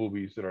Hamill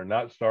movies that are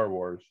not Star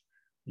Wars,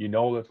 you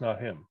know that's not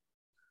him.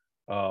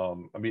 I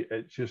mean,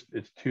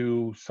 it's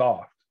too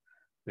soft.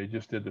 They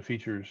just did the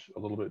features a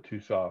little bit too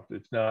soft.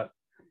 It's not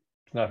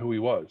who he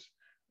was.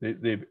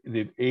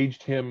 They've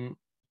aged him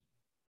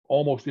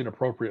almost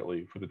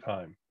inappropriately for the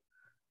time.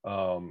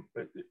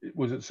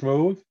 Was it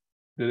smooth?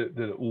 Did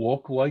it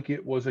look like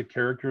it was a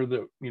character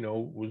that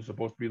was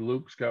supposed to be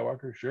Luke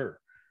Skywalker? Sure,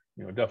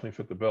 definitely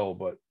fit the bill.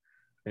 But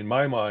in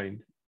my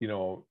mind,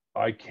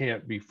 I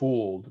can't be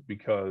fooled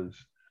because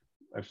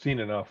I've seen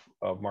enough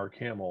of Mark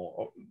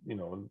Hamill, in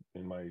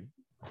my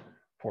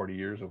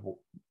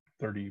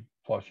 30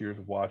 plus years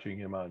of watching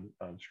him on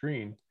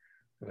screen,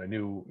 that I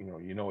knew,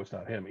 it's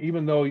not him,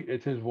 even though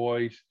it's his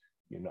voice.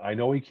 I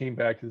know he came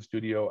back to the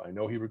studio. I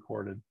know he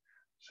recorded.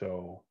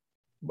 So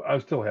I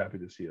was still happy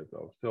to see it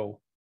though.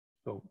 Still,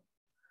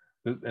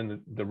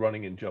 and the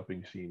running and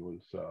jumping scene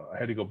was, I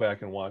had to go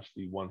back and watch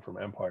the one from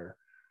Empire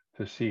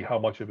to see how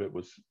much of it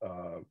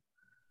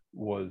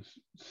was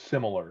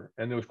similar.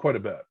 And there was quite a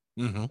bit.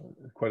 Mm-hmm.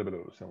 Quite a bit of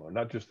it was similar.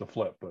 Not just the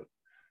flip, but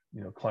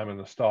climbing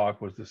the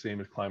stalk was the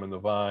same as climbing the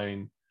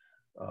vine.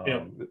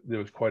 There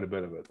was quite a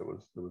bit of it that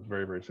was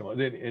very, very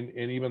similar.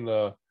 And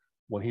even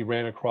when he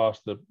ran across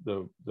the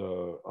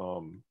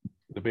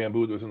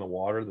bamboo that was in the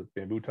water, the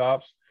bamboo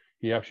tops,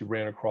 he actually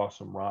ran across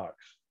some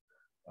rocks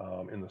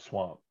in the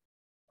swamp.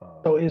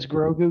 So is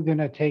Grogu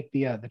gonna take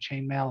the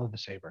chainmail or the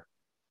saber?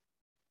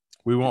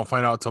 We won't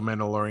find out till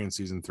Mandalorian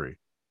season 3.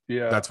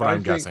 Yeah, that's what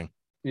I'm guessing.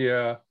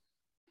 Yeah,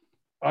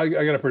 I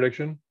got a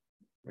prediction.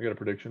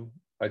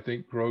 I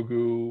think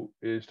Grogu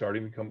is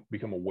starting to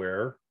become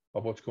aware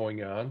of what's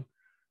going on,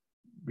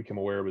 become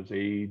aware of his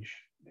age,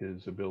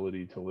 his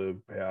ability to live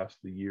past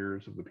the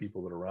years of the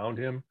people that are around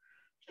him,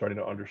 starting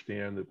to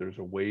understand that there's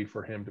a way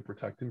for him to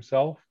protect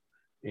himself,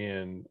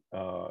 and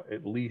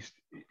at least,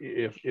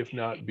 if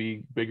not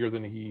be bigger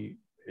than he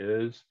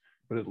is,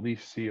 but at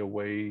least see a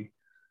way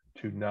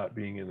to not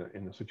being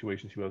in the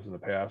situations he was in the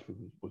past,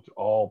 with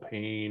all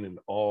pain and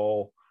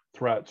all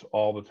threats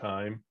all the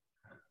time.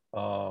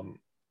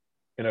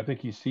 And I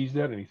think he sees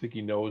that, and I think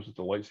he knows that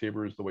the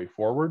lightsaber is the way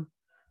forward.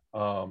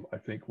 I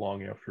think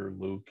long after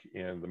Luke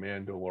and the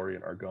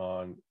Mandalorian are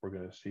gone, we're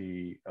going to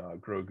see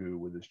Grogu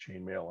with his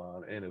chainmail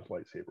on and his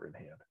lightsaber in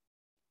hand.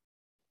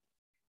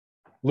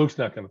 Luke's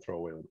not going to throw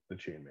away the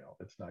chainmail.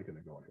 It's not going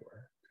to go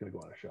anywhere. It's going to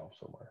go on a shelf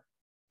somewhere.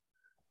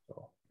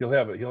 So he'll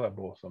have it. He'll have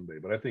both someday,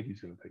 but I think he's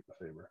going to take the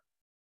saber.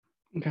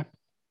 Okay,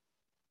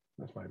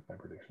 that's my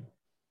prediction.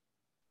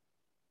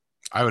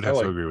 I would have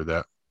to agree with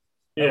that.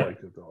 I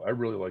liked it though. I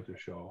really liked the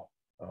show.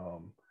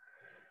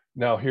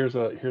 Now here's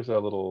a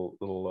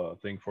little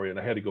thing for you, and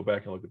I had to go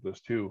back and look at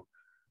this too.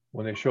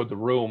 When they showed the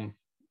room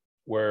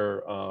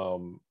where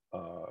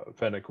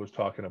Fennec was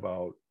talking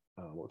about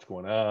what's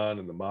going on,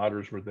 and the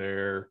Modders were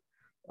there.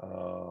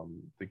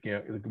 The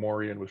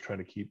Gamorrean was trying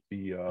to keep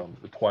the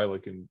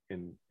Twi'lek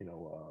in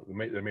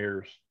the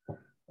mayor's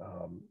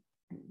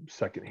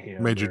second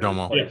hand. Major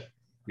Domo.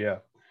 Yeah.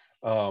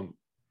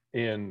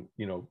 And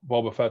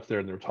Boba Fett's there,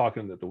 and they're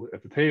talking at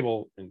the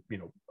table, and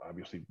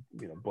obviously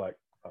Black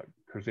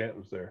Krrsantan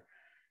was there.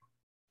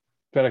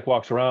 Fennec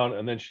walks around,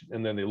 and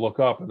then they look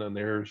up, and then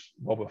there's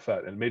Boba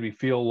Fett, and it made me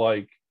feel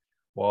like,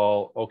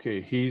 well,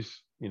 okay,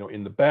 he's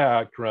in the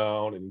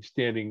background and he's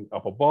standing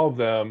up above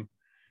them.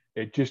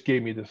 It just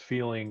gave me this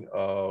feeling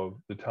of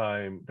the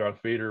time Darth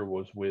Vader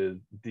was with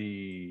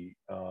the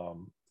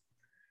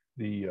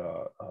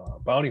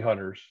bounty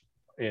hunters,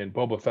 and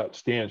Boba Fett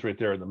stands right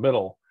there in the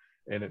middle,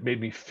 and it made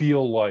me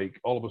feel like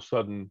all of a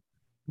sudden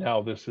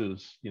now this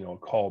is a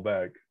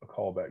callback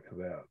to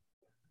that.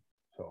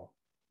 So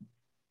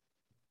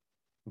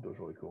it was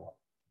really cool.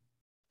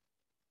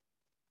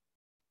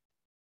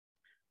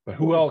 But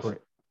who else? Great.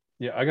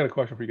 Yeah, I got a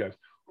question for you guys.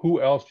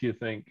 Who else do you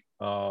think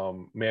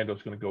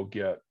Mando's going to go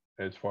get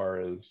as far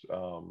as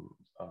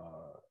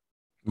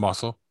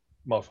muscle,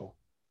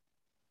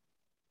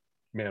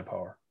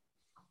 manpower?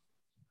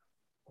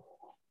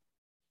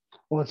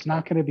 Well, it's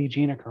not going to be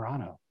Gina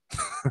Carano.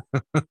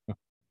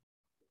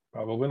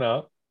 Probably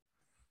not.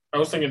 I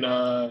was thinking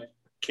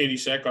Katie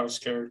Sackhoff's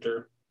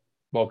character,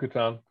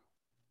 Bo-Katan,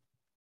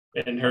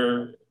 and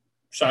her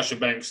Sasha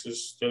Banks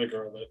is the other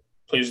girl that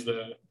plays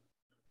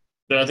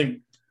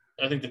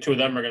I think the two of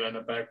them are going to end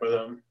up back with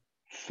him.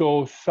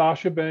 So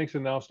Sasha Banks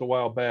announced a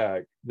while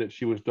back that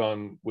she was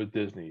done with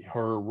Disney.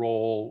 Her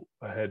role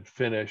had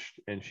finished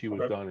and she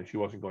was done and she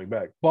wasn't going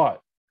back. But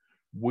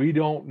we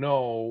don't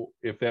know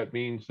if that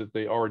means that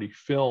they already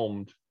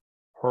filmed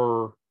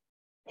her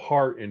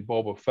part in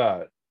Boba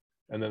Fett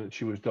and then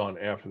she was done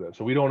after that.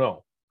 So we don't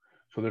know.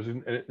 So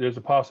there's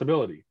a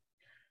possibility.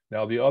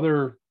 Now the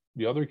other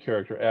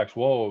character, Axe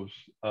Woves,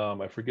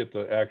 I forget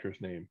the actor's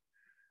name.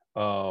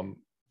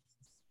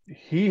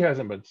 He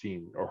hasn't been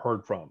seen or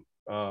heard from.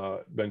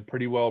 Been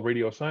pretty well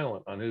radio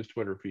silent on his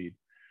Twitter feed,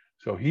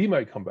 so he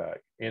might come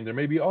back, and there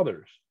may be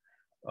others.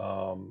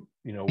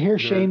 Here,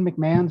 Shane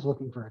McMahon's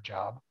looking for a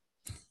job.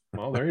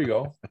 Well, there you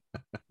go.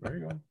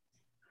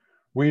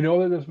 We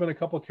know that there's been a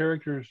couple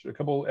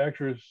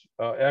actors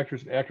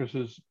and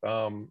actresses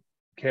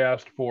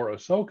cast for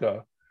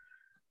Ahsoka.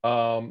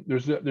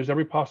 There's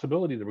every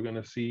possibility that we're going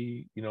to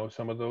see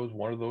some of those,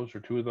 one of those or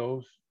two of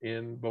those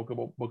in Book of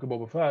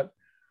Boba Fett.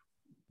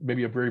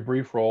 Maybe a very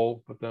brief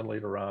role, but then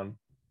later on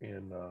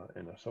in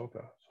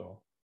Ahsoka. So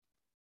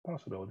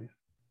possibilities.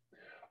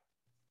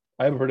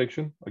 I have a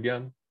prediction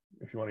again,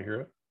 if you want to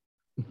hear it.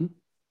 Mm-hmm.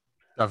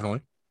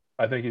 Definitely.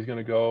 I think he's going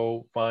to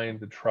go find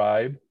the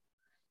tribe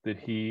that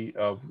he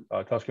of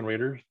Tusken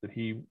Raiders that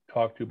he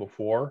talked to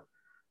before.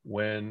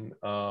 When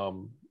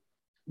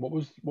what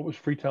was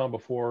Freetown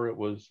before? It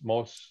was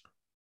Mos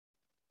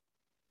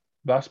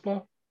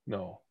Vespa?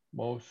 No,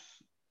 Mos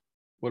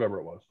whatever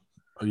it was.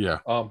 Yeah.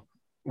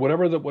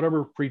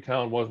 Whatever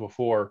Freetown was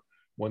before,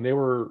 when they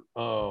were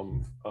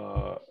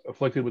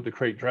afflicted with the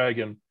Krayt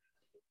Dragon,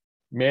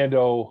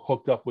 Mando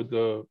hooked up with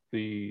the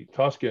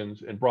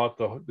Tuskens and brought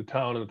the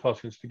town and the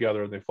Tuskens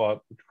together, and they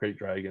fought with the Krayt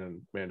Dragon,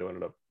 and Mando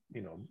ended up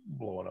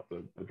blowing up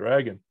the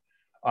dragon.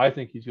 I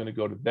think he's going to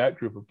go to that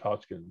group of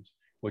Tuskens,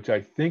 which I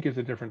think is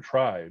a different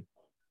tribe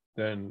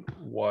than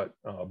what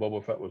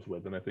Boba Fett was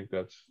with, and I think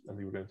we're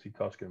going to see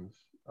Tuskens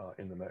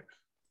in the mix.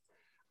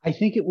 I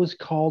think it was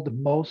called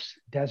Mos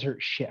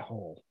Desert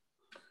Shithole.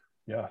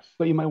 Yes.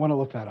 But you might want to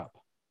look that up.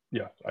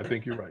 Yeah, I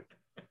think you're right.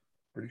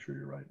 Pretty sure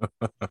you're right.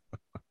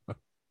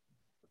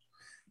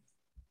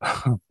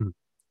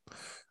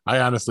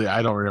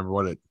 I don't remember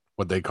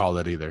what they called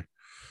it either.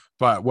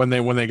 But when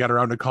they got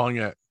around to calling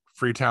it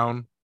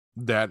Freetown,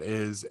 that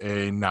is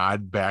a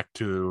nod back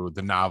to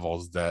the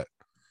novels that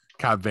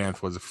Cobb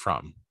Vanth was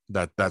from.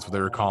 That's what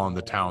they were calling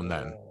the town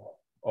then.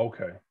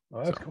 Okay.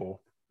 Well, that's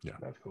cool. Yeah.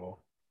 That's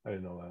cool. I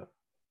didn't know that.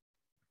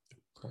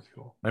 That's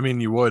cool. I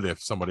mean, you would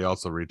if somebody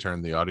else will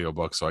return the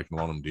audiobook so I can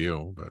loan them to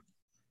you, but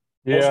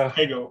yeah.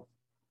 Pago.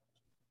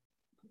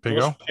 What'd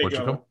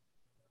you call?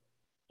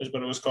 Is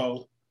what it was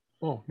called.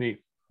 Oh,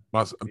 neat.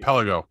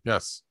 Pelago,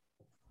 yes.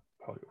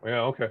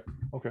 Yeah, okay.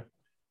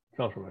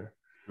 Sounds familiar.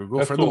 Google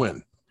that's for cool. The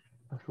win.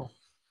 That's cool.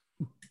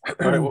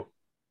 All right,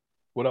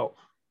 what else?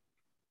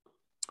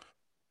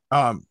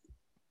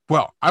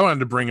 Well, I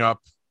wanted to bring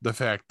up the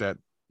fact that,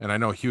 and I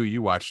know Hugh,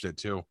 you watched it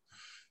too.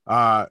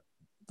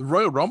 The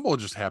Royal Rumble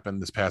just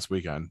happened this past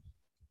weekend.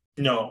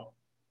 No.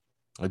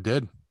 I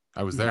did.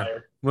 I was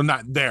there. Well,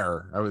 not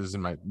there. I was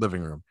in my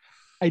living room.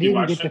 I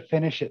didn't get to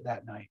finish it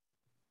that night.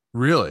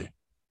 Really?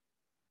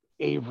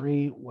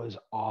 Avery was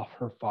off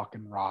her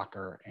fucking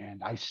rocker,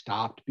 and I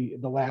stopped the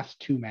last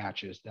two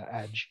matches, the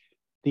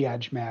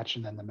Edge match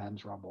and then the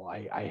Men's Rumble.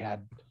 I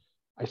had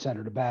I sent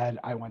her to bed.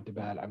 I went to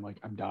bed. I'm like,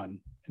 I'm done.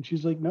 And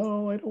she's like,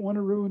 no, I don't want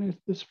to ruin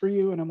this for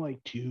you. And I'm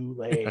like, too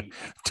late.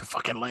 Too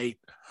fucking late.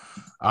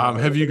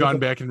 Have you gone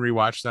back and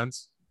rewatched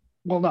since?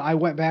 Well, no, I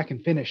went back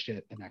and finished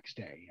it the next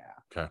day.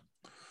 Yeah.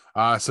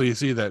 Okay. So you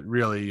see that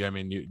really, I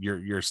mean,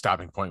 your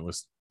stopping point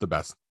was the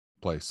best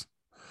place.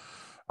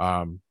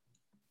 Well,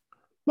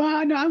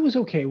 no, I was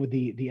okay with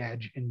the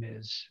Edge and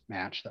Miz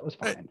match. That was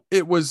fine.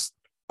 It was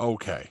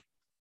okay.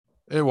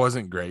 It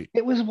wasn't great.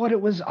 It was what it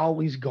was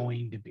always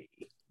going to be.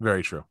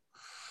 Very true.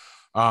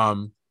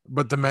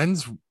 But the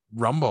men's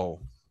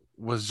Rumble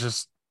was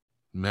just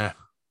meh.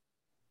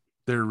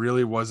 There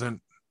really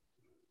wasn't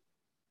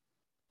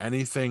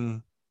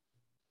anything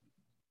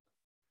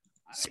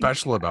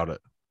special about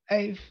it.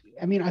 I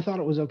mean, I thought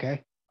it was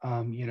okay.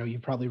 You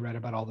probably read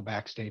about all the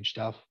backstage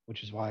stuff,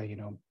 which is why,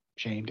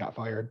 Shane got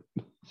fired.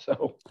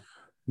 So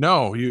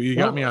no, you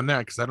got me on that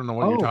because I don't know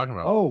what you're talking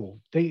about. Oh,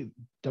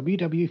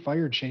 WWE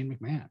fired Shane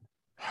McMahon.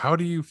 How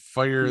do you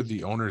fire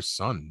the owner's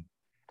son?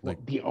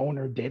 Like the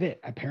owner did it.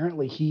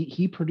 Apparently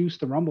he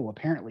produced the Rumble.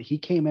 Apparently he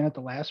came in at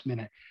the last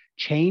minute,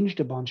 changed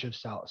a bunch of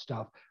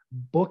stuff,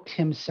 booked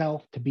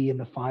himself to be in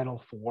the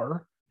final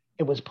four.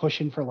 It was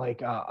pushing for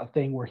like a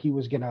thing where he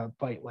was going to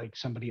fight like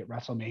somebody at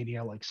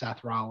WrestleMania, like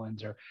Seth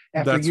Rollins, or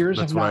after years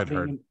of not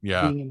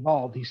being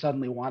involved, he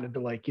suddenly wanted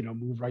to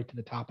move right to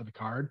the top of the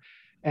card,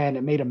 and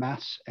it made a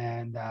mess.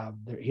 And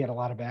he had a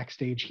lot of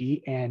backstage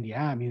heat. And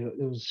yeah, I mean, it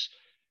was,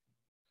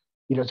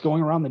 it's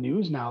going around the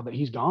news now that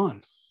he's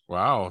gone.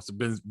 Wow. So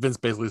Vince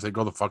basically said,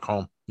 go the fuck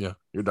home. Yeah,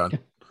 you're done.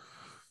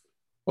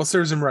 Well,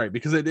 serves him right,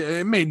 because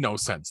it made no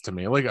sense to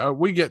me. Like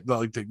we get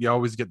you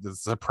always get the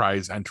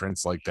surprise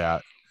entrance like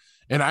that.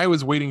 And I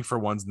was waiting for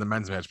ones in the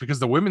men's match because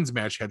the women's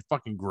match had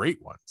fucking great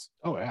ones.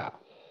 Oh yeah.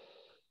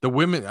 The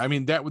women, I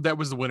mean, that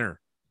was the winner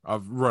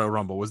of Royal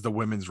Rumble, was the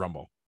women's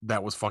Rumble.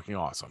 That was fucking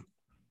awesome.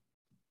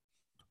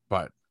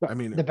 But I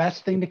mean, the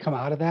best thing to come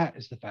out of that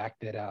is the fact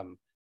that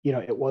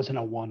it wasn't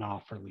a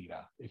one-off for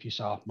Lita. If you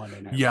saw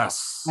Monday Night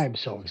yes, Raw, I'm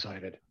so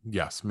excited.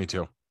 Yes, me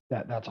too.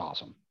 That's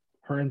awesome.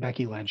 Her and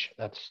Becky Lynch.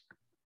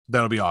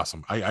 That'll be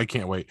awesome. I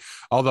can't wait.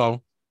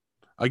 Although,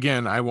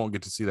 again, I won't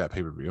get to see that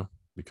pay-per-view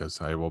because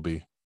I will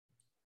be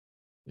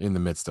in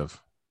the midst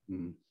of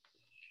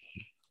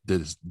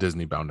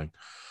Disney bounding.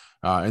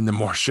 And the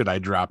more shit I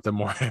drop, the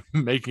more I'm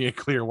making it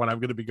clear when I'm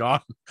going to be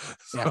gone.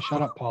 So, yeah,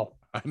 shut up, Paul.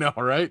 I know,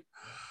 right?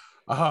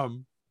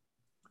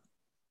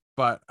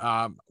 But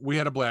we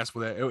had a blast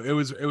with it. It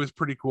was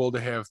pretty cool to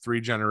have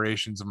 3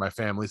 generations of my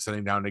family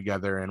sitting down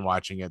together and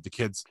watching it. The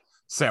kids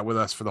sat with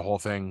us for the whole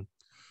thing.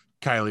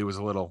 Kylie was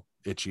a little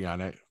itchy on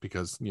it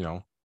because,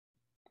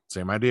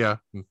 same idea.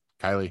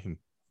 Kylie and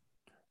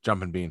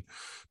Jumping Bean.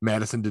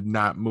 Madison did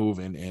not move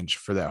an inch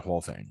for that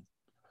whole thing.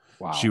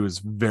 Wow. She was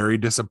very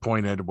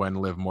disappointed when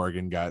Liv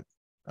Morgan got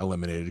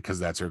eliminated because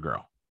that's her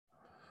girl.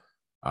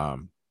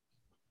 But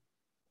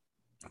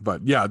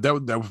yeah,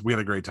 that we had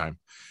a great time.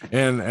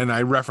 And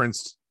I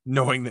referenced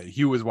knowing that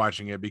Hugh was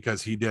watching it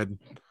because he did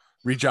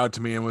reach out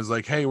to me and was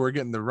like, hey, we're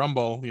getting the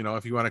Rumble,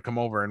 if you want to come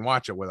over and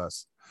watch it with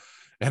us.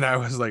 And I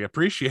was like,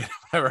 appreciate it.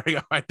 I already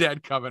got my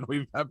dad coming.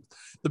 We've got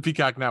the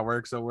Peacock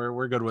Network, so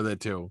we're good with it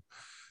too.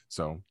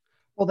 So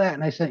well, that,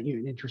 and I sent you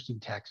an interesting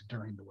text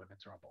during the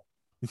Women's Rumble.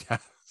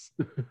 Yes.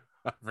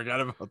 I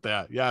forgot about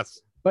that. Yes.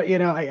 But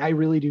I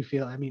really do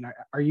feel, I mean,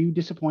 are you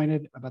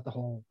disappointed about the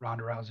whole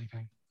Ronda Rousey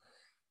thing?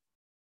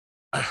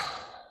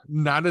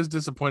 Not as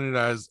disappointed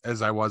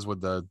as I was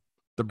with the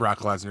Brock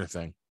Lesnar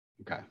thing.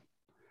 Okay.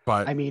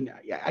 But I mean,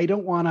 I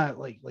don't want to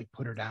like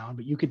put her down,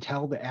 but you could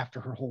tell that after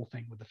her whole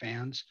thing with the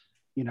fans,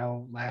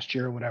 last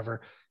year or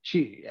whatever,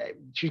 she's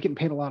getting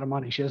paid a lot of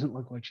money. She doesn't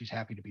look like she's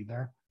happy to be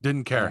there.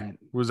 Didn't care. And,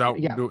 was out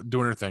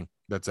doing her thing.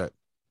 That's it.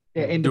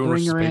 And to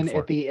bring her in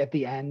at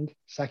the end,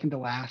 second to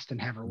last,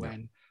 and have her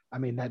win. I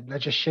mean, that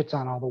just shits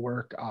on all the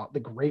work, the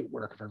great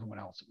work of everyone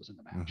else that was in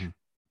the match.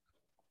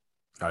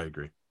 Mm-hmm. I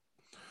agree.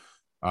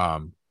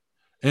 And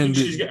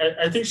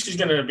I think she's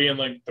going to be in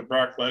like the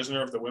Brock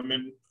Lesnar of the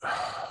women.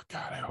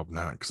 God, I hope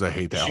not, because I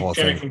hate that whole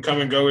thing. She can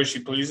come and go as she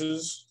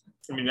pleases.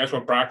 I mean, that's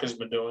what Brock has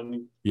been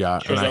doing. Yeah,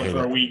 he shows up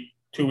for a week,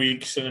 2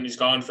 weeks, and then he's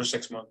gone for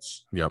 6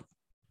 months. Yep.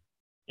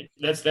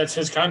 That's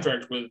his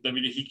contract with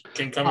WWE. He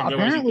can come and go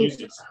as he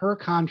pleases. Her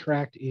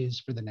contract is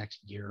for the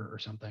next year or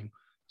something,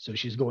 so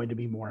she's going to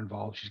be more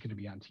involved. She's going to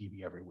be on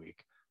TV every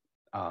week.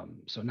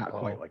 So not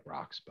quite like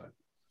Brock's, but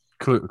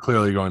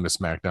clearly going to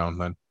SmackDown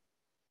then.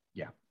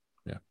 Yeah.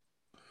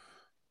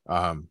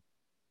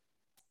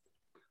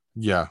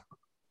 Yeah.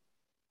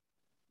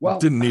 Well,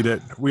 didn't need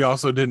it. We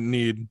also didn't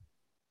need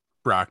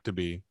Brock to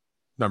be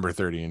number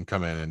 30 and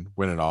come in and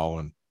win it all.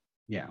 And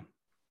yeah,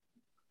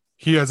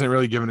 he hasn't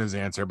really given his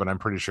answer, but I'm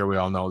pretty sure we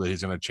all know that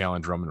he's going to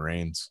challenge Roman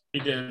Reigns. He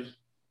did.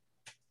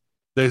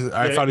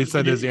 I thought he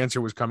said his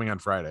answer was coming on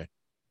Friday.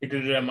 He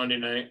did it on Monday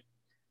night.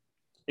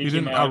 He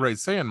didn't outright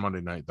say on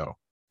Monday night though.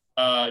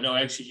 No,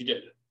 actually he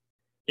did.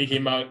 He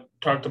came out,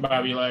 talked to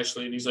Bobby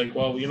Lashley, and he's like,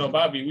 well,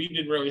 Bobby, we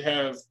didn't really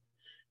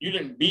you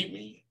didn't beat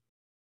me.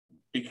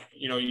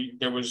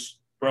 There was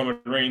Roman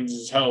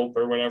Reigns' help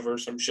or whatever,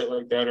 some shit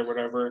like that or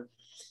whatever.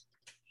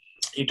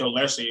 he told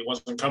Leslie he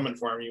wasn't coming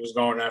for him. He was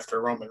going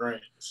after Roman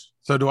Reigns.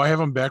 So do I have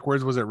them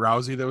backwards? Was it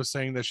Rousey that was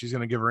saying that she's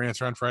going to give her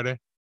answer on Friday?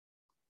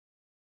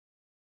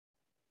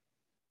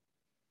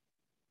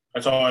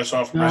 That's all I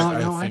saw from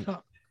I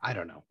I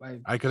don't know.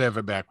 I could have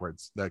it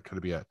backwards. That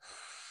could be it.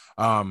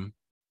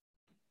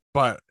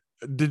 But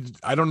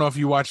I don't know if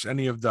you watched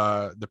any of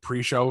the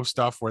pre-show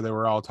stuff where they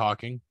were all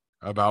talking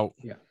about.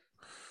 Yeah.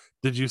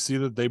 Did you see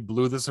that they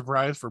blew the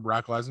surprise for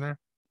Brock Lesnar?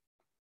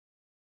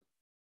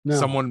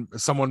 No.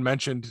 Someone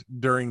mentioned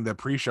during the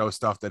pre-show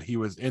stuff that he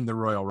was in the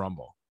Royal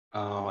Rumble.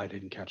 Oh, I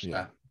didn't catch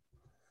that.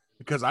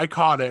 Because I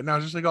caught it and I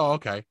was just like, oh,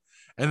 okay.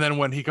 And then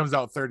when he comes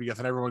out 30th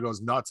and everyone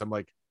goes nuts, I'm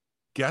like,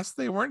 guess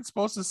they weren't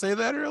supposed to say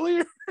that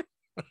earlier.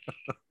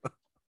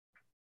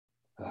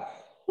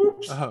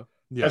 Oops. Yeah.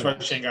 That's why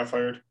Shane got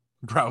fired.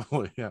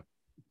 Probably, yeah.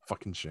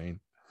 Fucking Shane.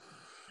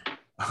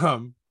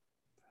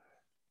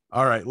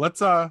 All right,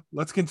 let's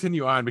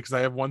continue on because I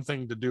have one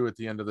thing to do at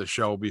the end of the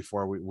show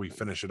before we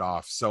finish it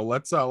off. So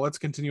let's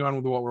continue on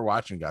with what we're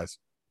watching, guys.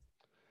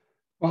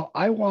 Well,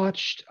 I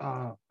watched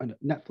a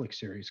Netflix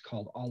series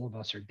called All of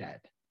Us Are Dead.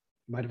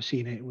 You might have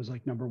seen it. It was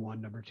like number 1,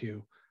 number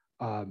 2.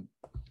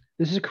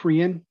 This is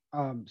Korean,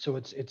 so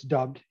it's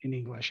dubbed in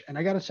English. And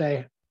I got to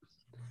say,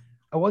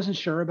 I wasn't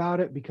sure about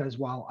it because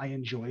while I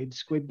enjoyed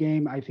Squid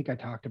Game, I think I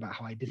talked about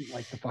how I didn't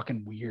like the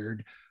fucking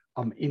weird,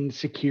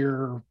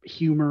 insecure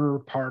humor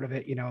part of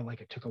it,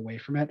 like it took away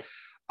from it.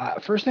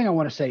 First thing I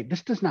want to say,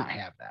 this does not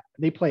have that.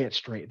 They play it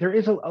straight. There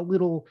is a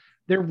little,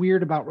 they're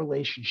weird about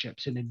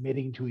relationships and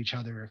admitting to each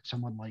other if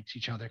someone likes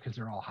each other because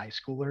they're all high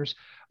schoolers.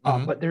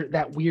 But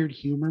that weird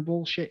humor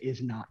bullshit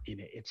is not in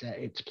it.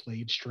 It's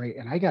played straight.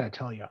 And I got to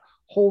tell you,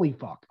 holy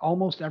fuck,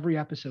 almost every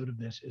episode of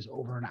this is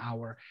over an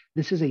hour.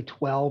 This is a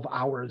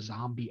 12-hour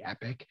zombie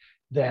epic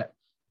that,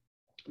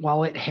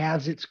 while it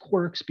has its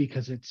quirks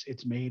because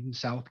it's made in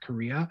South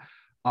Korea,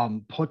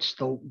 puts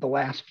the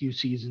last few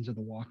seasons of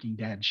the Walking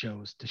Dead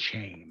shows to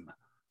shame.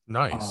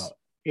 Nice.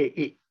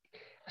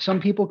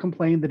 Some people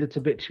complain that it's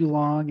a bit too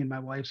long, and my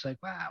wife's like,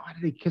 "Wow, why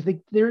did they?" Because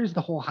there is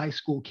the whole high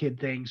school kid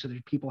thing, so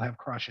that people have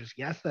crushes.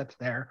 Yes, that's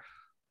there,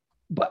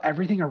 but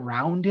everything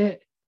around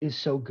it is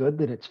so good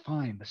that it's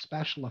fine. The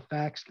special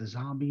effects, the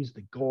zombies,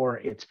 the gore,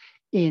 it's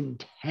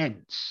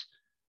intense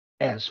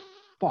as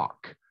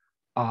fuck.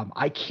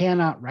 I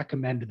cannot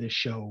recommend this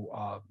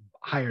show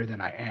higher than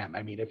I am.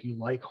 I mean, if you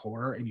like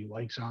horror and you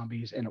like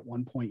zombies, and at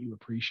one point you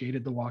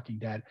appreciated The Walking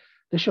Dead,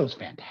 this show's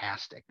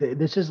fantastic.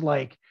 This is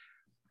like,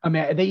 I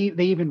mean,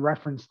 they even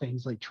reference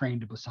things like Train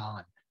to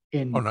Busan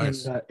in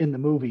the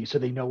movie, so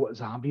they know what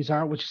zombies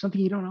are, which is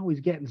something you don't always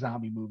get in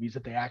zombie movies,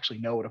 that they actually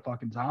know what a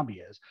fucking zombie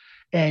is.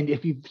 And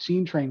if you've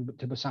seen Train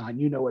to Busan,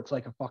 you know it's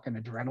like a fucking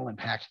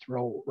adrenaline-packed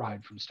thrill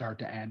ride from start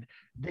to end.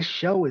 This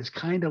show is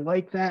kind of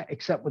like that,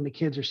 except when the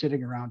kids are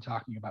sitting around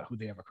talking about who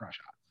they have a crush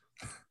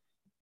on.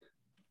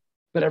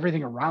 But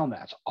everything around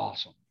that's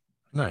awesome.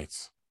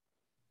 Nice.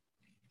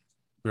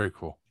 Very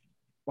cool.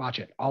 Watch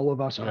it. All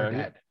of Us Are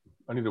Dead.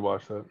 I need to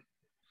watch that.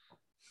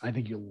 I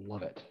think you'll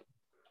love it.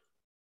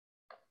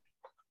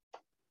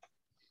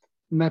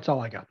 And that's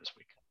all I got this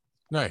week.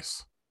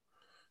 Nice.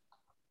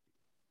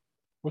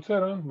 What's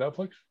that on?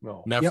 Netflix?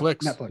 No.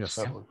 Netflix. Yep, Netflix. Yes.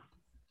 Netflix.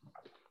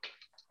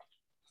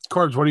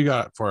 Corbs, what do you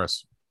got for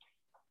us?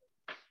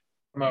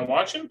 Am I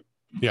watching?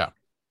 Yeah.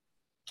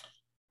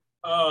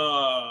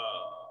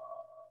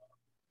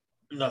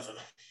 Nothing.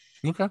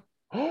 Okay.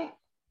 It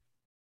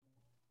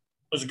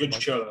was a good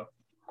show though.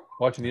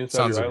 Watching the inside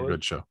Sounds of like your a good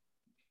eyelids? show.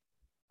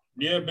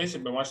 Yeah,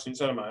 basically been watching the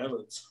inside of my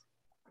eyelids.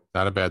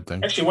 Not a bad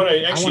thing. Actually, what I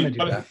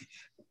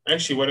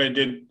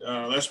did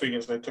last week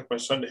is I took my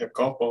son to hit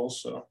golf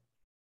balls. So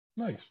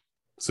Nice.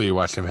 So you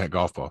watched him hit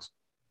golf balls.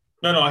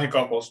 no, I hit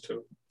golf balls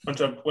too.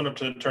 Went up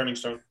to the turning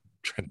stone.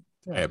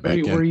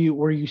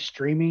 Were you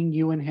streaming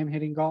you and him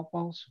hitting golf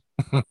balls?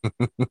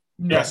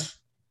 Yes.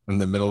 In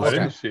the middle I of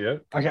didn't see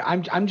it. Okay,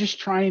 I'm just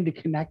trying to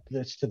connect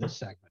this to this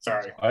segment.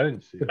 Sorry. I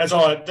didn't see it. That's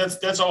all I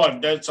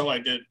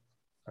did.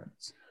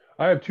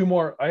 I have two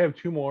more.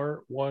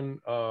 One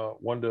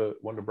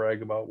to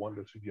brag about, one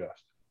to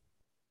suggest.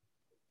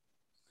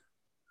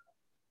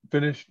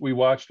 Finished. We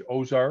watched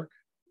Ozark,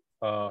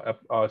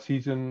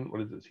 season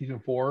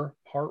 4,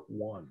 part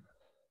 1.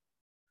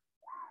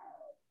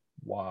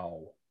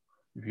 Wow.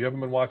 If you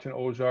haven't been watching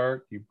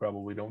Ozark, you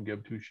probably don't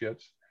give two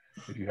shits.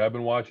 If you have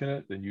been watching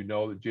it, then you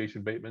know that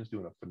Jason Bateman's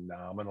doing a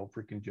phenomenal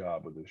freaking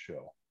job with this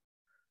show.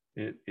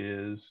 It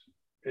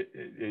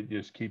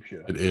just keeps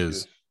you. It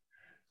is.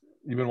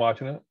 You've been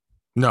watching it?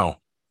 No,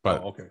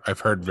 but okay. I've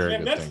heard very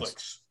good Netflix.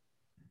 things.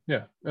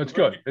 Yeah, it's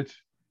good.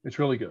 It's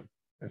really good.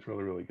 It's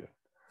really, really good.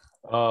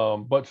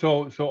 But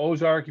so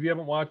Ozark, if you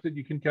haven't watched it,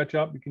 you can catch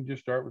up. You can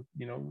just start with,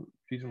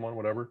 season 1,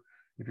 whatever,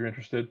 if you're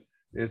interested.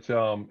 It's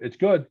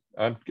good.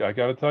 I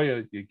gotta tell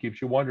you, it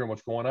keeps you wondering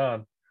what's going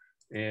on.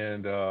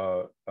 And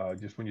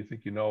just when you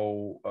think you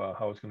know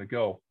how it's gonna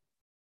go.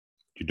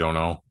 You don't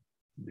know.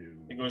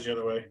 It goes the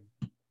other way.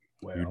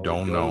 Well, You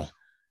don't know.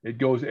 It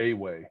goes a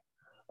way.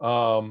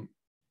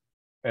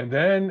 And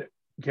then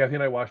Kathy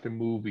and I watched a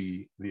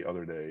movie the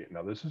other day.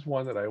 Now, this is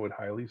one that I would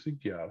highly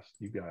suggest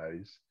you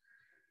guys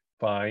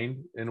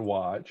find and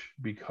watch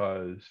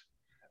because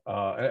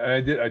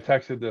I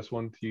texted this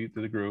one to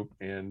the group,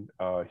 and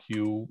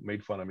Hugh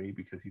made fun of me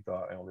because he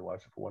thought I only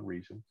watched it for one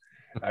reason.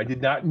 I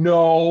did not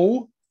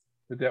know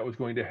that was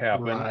going to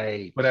happen,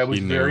 Right. but I was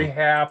He very knew.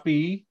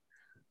 happy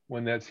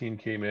when that scene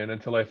came in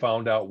until I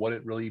found out what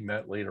it really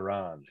meant later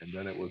on, and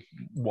then it was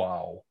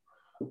wow.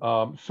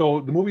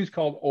 So the movie's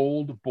called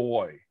Old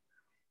Boy.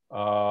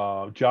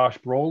 Josh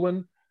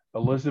Brolin,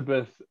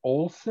 Elizabeth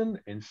Olsen,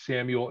 and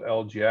Samuel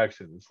L.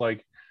 Jackson. It's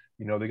like,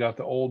 they got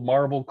the old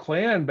Marvel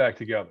clan back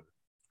together.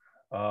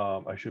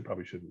 I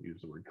probably shouldn't use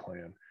the word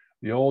clan.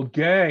 The old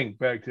gang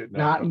back to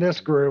Not in this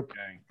group.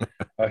 Gang.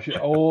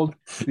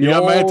 You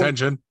got my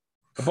attention.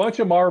 A bunch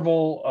of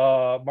Marvel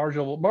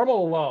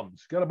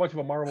alums got a bunch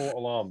of Marvel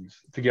alums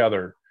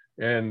together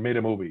and made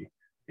a movie.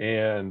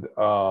 And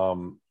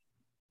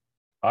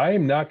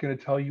I'm not going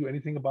to tell you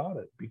anything about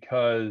it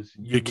because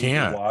You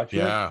can't watch it.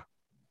 Yeah,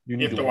 You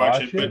need to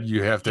watch it. but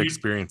you have to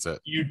experience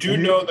it. You do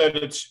know that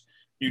it's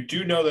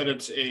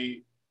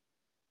a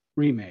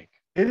Remake.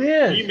 It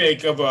is.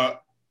 remake of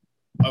a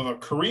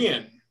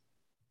Korean.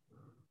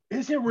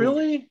 Is it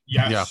really?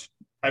 Yes. Yeah.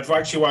 I've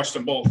actually watched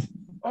them both.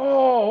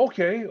 Oh,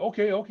 okay.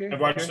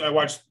 I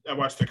watched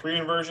the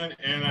Korean version,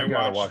 and I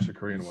gotta watch the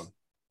Korean one.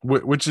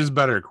 Which is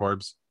better,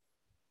 Corbs?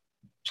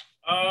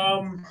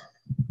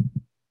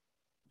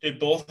 They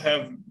both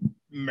have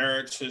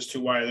merits as to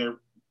why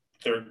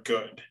they're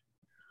good.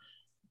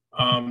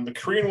 The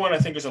Korean one I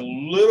think is a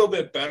little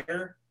bit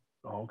better,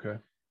 Oh, okay.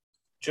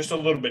 just a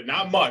little bit,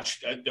 not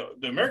much.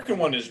 The American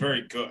one is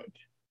very good.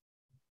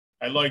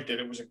 I liked it.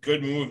 It was a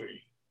good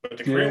movie, but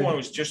the Korean one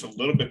was just a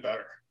little bit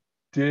better.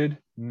 Did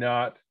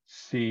not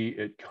see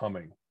it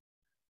coming.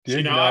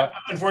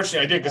 Unfortunately,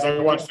 I did because I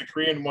watched the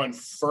Korean one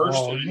first.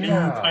 Oh, and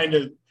yeah.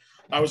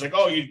 I was like,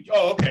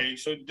 okay,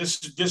 so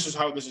this is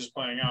how this is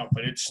playing out,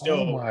 but it's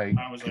still. Oh my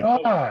I was like,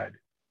 God.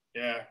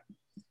 yeah,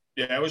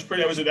 it was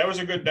pretty. That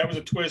was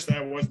a twist that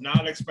I was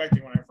not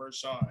expecting when I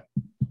first saw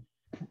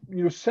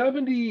it.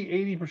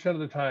 70, 80% of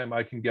the time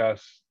I can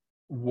guess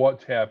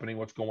what's happening,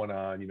 what's going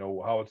on,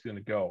 how it's going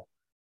to go.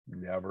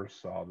 Never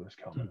saw this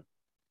coming.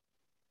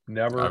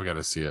 Never. I've got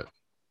to see it.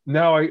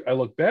 Now I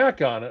look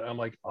back on it, I'm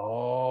like,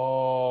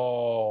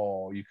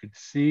 oh, you could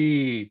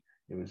see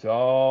it was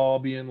all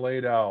being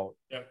laid out.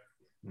 Yep.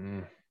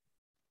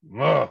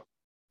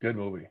 Good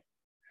movie.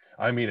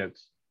 I mean,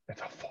 it's a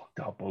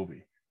fucked up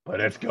movie, but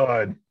it's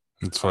good.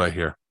 That's what I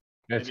hear.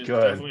 It's It is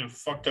good. definitely a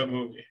fucked up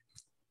movie.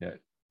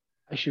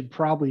 I should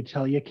probably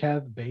tell you,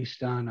 Kev,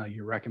 based on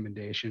your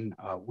recommendation,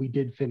 we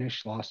did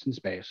finish Lost in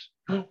Space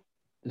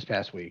this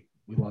past week.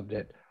 We loved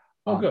it.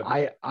 Oh, good.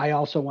 I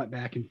also went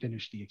back and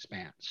finished The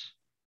Expanse,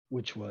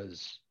 which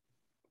was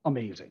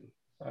amazing.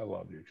 I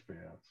love The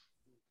Expanse.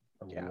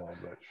 I love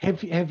that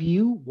show. Have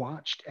you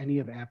watched any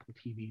of Apple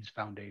TV's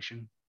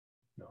Foundation?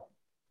 No.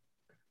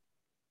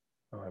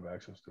 I don't have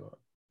access to it.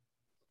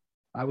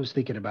 I was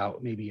thinking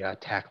about maybe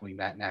tackling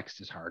that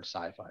next as hard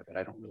sci-fi, but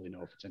I don't really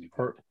know if it's any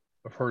good.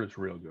 I've heard it's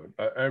real good.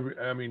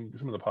 I mean,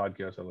 some of the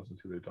podcasts I listen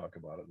to, they talk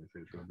about it and they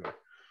say it's real good.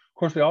 Of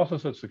course, they also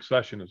said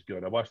Succession is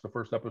good. I watched the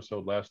first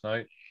episode last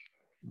night.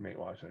 I ain't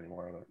watch any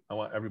more of it. I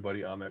want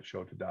everybody on that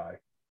show to die.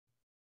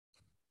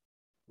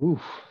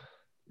 Oof.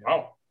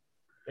 Wow,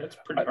 that's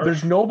pretty.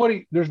 There's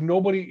nobody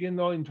in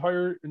the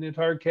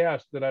entire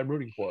cast that I'm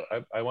rooting for.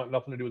 I want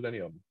nothing to do with any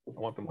of them. I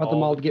want them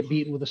all to get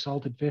beaten with a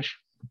salted fish.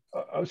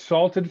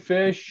 Salted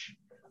fish.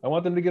 I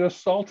want them to get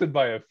assaulted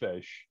by a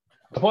fish.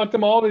 I want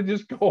them all to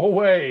just go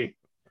away.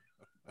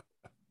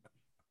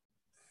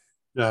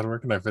 God, where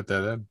can I fit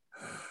that in?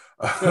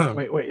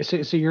 Wait.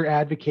 So you're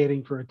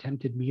advocating for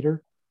attempted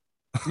meter?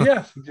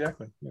 Yes,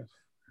 exactly. Yes.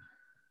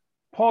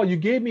 Paul, you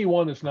gave me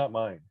one that's not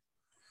mine.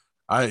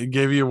 I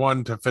gave you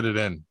one to fit it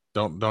in.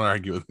 Don't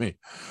argue with me.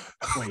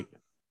 Wait,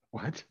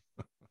 what?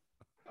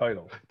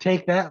 Title.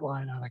 Take that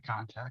line out of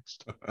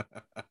context.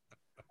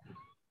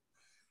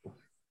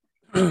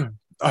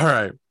 All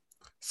right.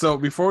 So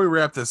before we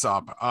wrap this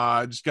up,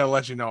 I just gotta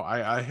let you know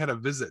I had a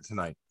visit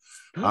tonight.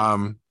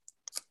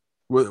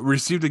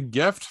 Received a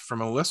gift from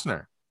a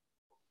listener.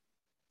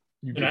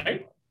 You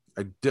Tonight?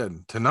 I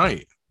did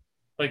tonight.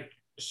 Like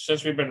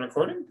since we've been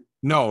recording?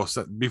 No,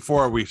 so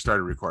before we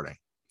started recording.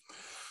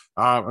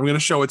 I'm gonna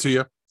show it to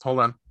you. Hold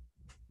on.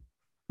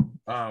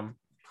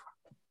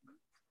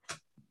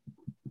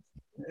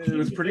 It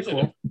was pretty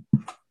cool.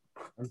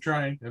 I'm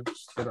trying. I'm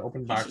just gonna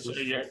open boxes.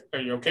 Are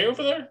you okay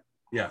over there?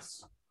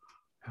 Yes.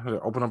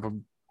 Open up a.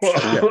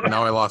 Yeah,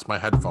 now I lost my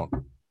headphone.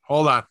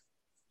 Hold on.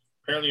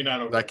 Apparently you're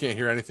not okay. I can't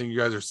hear anything you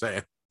guys are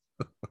saying.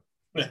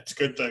 That's a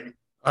good thing.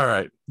 All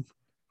right.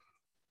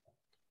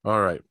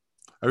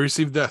 I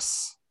received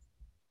this.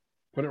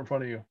 Put it in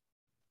front of you.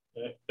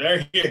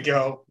 There you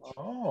go.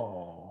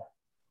 Oh,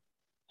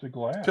 it's a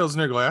glass.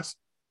 Pilsner glass.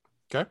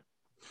 Okay.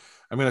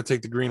 I'm gonna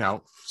take the green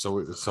out,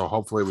 so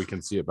hopefully we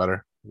can see it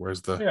better.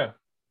 Where's the? Yeah.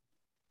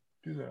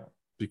 Do that.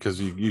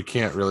 Because you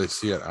can't really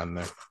see it on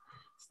there.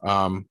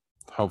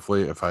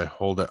 Hopefully, if I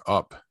hold it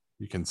up,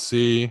 you can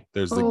see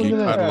there's the Geek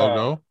Pod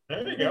logo.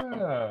 There you go.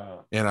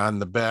 Yeah. And on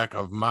the back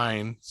of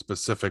mine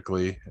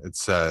specifically, it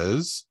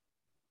says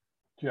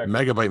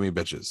Megabyte me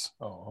bitches.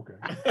 Oh, okay.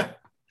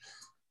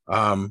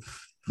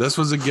 This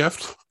was a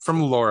gift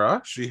from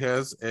Laura. She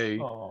has a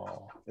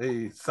Oh,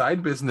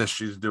 side business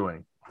she's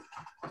doing,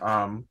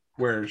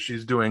 where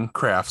she's doing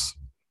crafts.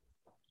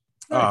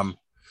 nice.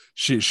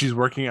 She's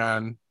working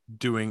on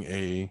doing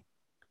a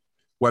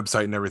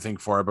website and everything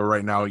for it, but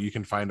right now you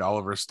can find all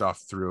of her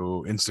stuff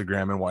through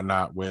Instagram and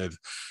whatnot with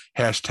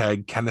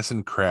hashtag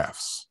Kennison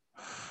Crafts.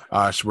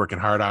 She's working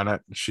hard on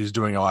it. She's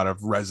doing a lot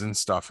of resin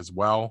stuff as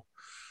well.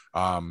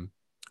 Because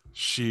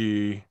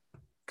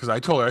I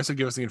told her, I said,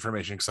 give us the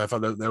information because I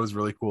thought that was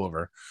really cool of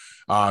her.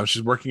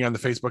 She's working on the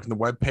Facebook and the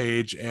web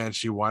page, and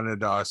she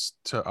wanted us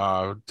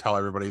to tell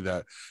everybody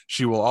that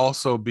she will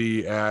also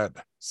be at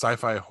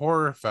Sci-Fi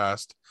Horror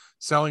Fest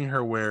selling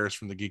her wares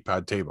from the Geek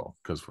Pod table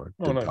because we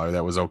did nice. tell her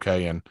that was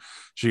okay, and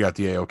she got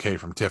the A-OK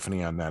from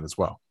Tiffany on that as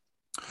well.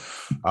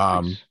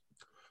 Nice.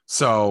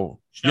 So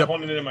She's not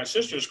holding into my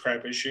sister's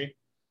crap, is she?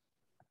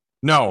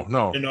 No.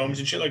 The gnomes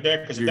and shit like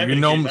that. Because Your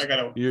gnomes,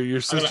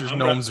 your sister's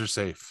gnomes are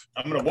safe.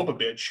 I'm gonna whoop a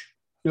bitch.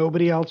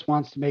 Nobody else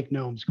wants to make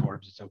gnomes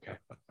corpse. It's okay.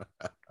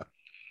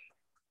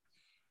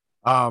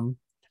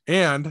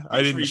 And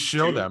I didn't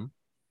show too. them.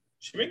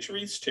 She makes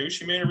wreaths too.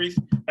 She made a wreath.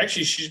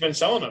 Actually, she's been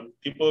selling them.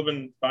 People have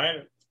been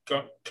buying it,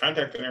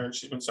 contacting her, and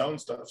she's been selling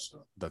stuff.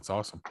 So that's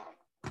awesome.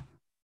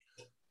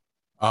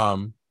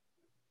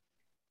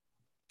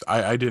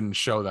 I didn't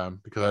show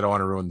them because I don't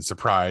want to ruin the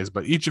surprise.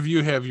 But each of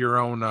you have your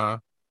own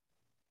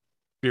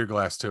beer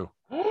glass too.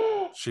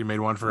 She made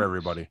one for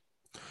everybody.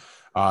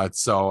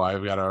 So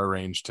I've got to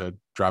arrange to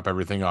drop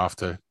everything off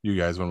to you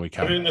guys when we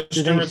can. Put it in the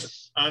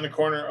stewards on the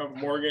corner of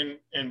Morgan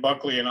and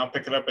Buckley, and I'll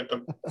pick it up at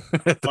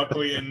the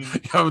Buckley and.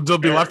 They'll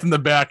be left in the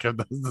back of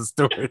the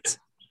stewards.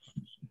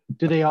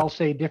 Do they all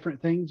say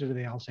different things, or do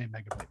they all say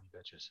Megabyte me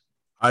bitches?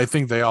 I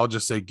think they all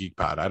just say Geek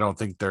Pod. I don't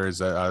think there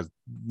is a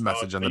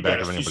message on the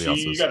back of anybody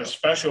else's. You got a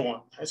special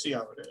one. I see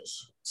how it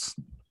is.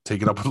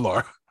 Take it up with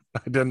Laura.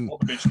 I didn't. Oh,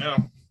 bitch,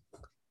 now.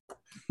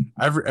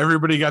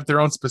 Everybody got their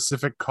own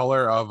specific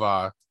color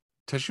of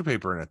tissue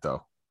paper in it,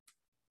 though.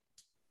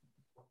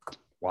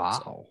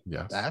 Wow. So,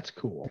 yes. That's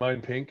cool.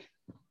 Mine pink.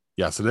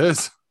 Yes, it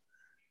is.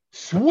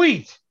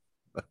 Sweet.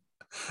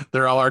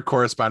 They're all our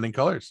corresponding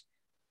colors.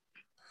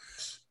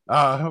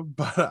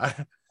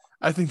 But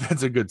I think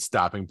that's a good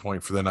stopping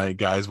point for the night,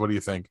 guys. What do you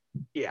think?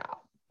 Yeah.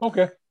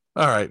 Okay.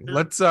 All right.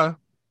 Let's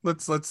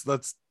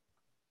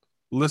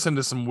listen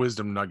to some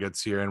wisdom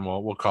nuggets here, and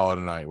we'll call it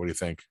a night. What do you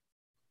think?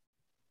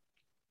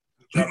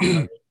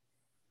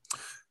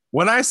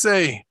 When I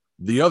say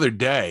the other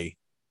day,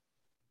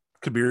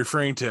 could be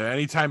referring to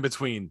any time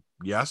between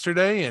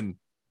yesterday and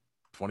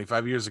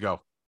 25 years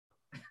ago.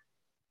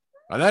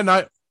 On that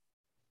night,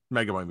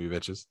 Megabyte me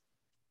bitches.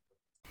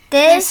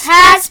 This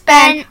has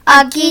been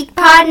a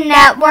GeekPod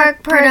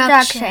Network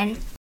production.